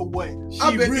gonna give her what she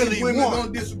I bet really these women wants.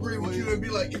 gonna disagree with you and be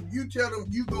like, if you tell them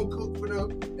you gonna cook for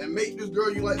them and make this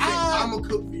girl you like, say, I'm gonna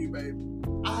cook for you, baby.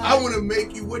 I want to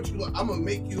make you what you like. I'm gonna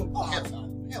make you a pop.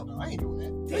 Hell no, I ain't doing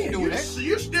that.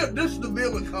 You're still, this is the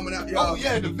villain coming out, y'all. Oh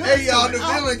yeah, the villain. Hey y'all, the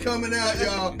villain coming out,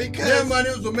 y'all. Because everybody,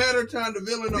 it was a matter of time. The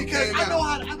villain because came I know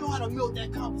out. how to milk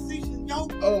that conversation, yo.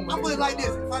 Oh my I put it like this: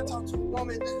 if I talk to a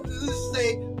woman, let's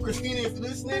say Christina, if you're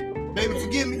listening, baby,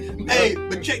 forgive me. Hey,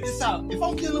 but check this out: if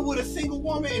I'm dealing with a single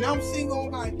woman and I'm single,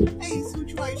 I'm like, hey, so what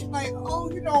you like? She's like,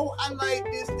 oh, you know, I like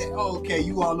this, that. Oh, okay,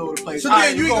 you all over the place. So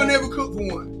then you ain't gonna never cook for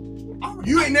one.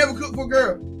 You ain't never cooked for a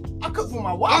girl. I cook for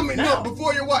my wife. I mean, no,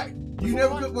 before your wife. You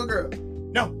never cooked for a girl.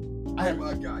 No. Oh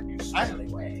my God, you silly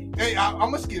way. Hey,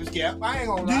 I'm a skip scap. I ain't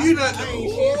gonna lie. Do you not? I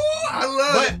ain't shit. I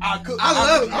love it.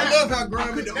 I love how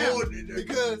grimy the old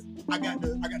because I got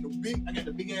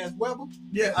the big ass Weber.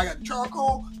 Yeah. I got the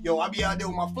charcoal. Yo, I be out there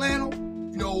with my flannel.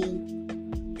 You know,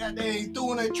 goddamn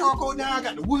throwing that charcoal down. I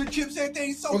got the wood chips,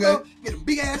 everything soaked up. Get them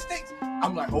big ass steaks.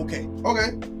 I'm like, okay.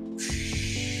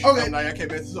 I'm like, I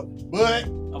can't mess this up. But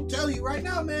I'm telling you right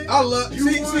now, man. I love you.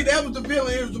 See, that was the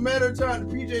feeling. It was a matter of time.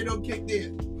 The PJ don't kick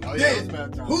in. Oh yeah, it was a matter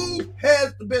of time. Who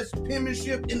has the best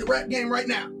penmanship in the rap game right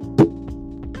now?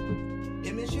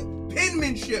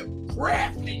 Penmanship.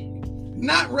 Crafty.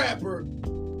 Not rapper.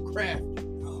 Crafty.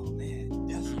 Oh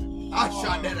man, I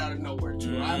shot that out of nowhere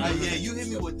too. Yeah, you hit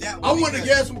me with that one. I wanted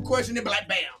to ask him a question. They'd be like,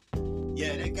 bam.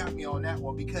 Yeah, that got me on that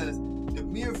one because the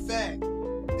mere fact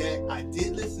that I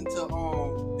did listen to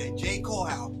that J. Cole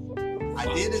album. I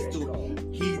did listen to it.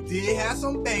 He did have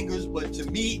some bangers, but to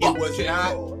me, it was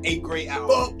not a great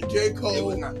album. Fuck J. Cole. It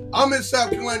was not. I'm in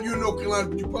South Carolina. You know Carolina,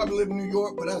 but you probably live in New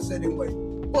York. But I said anyway.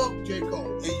 Fuck J.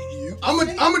 Cole. I'm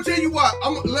gonna tell you why.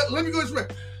 Let me go this way.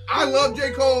 I love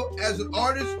J. Cole as an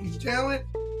artist. He's talented.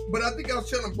 But I think I was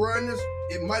telling Brian this.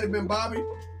 It might have been Bobby.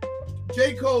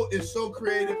 J. Cole is so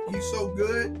creative. He's so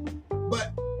good.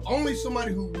 But only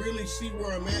somebody who really see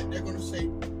where I'm at, they're gonna say,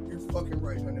 "You're fucking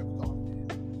right. I never thought of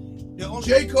that."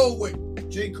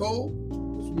 J. Cole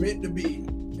was meant to be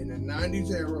in the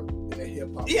 90s era in a hip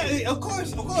hop. Yeah, of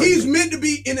course. He's meant to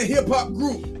be in a hip hop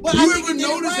group. But you ever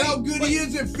notice how good he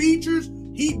is in features?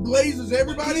 He blazes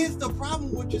everybody. Here's the problem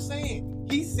with what you're saying.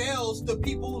 He sells to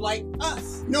people like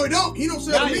us. No, he don't. He don't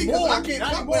sell to me because I can't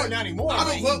fuck with him. Not anymore. I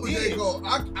don't fuck with J. Cole.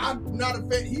 I'm not a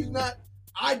fan. He's not.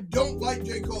 I don't like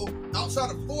J. Cole.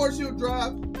 Outside of Forest Hill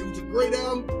Drive, it was a great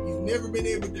album. He's never been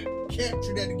able to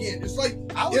capture that again. It's like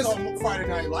I was on Friday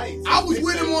Night Lights. I was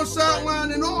with him on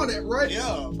Sideline and all that, right?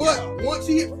 Yeah. But once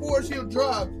he hit Forest Hill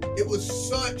Drive, it was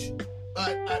such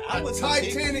I was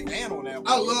Titanic. A fan on that one.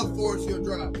 I love Forest Hill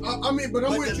Drive. I'm with you.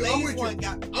 I'm with you. I'm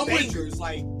with you.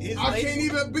 Like I can't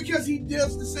even because he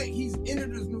does the same. He's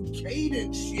entered this new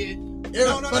cadence shit.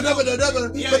 No.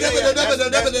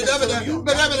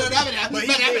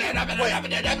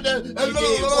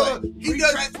 He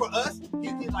does tracks for us. He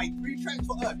did like 3 tracks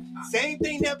for us. Same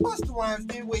thing that Busta Rhymes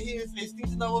did with his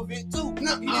Extinction Level event too. He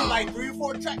did like 3 or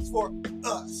 4 tracks for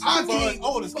us. I can't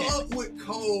fuck with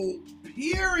Cole.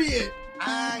 Period.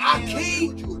 I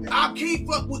can't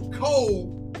fuck with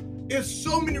Cole. There's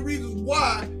so many reasons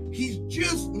why he's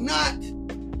just not.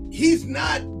 He's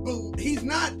not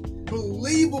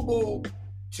believable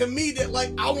to me that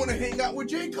like I want to hang out with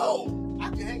J. Cole. I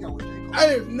can hang out with J. Cole.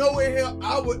 There's no way hell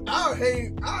I'll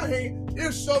hang.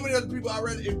 There's so many other people I'd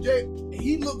rather.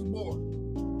 He looks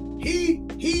boring.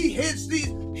 He hits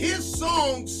these. His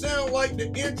songs sound like the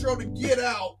intro to Get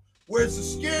Out, where it's a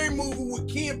scary movie with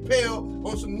Ken Pale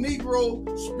on some Negro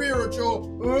spiritual.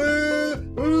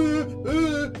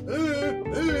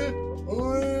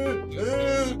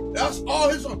 That's all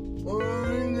his songs.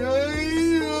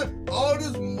 All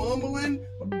this mumbling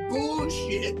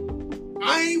bullshit.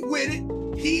 I ain't with it.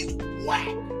 He's whack.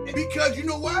 Because you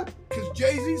know why? Because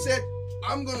Jay-Z said,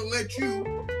 I'm gonna let you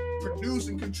produce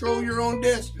and control your own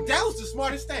destiny. That was the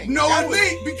smartest thing. No, it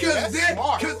ain't, because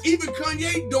even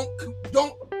Kanye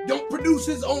don't produce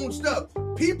his own stuff.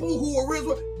 People who are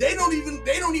real, they don't even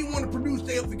want to produce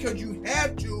stuff because you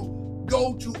have to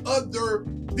go to other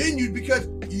venues because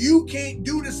you can't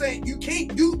do the same. You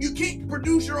can't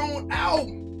produce your own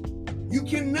album. You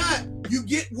cannot. You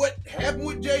get what happened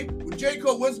with J.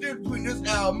 Cole. What's the difference between this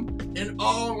album and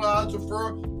All Lives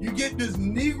Refer? You get this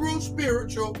Negro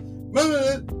spiritual, and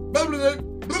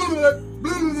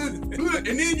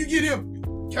then you get him.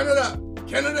 Canada.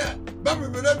 Fuck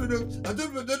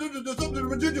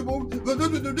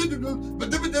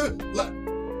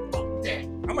that.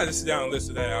 I'm about to sit down and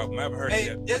listen to that album. I haven't heard it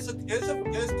yet. There's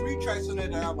 3 tracks on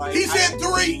that album. Like, He said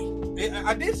 3.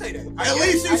 I did say that. At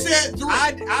least he said 3.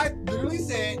 I literally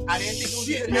said I didn't think it was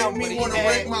Shit an made album, me want to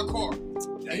wreck my car.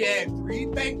 He had 3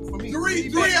 banks for me.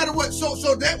 3 out of what?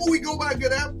 So that what we go by a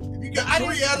good album? If you got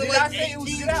 3 out of like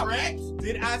 18 tracks?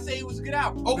 Did I say it was a good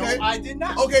album? Okay. No, I did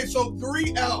not. Okay, so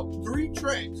 3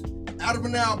 tracks out of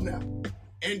an album now.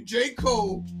 And J.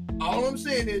 Cole, all I'm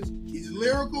saying is he's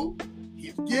lyrical,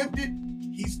 he's gifted,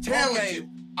 he's talented. Okay.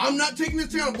 I'm not taking his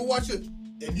talent, but watch this.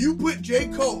 If you put J.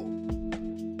 Cole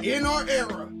in our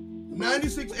era,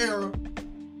 96 era,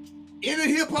 in a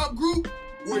hip-hop group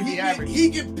where he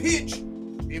can pitch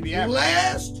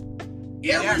last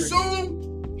every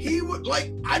song, he would,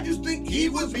 like, I just think he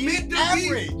was meant to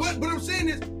average. be. But I'm saying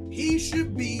is, he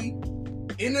should be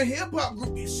in a hip-hop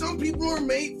group. Some people are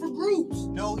made for groups.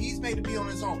 No, he's made to be on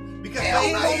his own. Because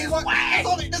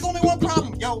there's only one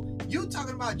problem, yo. You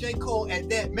talking about J. Cole at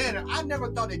that manner. I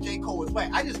never thought that J. Cole was whack.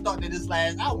 I just thought that his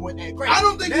last album wasn't that great. I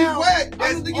don't think he's whack.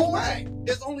 I don't think he's whack.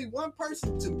 There's only one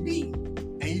person to me,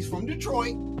 and he's from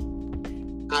Detroit.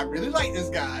 I really like this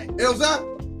guy. Elza?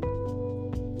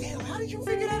 Damn, how did you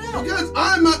figure that out? Because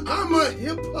I'm a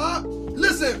hip hop.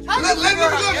 Listen, let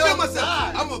me show myself.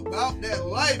 I'm about that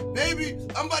life, baby.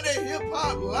 I'm about that hip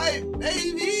hop life,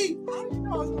 baby. How did you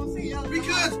know I was gonna see y'all?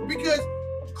 Because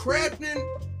crafting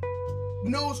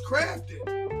knows crafting.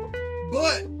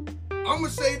 But I'm gonna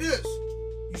say this: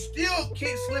 you still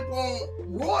can't slip on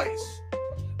Royce.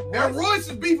 Now Royce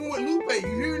is beefing with Lupe. You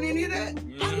hearing any of that?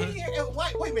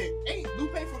 Wait a minute. Ain't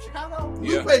Lupe from Chicago?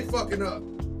 Lupe fucking up.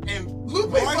 And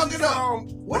Lupe fucking up.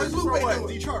 What is Lupe doing?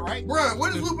 Detroit, right? Brian,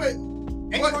 what is Lupe?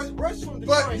 Royce from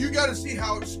Detroit. But you got to see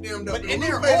how it stemmed up. But and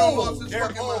they're old. They're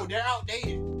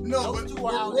outdated. No, but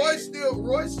Royce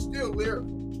is still lyrical.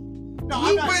 No,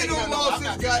 Lupe don't lost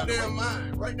his goddamn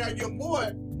mind. Right now, your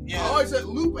boy. Yeah. I always said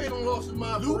Lupe don't lost his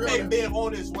mind. Lupe been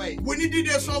on his way. When he did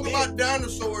that song about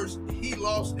dinosaurs, he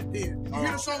lost it then. You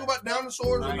hear the song about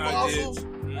dinosaurs and fossils?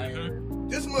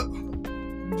 This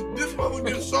mother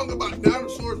did a song about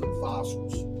dinosaurs and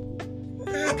fossils.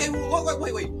 Okay,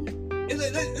 wait.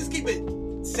 Let's keep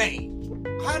it sane.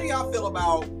 How do y'all feel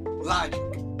about Logic?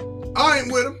 I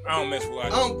ain't with him. I don't mess with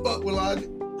Logic. I don't fuck with Logic.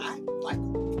 I like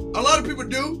him. A lot of people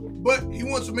do, but he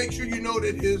wants to make sure you know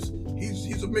that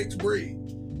he's a mixed breed.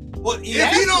 Well, if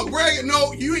he don't brag it,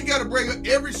 no, you ain't got to brag it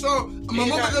every song. My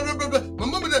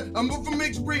mama, I'm from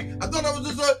mixed breed. I thought I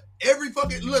was just every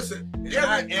fucking listen.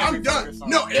 I'm done.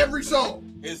 No, every song.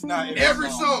 It's not every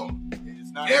song.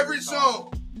 It's not every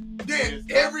song. Then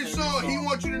every song he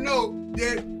wants you to know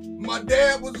that my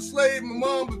dad was a slave, my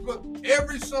mom was.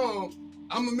 Every song,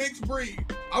 I'm a mixed breed.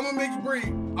 I don't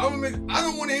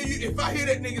want to hear you. If I hear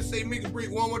that nigga say mixed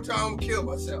breed one more time, I'm gonna kill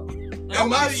myself. And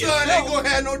my son ain't gonna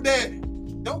have no daddy.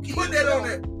 Don't put that on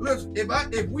there. Listen,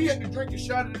 if we had to drink a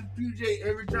shot of this PJ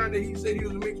every time that he said he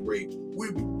was a mixed breed,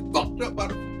 we'd be fucked up by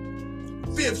the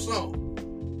 5th song.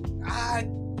 I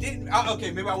didn't. Okay,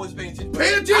 maybe I wasn't paying attention.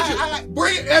 Pay attention.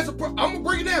 Bring it as I'm gonna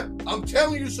break it down. I'm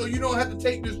telling you so you don't have to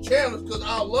take this challenge because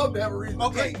I'd love to have a reason to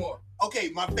drink more. Okay,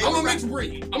 my favorite. I'm a mixed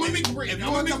breed. If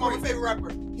you want to talk about my favorite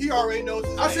rapper, he already knows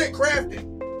his name. I said crafting.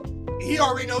 He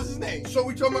already knows his name. So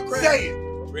we talking about crafting. Say it.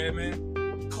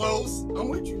 Redman. Close. I'm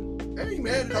with you. I ain't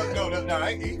mad at that. No,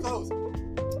 he close.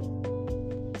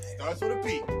 Starts with a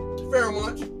P.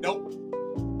 Pheromones. Nope.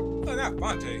 No, not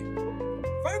Fonte.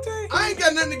 Fonte? I ain't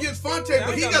got nothing against Fonte,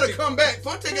 but he got to come back.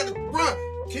 Fonte got to, Brian,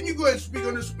 can you go ahead and speak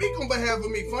on this? Speak on behalf of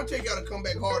me. Fonte got to come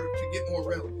back harder to get more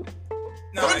relevant.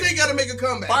 No, Fonte got to make a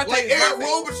comeback. Fonte like Eric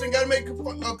Robertson got to make a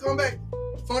comeback.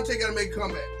 Fonte got to make a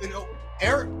comeback. You know,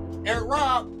 Eric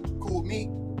Rob, cool with me,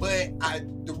 but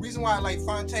the reason why I like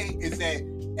Fonte is that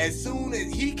as soon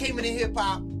as he came into hip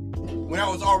hop, when I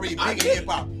was already big in hip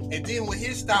hop, and then when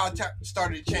his style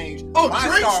started to change, Drake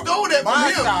stole that from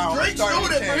him. Drake stole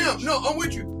that from him. No, I'm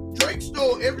with you. Drake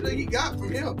stole everything he got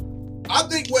from him. I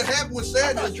think what happened was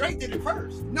sad. I thought Drake did it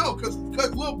first. No, because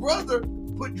Lil Brother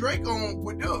put Drake on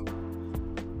with them.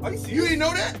 Are you serious? You didn't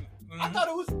know that? I thought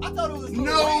it was.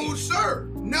 No, sir.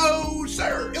 No,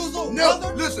 sir. It was Lil no.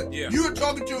 Brother. Listen, you were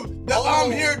talking to the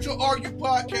I'm Here to Argue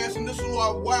podcast, and this is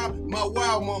my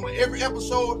wow moment. Every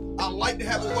episode, I like to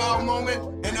have a wow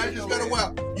moment, and I just got a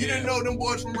wow. You didn't know them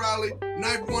boys from Raleigh,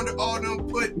 Knife Wonder, all them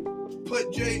put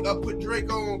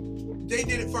Drake on. They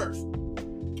did it first.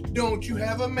 Don't you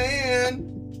have a man?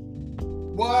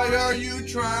 Why are you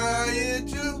trying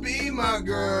to be my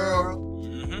girl?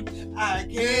 I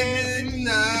can't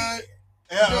deny.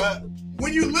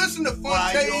 When you listen to Fonte's,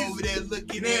 why you over there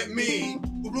looking at me?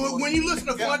 When you listen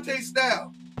to Fonte's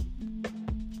style,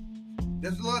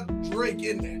 there's a lot of Drake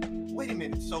in there. Wait a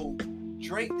minute. So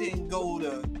Drake didn't go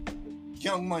to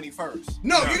Young Money first?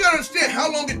 No, you gotta understand how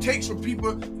long it takes for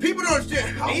people. People don't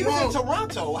understand how long. He was in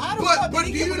Toronto. How the fuck did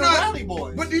he get with the Raleigh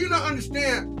boys? But do you not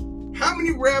understand how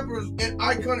many rappers and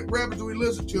iconic rappers do we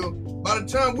listen to? By the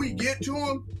time we get to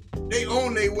them, they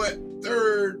own their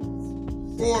 3rd,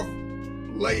 4th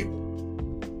label.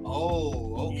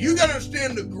 Oh, okay. You gotta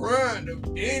understand the grind of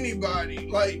anybody.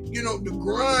 Like, you know, the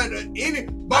grind of any.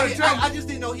 By the time I just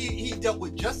didn't know he dealt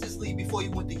with Justice League before he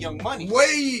went to Young Money.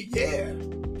 Yeah.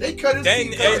 They cut his They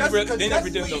never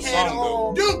did no League song had,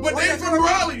 though. Dude, but they from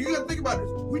Raleigh. You gotta think about this.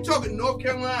 We talking North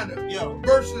Carolina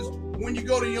versus when you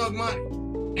go to Young Money.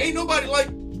 Ain't nobody like.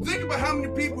 Think about how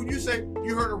many people you say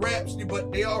you heard of Rhapsody,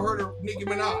 but they all heard of Nicki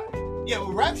Minaj. Yeah,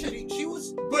 well, Rhapsody, she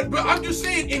was. But I'm just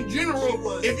saying in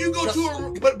general, if you go to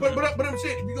a but I'm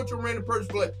saying if you go to a random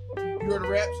person, like you heard of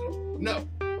Rhapsody, no.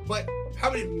 But how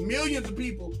many millions of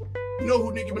people know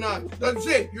who Nicki Minaj is? Like I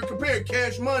said, you're comparing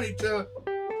Cash Money to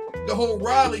the whole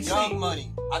Raleigh scene. Young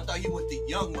Money. I thought he went to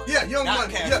Young Money. Yeah, Young not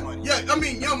Money. Cash Money. Yeah. I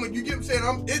mean Young Money. You get what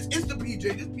I'm saying? It's the PJ.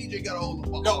 This PJ got a hold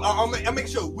of. No, I'll make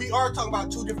sure we are talking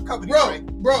about two different companies, right?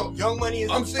 Bro. Young Money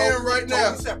is. I'm saying right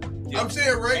now. Separate. I'm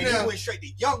saying right now. He went straight to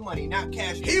Young Money, not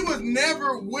Cash Money. He was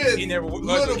never with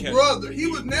Little Brother. He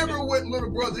was never with Little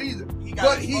Brother either.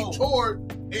 But he toured,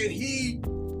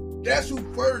 and that's who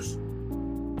first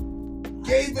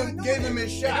gave him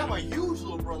his shot. And I'm a huge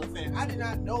Little Brother fan. I did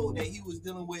not know that he was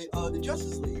dealing with the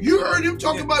Justice League. You heard him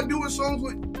talk about doing songs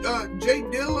with Jay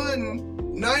Dilla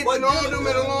and Knight and all them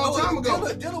at a long time ago.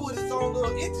 Dilla was his own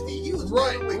little entity. He was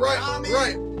right.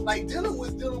 Like Dilla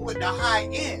was dealing with the high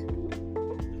end.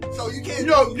 So you can't.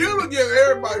 Dilla give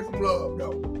everybody some love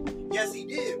though. Yes, he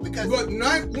did But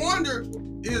Ninth Wonder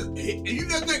is. You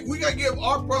gotta think we gotta give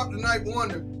our prop to Ninth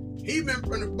Wonder. He been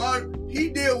from the bottom. He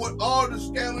did with all the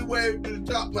scallywag to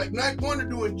the top. Like Ninth Wonder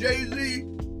doing Jay-Z,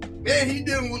 and he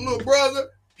dealing with Little Brother.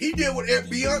 He did with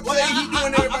Beyonce. Well, he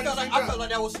doing everybody. I felt like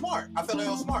that was smart.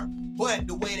 But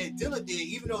the way that Dilla did,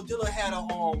 even though Dilla had a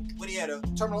he had a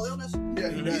terminal illness. Yeah,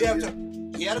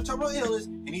 he had a terminal illness,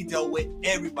 and he dealt with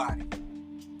everybody.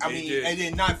 And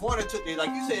then Ninth Wonder took it, like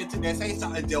you said, took that same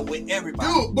song and dealt with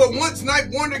everybody. Dude, but once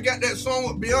Ninth Wonder got that song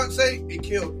with Beyonce, it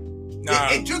killed him.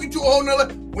 It took it to a whole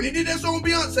nother. When he did that song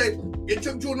with Beyonce, it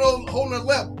took it to a whole nother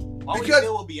level. Because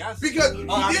he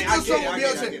did this song with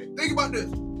Beyonce. Think about this.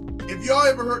 If y'all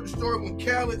ever heard the story when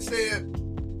Khaled said,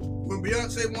 when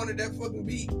Beyonce wanted that fucking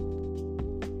beat,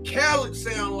 Khaled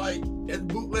sound like as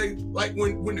bootleg, like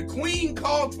when the Queen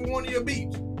called for one of your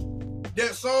beats.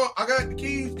 That song, I got the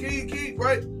keys,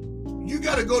 right? You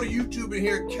gotta go to YouTube and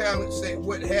hear Khaled say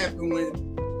what happened when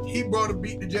he brought a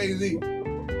beat to Jay-Z.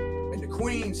 And the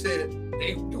Queen said,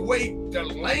 the way the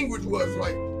language was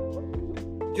like,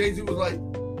 Jay-Z was like,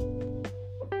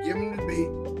 give him the beat,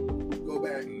 go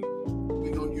back,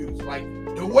 we gonna use it. Like,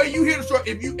 the way you hear the story,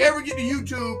 if you ever get to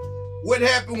YouTube, what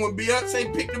happened when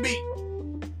Beyonce picked the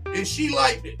beat, and she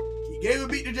liked it. He gave a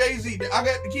beat to Jay-Z, I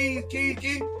got the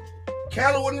keys.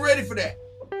 Khaled wasn't ready for that.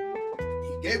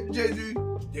 He gave it to Jay-Z.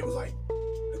 They was like,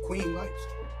 the Queen likes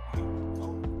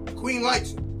it. The Queen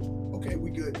likes it. Okay, we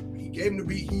good. He gave him the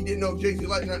beat. He didn't know if Jay-Z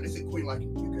liked it or not. They said, Queen like it.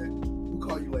 You good. We'll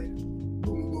call you later.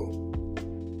 Boom,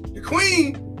 boom. The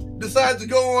Queen decides to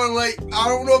go on, like, I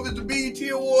don't know if it's the BET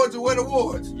Awards or what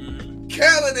awards.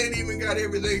 Khaled ain't even got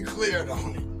everything cleared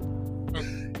on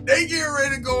it. They get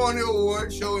ready to go on the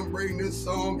award show and bring this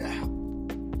song out.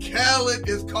 Khaled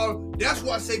is calling. That's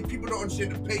why I say people don't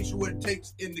understand the patience what it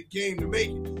takes in the game to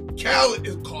make it. Khaled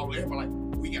is calling everybody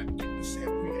like, we got to get this set.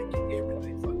 We got to get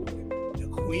everything fucking. The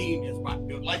Queen is about to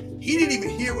do it. Like, he didn't even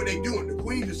hear what they doing. The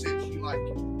Queen just said she liked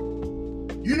it.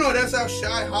 You know that's how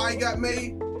Shy High got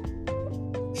made?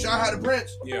 Shy High the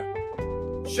Prince? Yeah.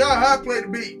 Shy High played the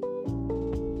beat.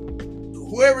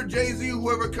 Whoever Jay-Z,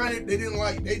 whoever Kanye, they didn't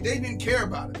like. They didn't care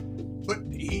about it. But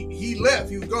he left.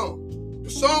 He was gone. The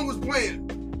song was playing.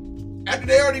 After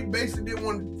they already basically didn't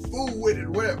want to fool with it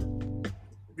or whatever,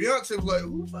 Beyonce was like,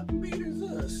 who fucking beat is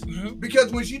this? Mm-hmm.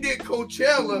 Because when she did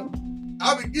Coachella,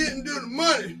 I been getting to the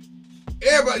money.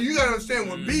 Everybody, you gotta understand,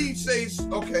 when B says,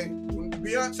 okay, when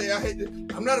Beyonce,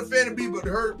 I'm not a fan of B, but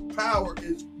her power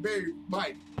is very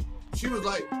mighty. She was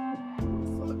like,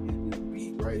 fuck this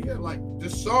beat right here. Like, the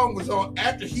song was on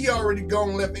after he already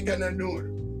gone left, ain't got nothing to do with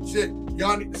it. She said,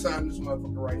 y'all need to sign this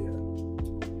motherfucker right here.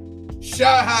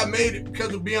 Shy High made it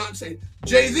because of Beyonce.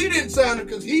 Jay-Z didn't sign it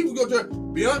because he was going to.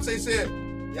 Beyonce said,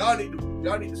 y'all need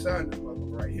to sign this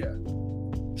motherfucker right here.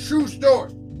 True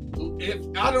story. If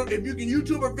you can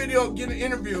YouTube a video, get an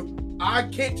interview, I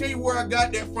can't tell you where I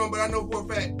got that from, but I know for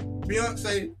a fact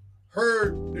Beyonce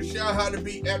heard the Shy High the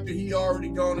beat after he already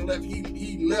gone and left.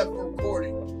 He left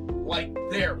recording like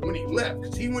there when he left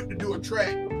because he went to do a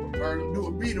track or do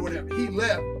a beat or whatever. He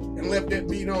left and left that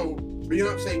beat on.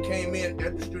 Beyonce came in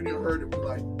at the studio, heard it, was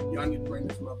like, y'all need to bring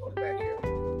this motherfucker back here.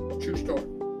 True story.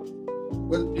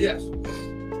 But yes.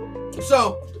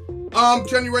 So, I'm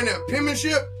telling you right now,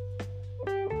 penmanship,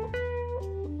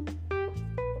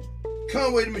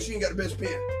 Conway the Machine got the best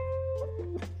pen.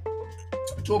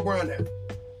 tore Brian down.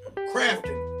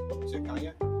 Crafton. Is it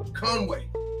Kanye? Conway.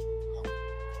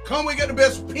 Conway got the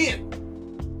best pen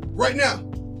right now.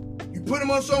 You put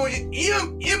him on song.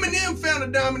 Eminem found a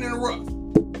diamond in the rough.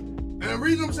 And the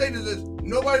reason I'm saying this is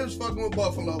nobody was fucking with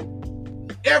Buffalo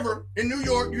ever in New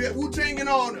York. You had Wu-Tang and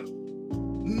all them.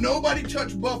 Nobody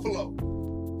touched Buffalo.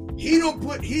 He's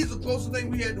the closest thing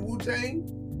we had to Wu-Tang.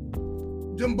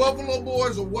 Them Buffalo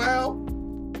boys are wild.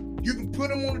 You can put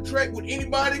them on the track with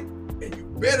anybody, and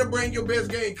you better bring your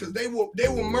best game because they will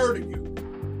murder you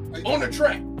on the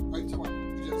track. Are you talking about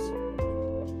just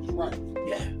right?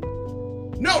 Yeah.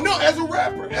 No, as a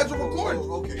rapper, as a recording.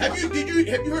 Oh, okay. Have you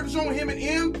heard the song with him and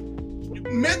M?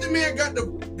 Method Man got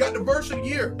the verse of the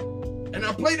year, and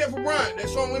I played that for Brian. That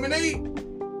song Lemonade.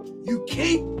 You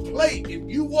can't play if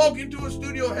you walk into a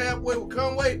studio halfway with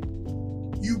Conway.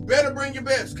 You better bring your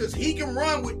best because he can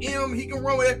run with M. He can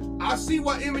run with it. I see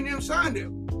why Eminem signed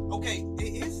him. Okay,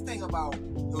 here's the thing about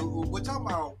we're talking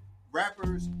about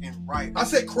rappers and writers. I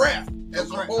said craft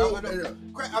as a whole.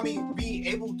 I mean, being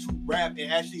able to rap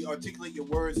and actually articulate your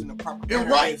words in the proper manner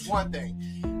right. is one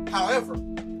thing. However,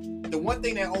 the one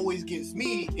thing that always gets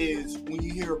me is when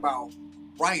you hear about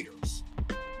writers.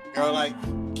 They're like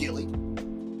Gilly.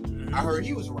 I heard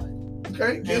he was a writer.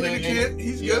 Okay, Gilly the Kid,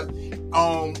 he's good.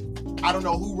 I don't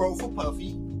know who wrote for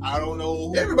Puffy. I don't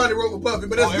know. Everybody wrote for Puffy,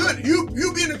 but that's good.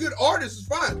 You being a good artist is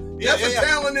fine. That's a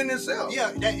talent in itself.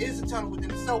 Yeah, that is a talent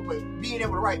within itself, but being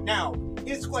able to write. Now,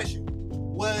 his question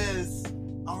was,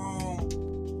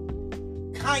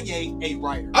 Kanye a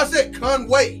writer? I said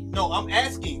Conway. No, I'm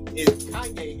asking, is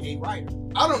Kanye a writer?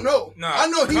 I don't know. Nah, I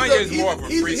know Kanye's more of a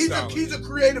freestyler. He's a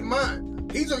creative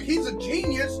mind. He's a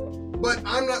genius, but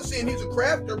I'm not saying he's a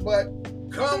crafter, but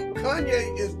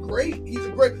Kanye is great. He's a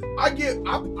great. I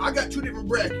got two different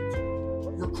brackets: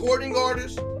 recording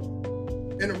artist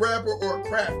and a rapper or a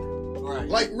crafter. Right.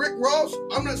 Like Rick Ross,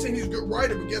 I'm not saying he's a good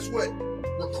writer, but guess what?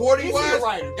 Recording wise, he a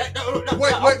writer?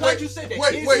 Wait, you said that.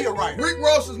 Wait, Is he a writer? Rick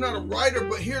Ross is not a writer,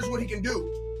 but here's what he can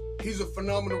do. He's a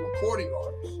phenomenal recording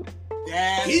artist.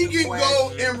 He can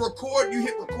go and record. You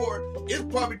hit record. It'll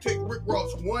probably take Rick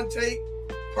Ross one take,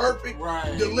 perfect.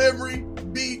 Right. Delivery,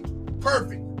 beat,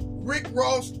 perfect. Rick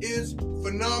Ross is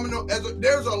phenomenal.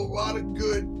 There's a lot of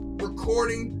good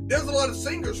recording. There's a lot of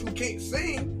singers who can't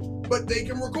sing, but they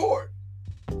can record.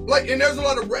 And there's a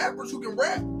lot of rappers who can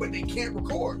rap, but they can't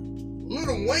record.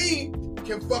 Lil Wayne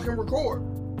can fucking record.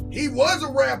 He was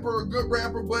a rapper, a good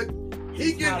rapper, but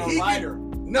he can.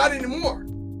 Not anymore.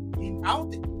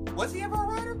 Was he ever a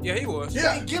writer? Yeah, he was.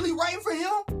 Yeah. And Gilly writing for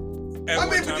him?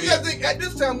 But you gotta think, at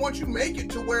this time, once you make it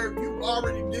to where you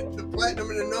already did the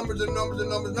platinum and the numbers,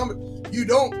 you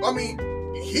don't,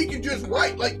 he can just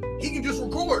write, he can just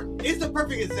record. It's the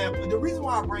perfect example. The reason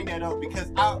why I bring that up, because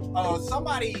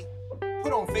somebody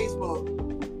put on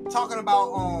Facebook talking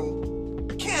about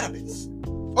cannabis.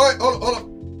 All right, hold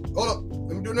up.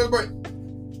 Let me do another break.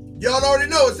 Y'all already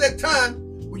know it's that time.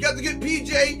 We got to get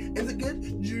PJ and the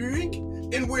good drink,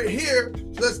 and we're here.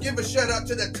 So let's give a shout out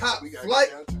to the Top Flight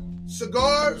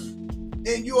Cigars.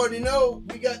 And you already know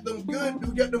we got them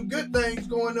good things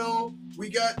going on. We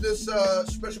got this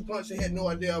special punch. I had no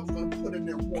idea I was gonna put in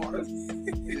their water.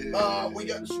 We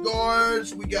got the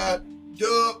cigars, we got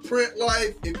Dub Print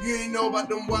Life. If you ain't know about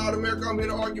them Wild America, I'm here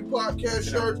to argue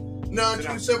podcast shirts,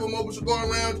 927 Mobile Cigar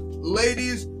Lounge.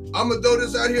 Ladies, I'm gonna throw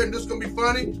this out here and this is gonna be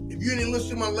funny. If you didn't listen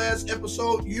to my last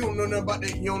episode, you don't know nothing about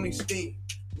that Yoni Steam.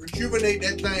 Rejuvenate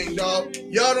that thing, dog.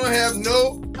 Y'all don't have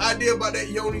no idea about that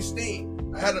Yoni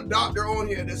Steam. I had a doctor on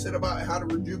here that said about how to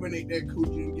rejuvenate that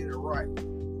coochie and get it right.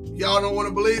 Y'all don't want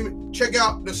to believe me? Check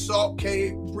out the Salt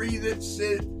Cave. Breathe it,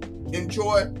 sit,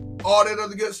 enjoy, all that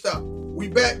other good stuff. We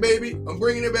back, baby. I'm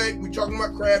bringing it back. We talking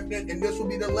about crafting, and this will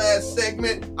be the last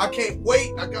segment. I can't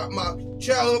wait. I got my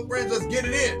childhood friends. Let's get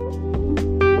it in.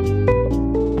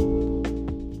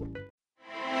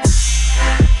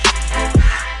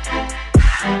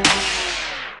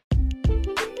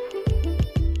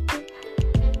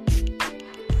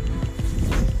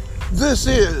 This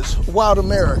is Wild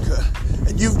America,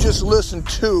 and you've just listened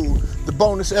to the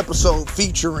bonus episode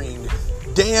featuring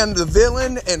Dan the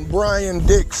Villain and Brian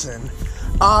Dixon.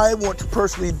 I want to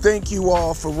personally thank you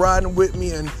all for riding with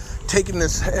me and taking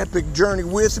this epic journey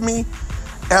with me.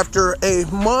 After a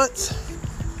month,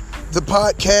 the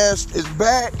podcast is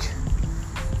back.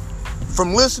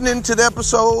 From listening to the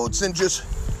episodes and just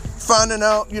finding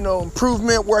out,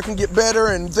 improvement, where I can get better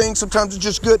and things, sometimes it's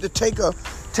just good to take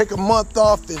a month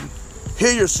off and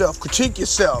hear yourself, critique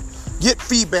yourself, get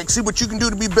feedback, see what you can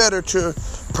do to be better, to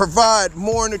provide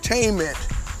more entertainment.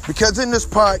 Because in this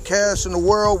podcast, in a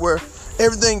world where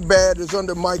everything bad is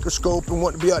under a microscope and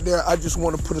want to be out there, I just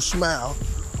want to put a smile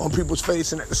on people's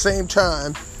face, and at the same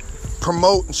time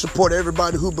promote and support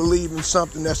everybody who believe in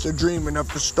something that's their dream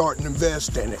enough to start and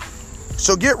invest in it.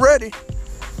 So get ready,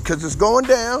 because it's going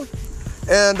down,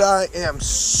 and I am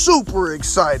super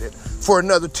excited for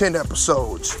another 10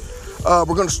 episodes. We're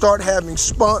going to start having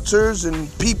sponsors and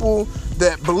people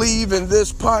that believe in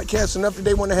this podcast enough that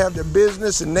they want to have their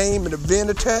business and name and event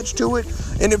attached to it.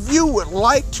 And if you would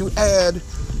like to add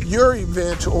your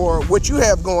event or what you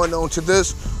have going on to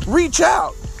this, reach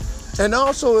out. And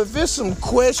also, if there's some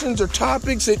questions or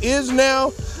topics, it is now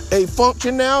a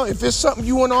function now. If it's something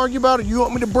you want to argue about or you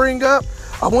want me to bring up,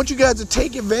 I want you guys to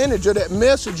take advantage of that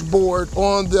message board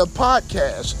on the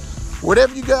podcast.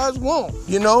 Whatever you guys want,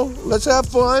 let's have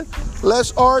fun,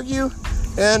 let's argue,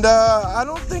 and I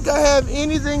don't think I have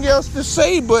anything else to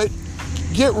say, but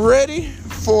get ready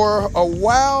for a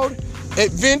wild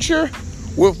adventure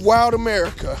with Wild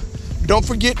America. Don't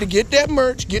forget to get that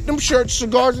merch, get them shirts,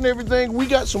 cigars, and everything. We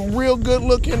got some real good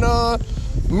looking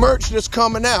merch that's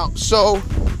coming out. So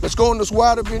let's go on this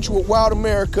wild adventure with Wild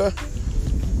America,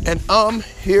 and I'm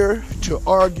here to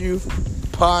argue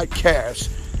podcast.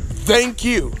 Thank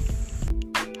you.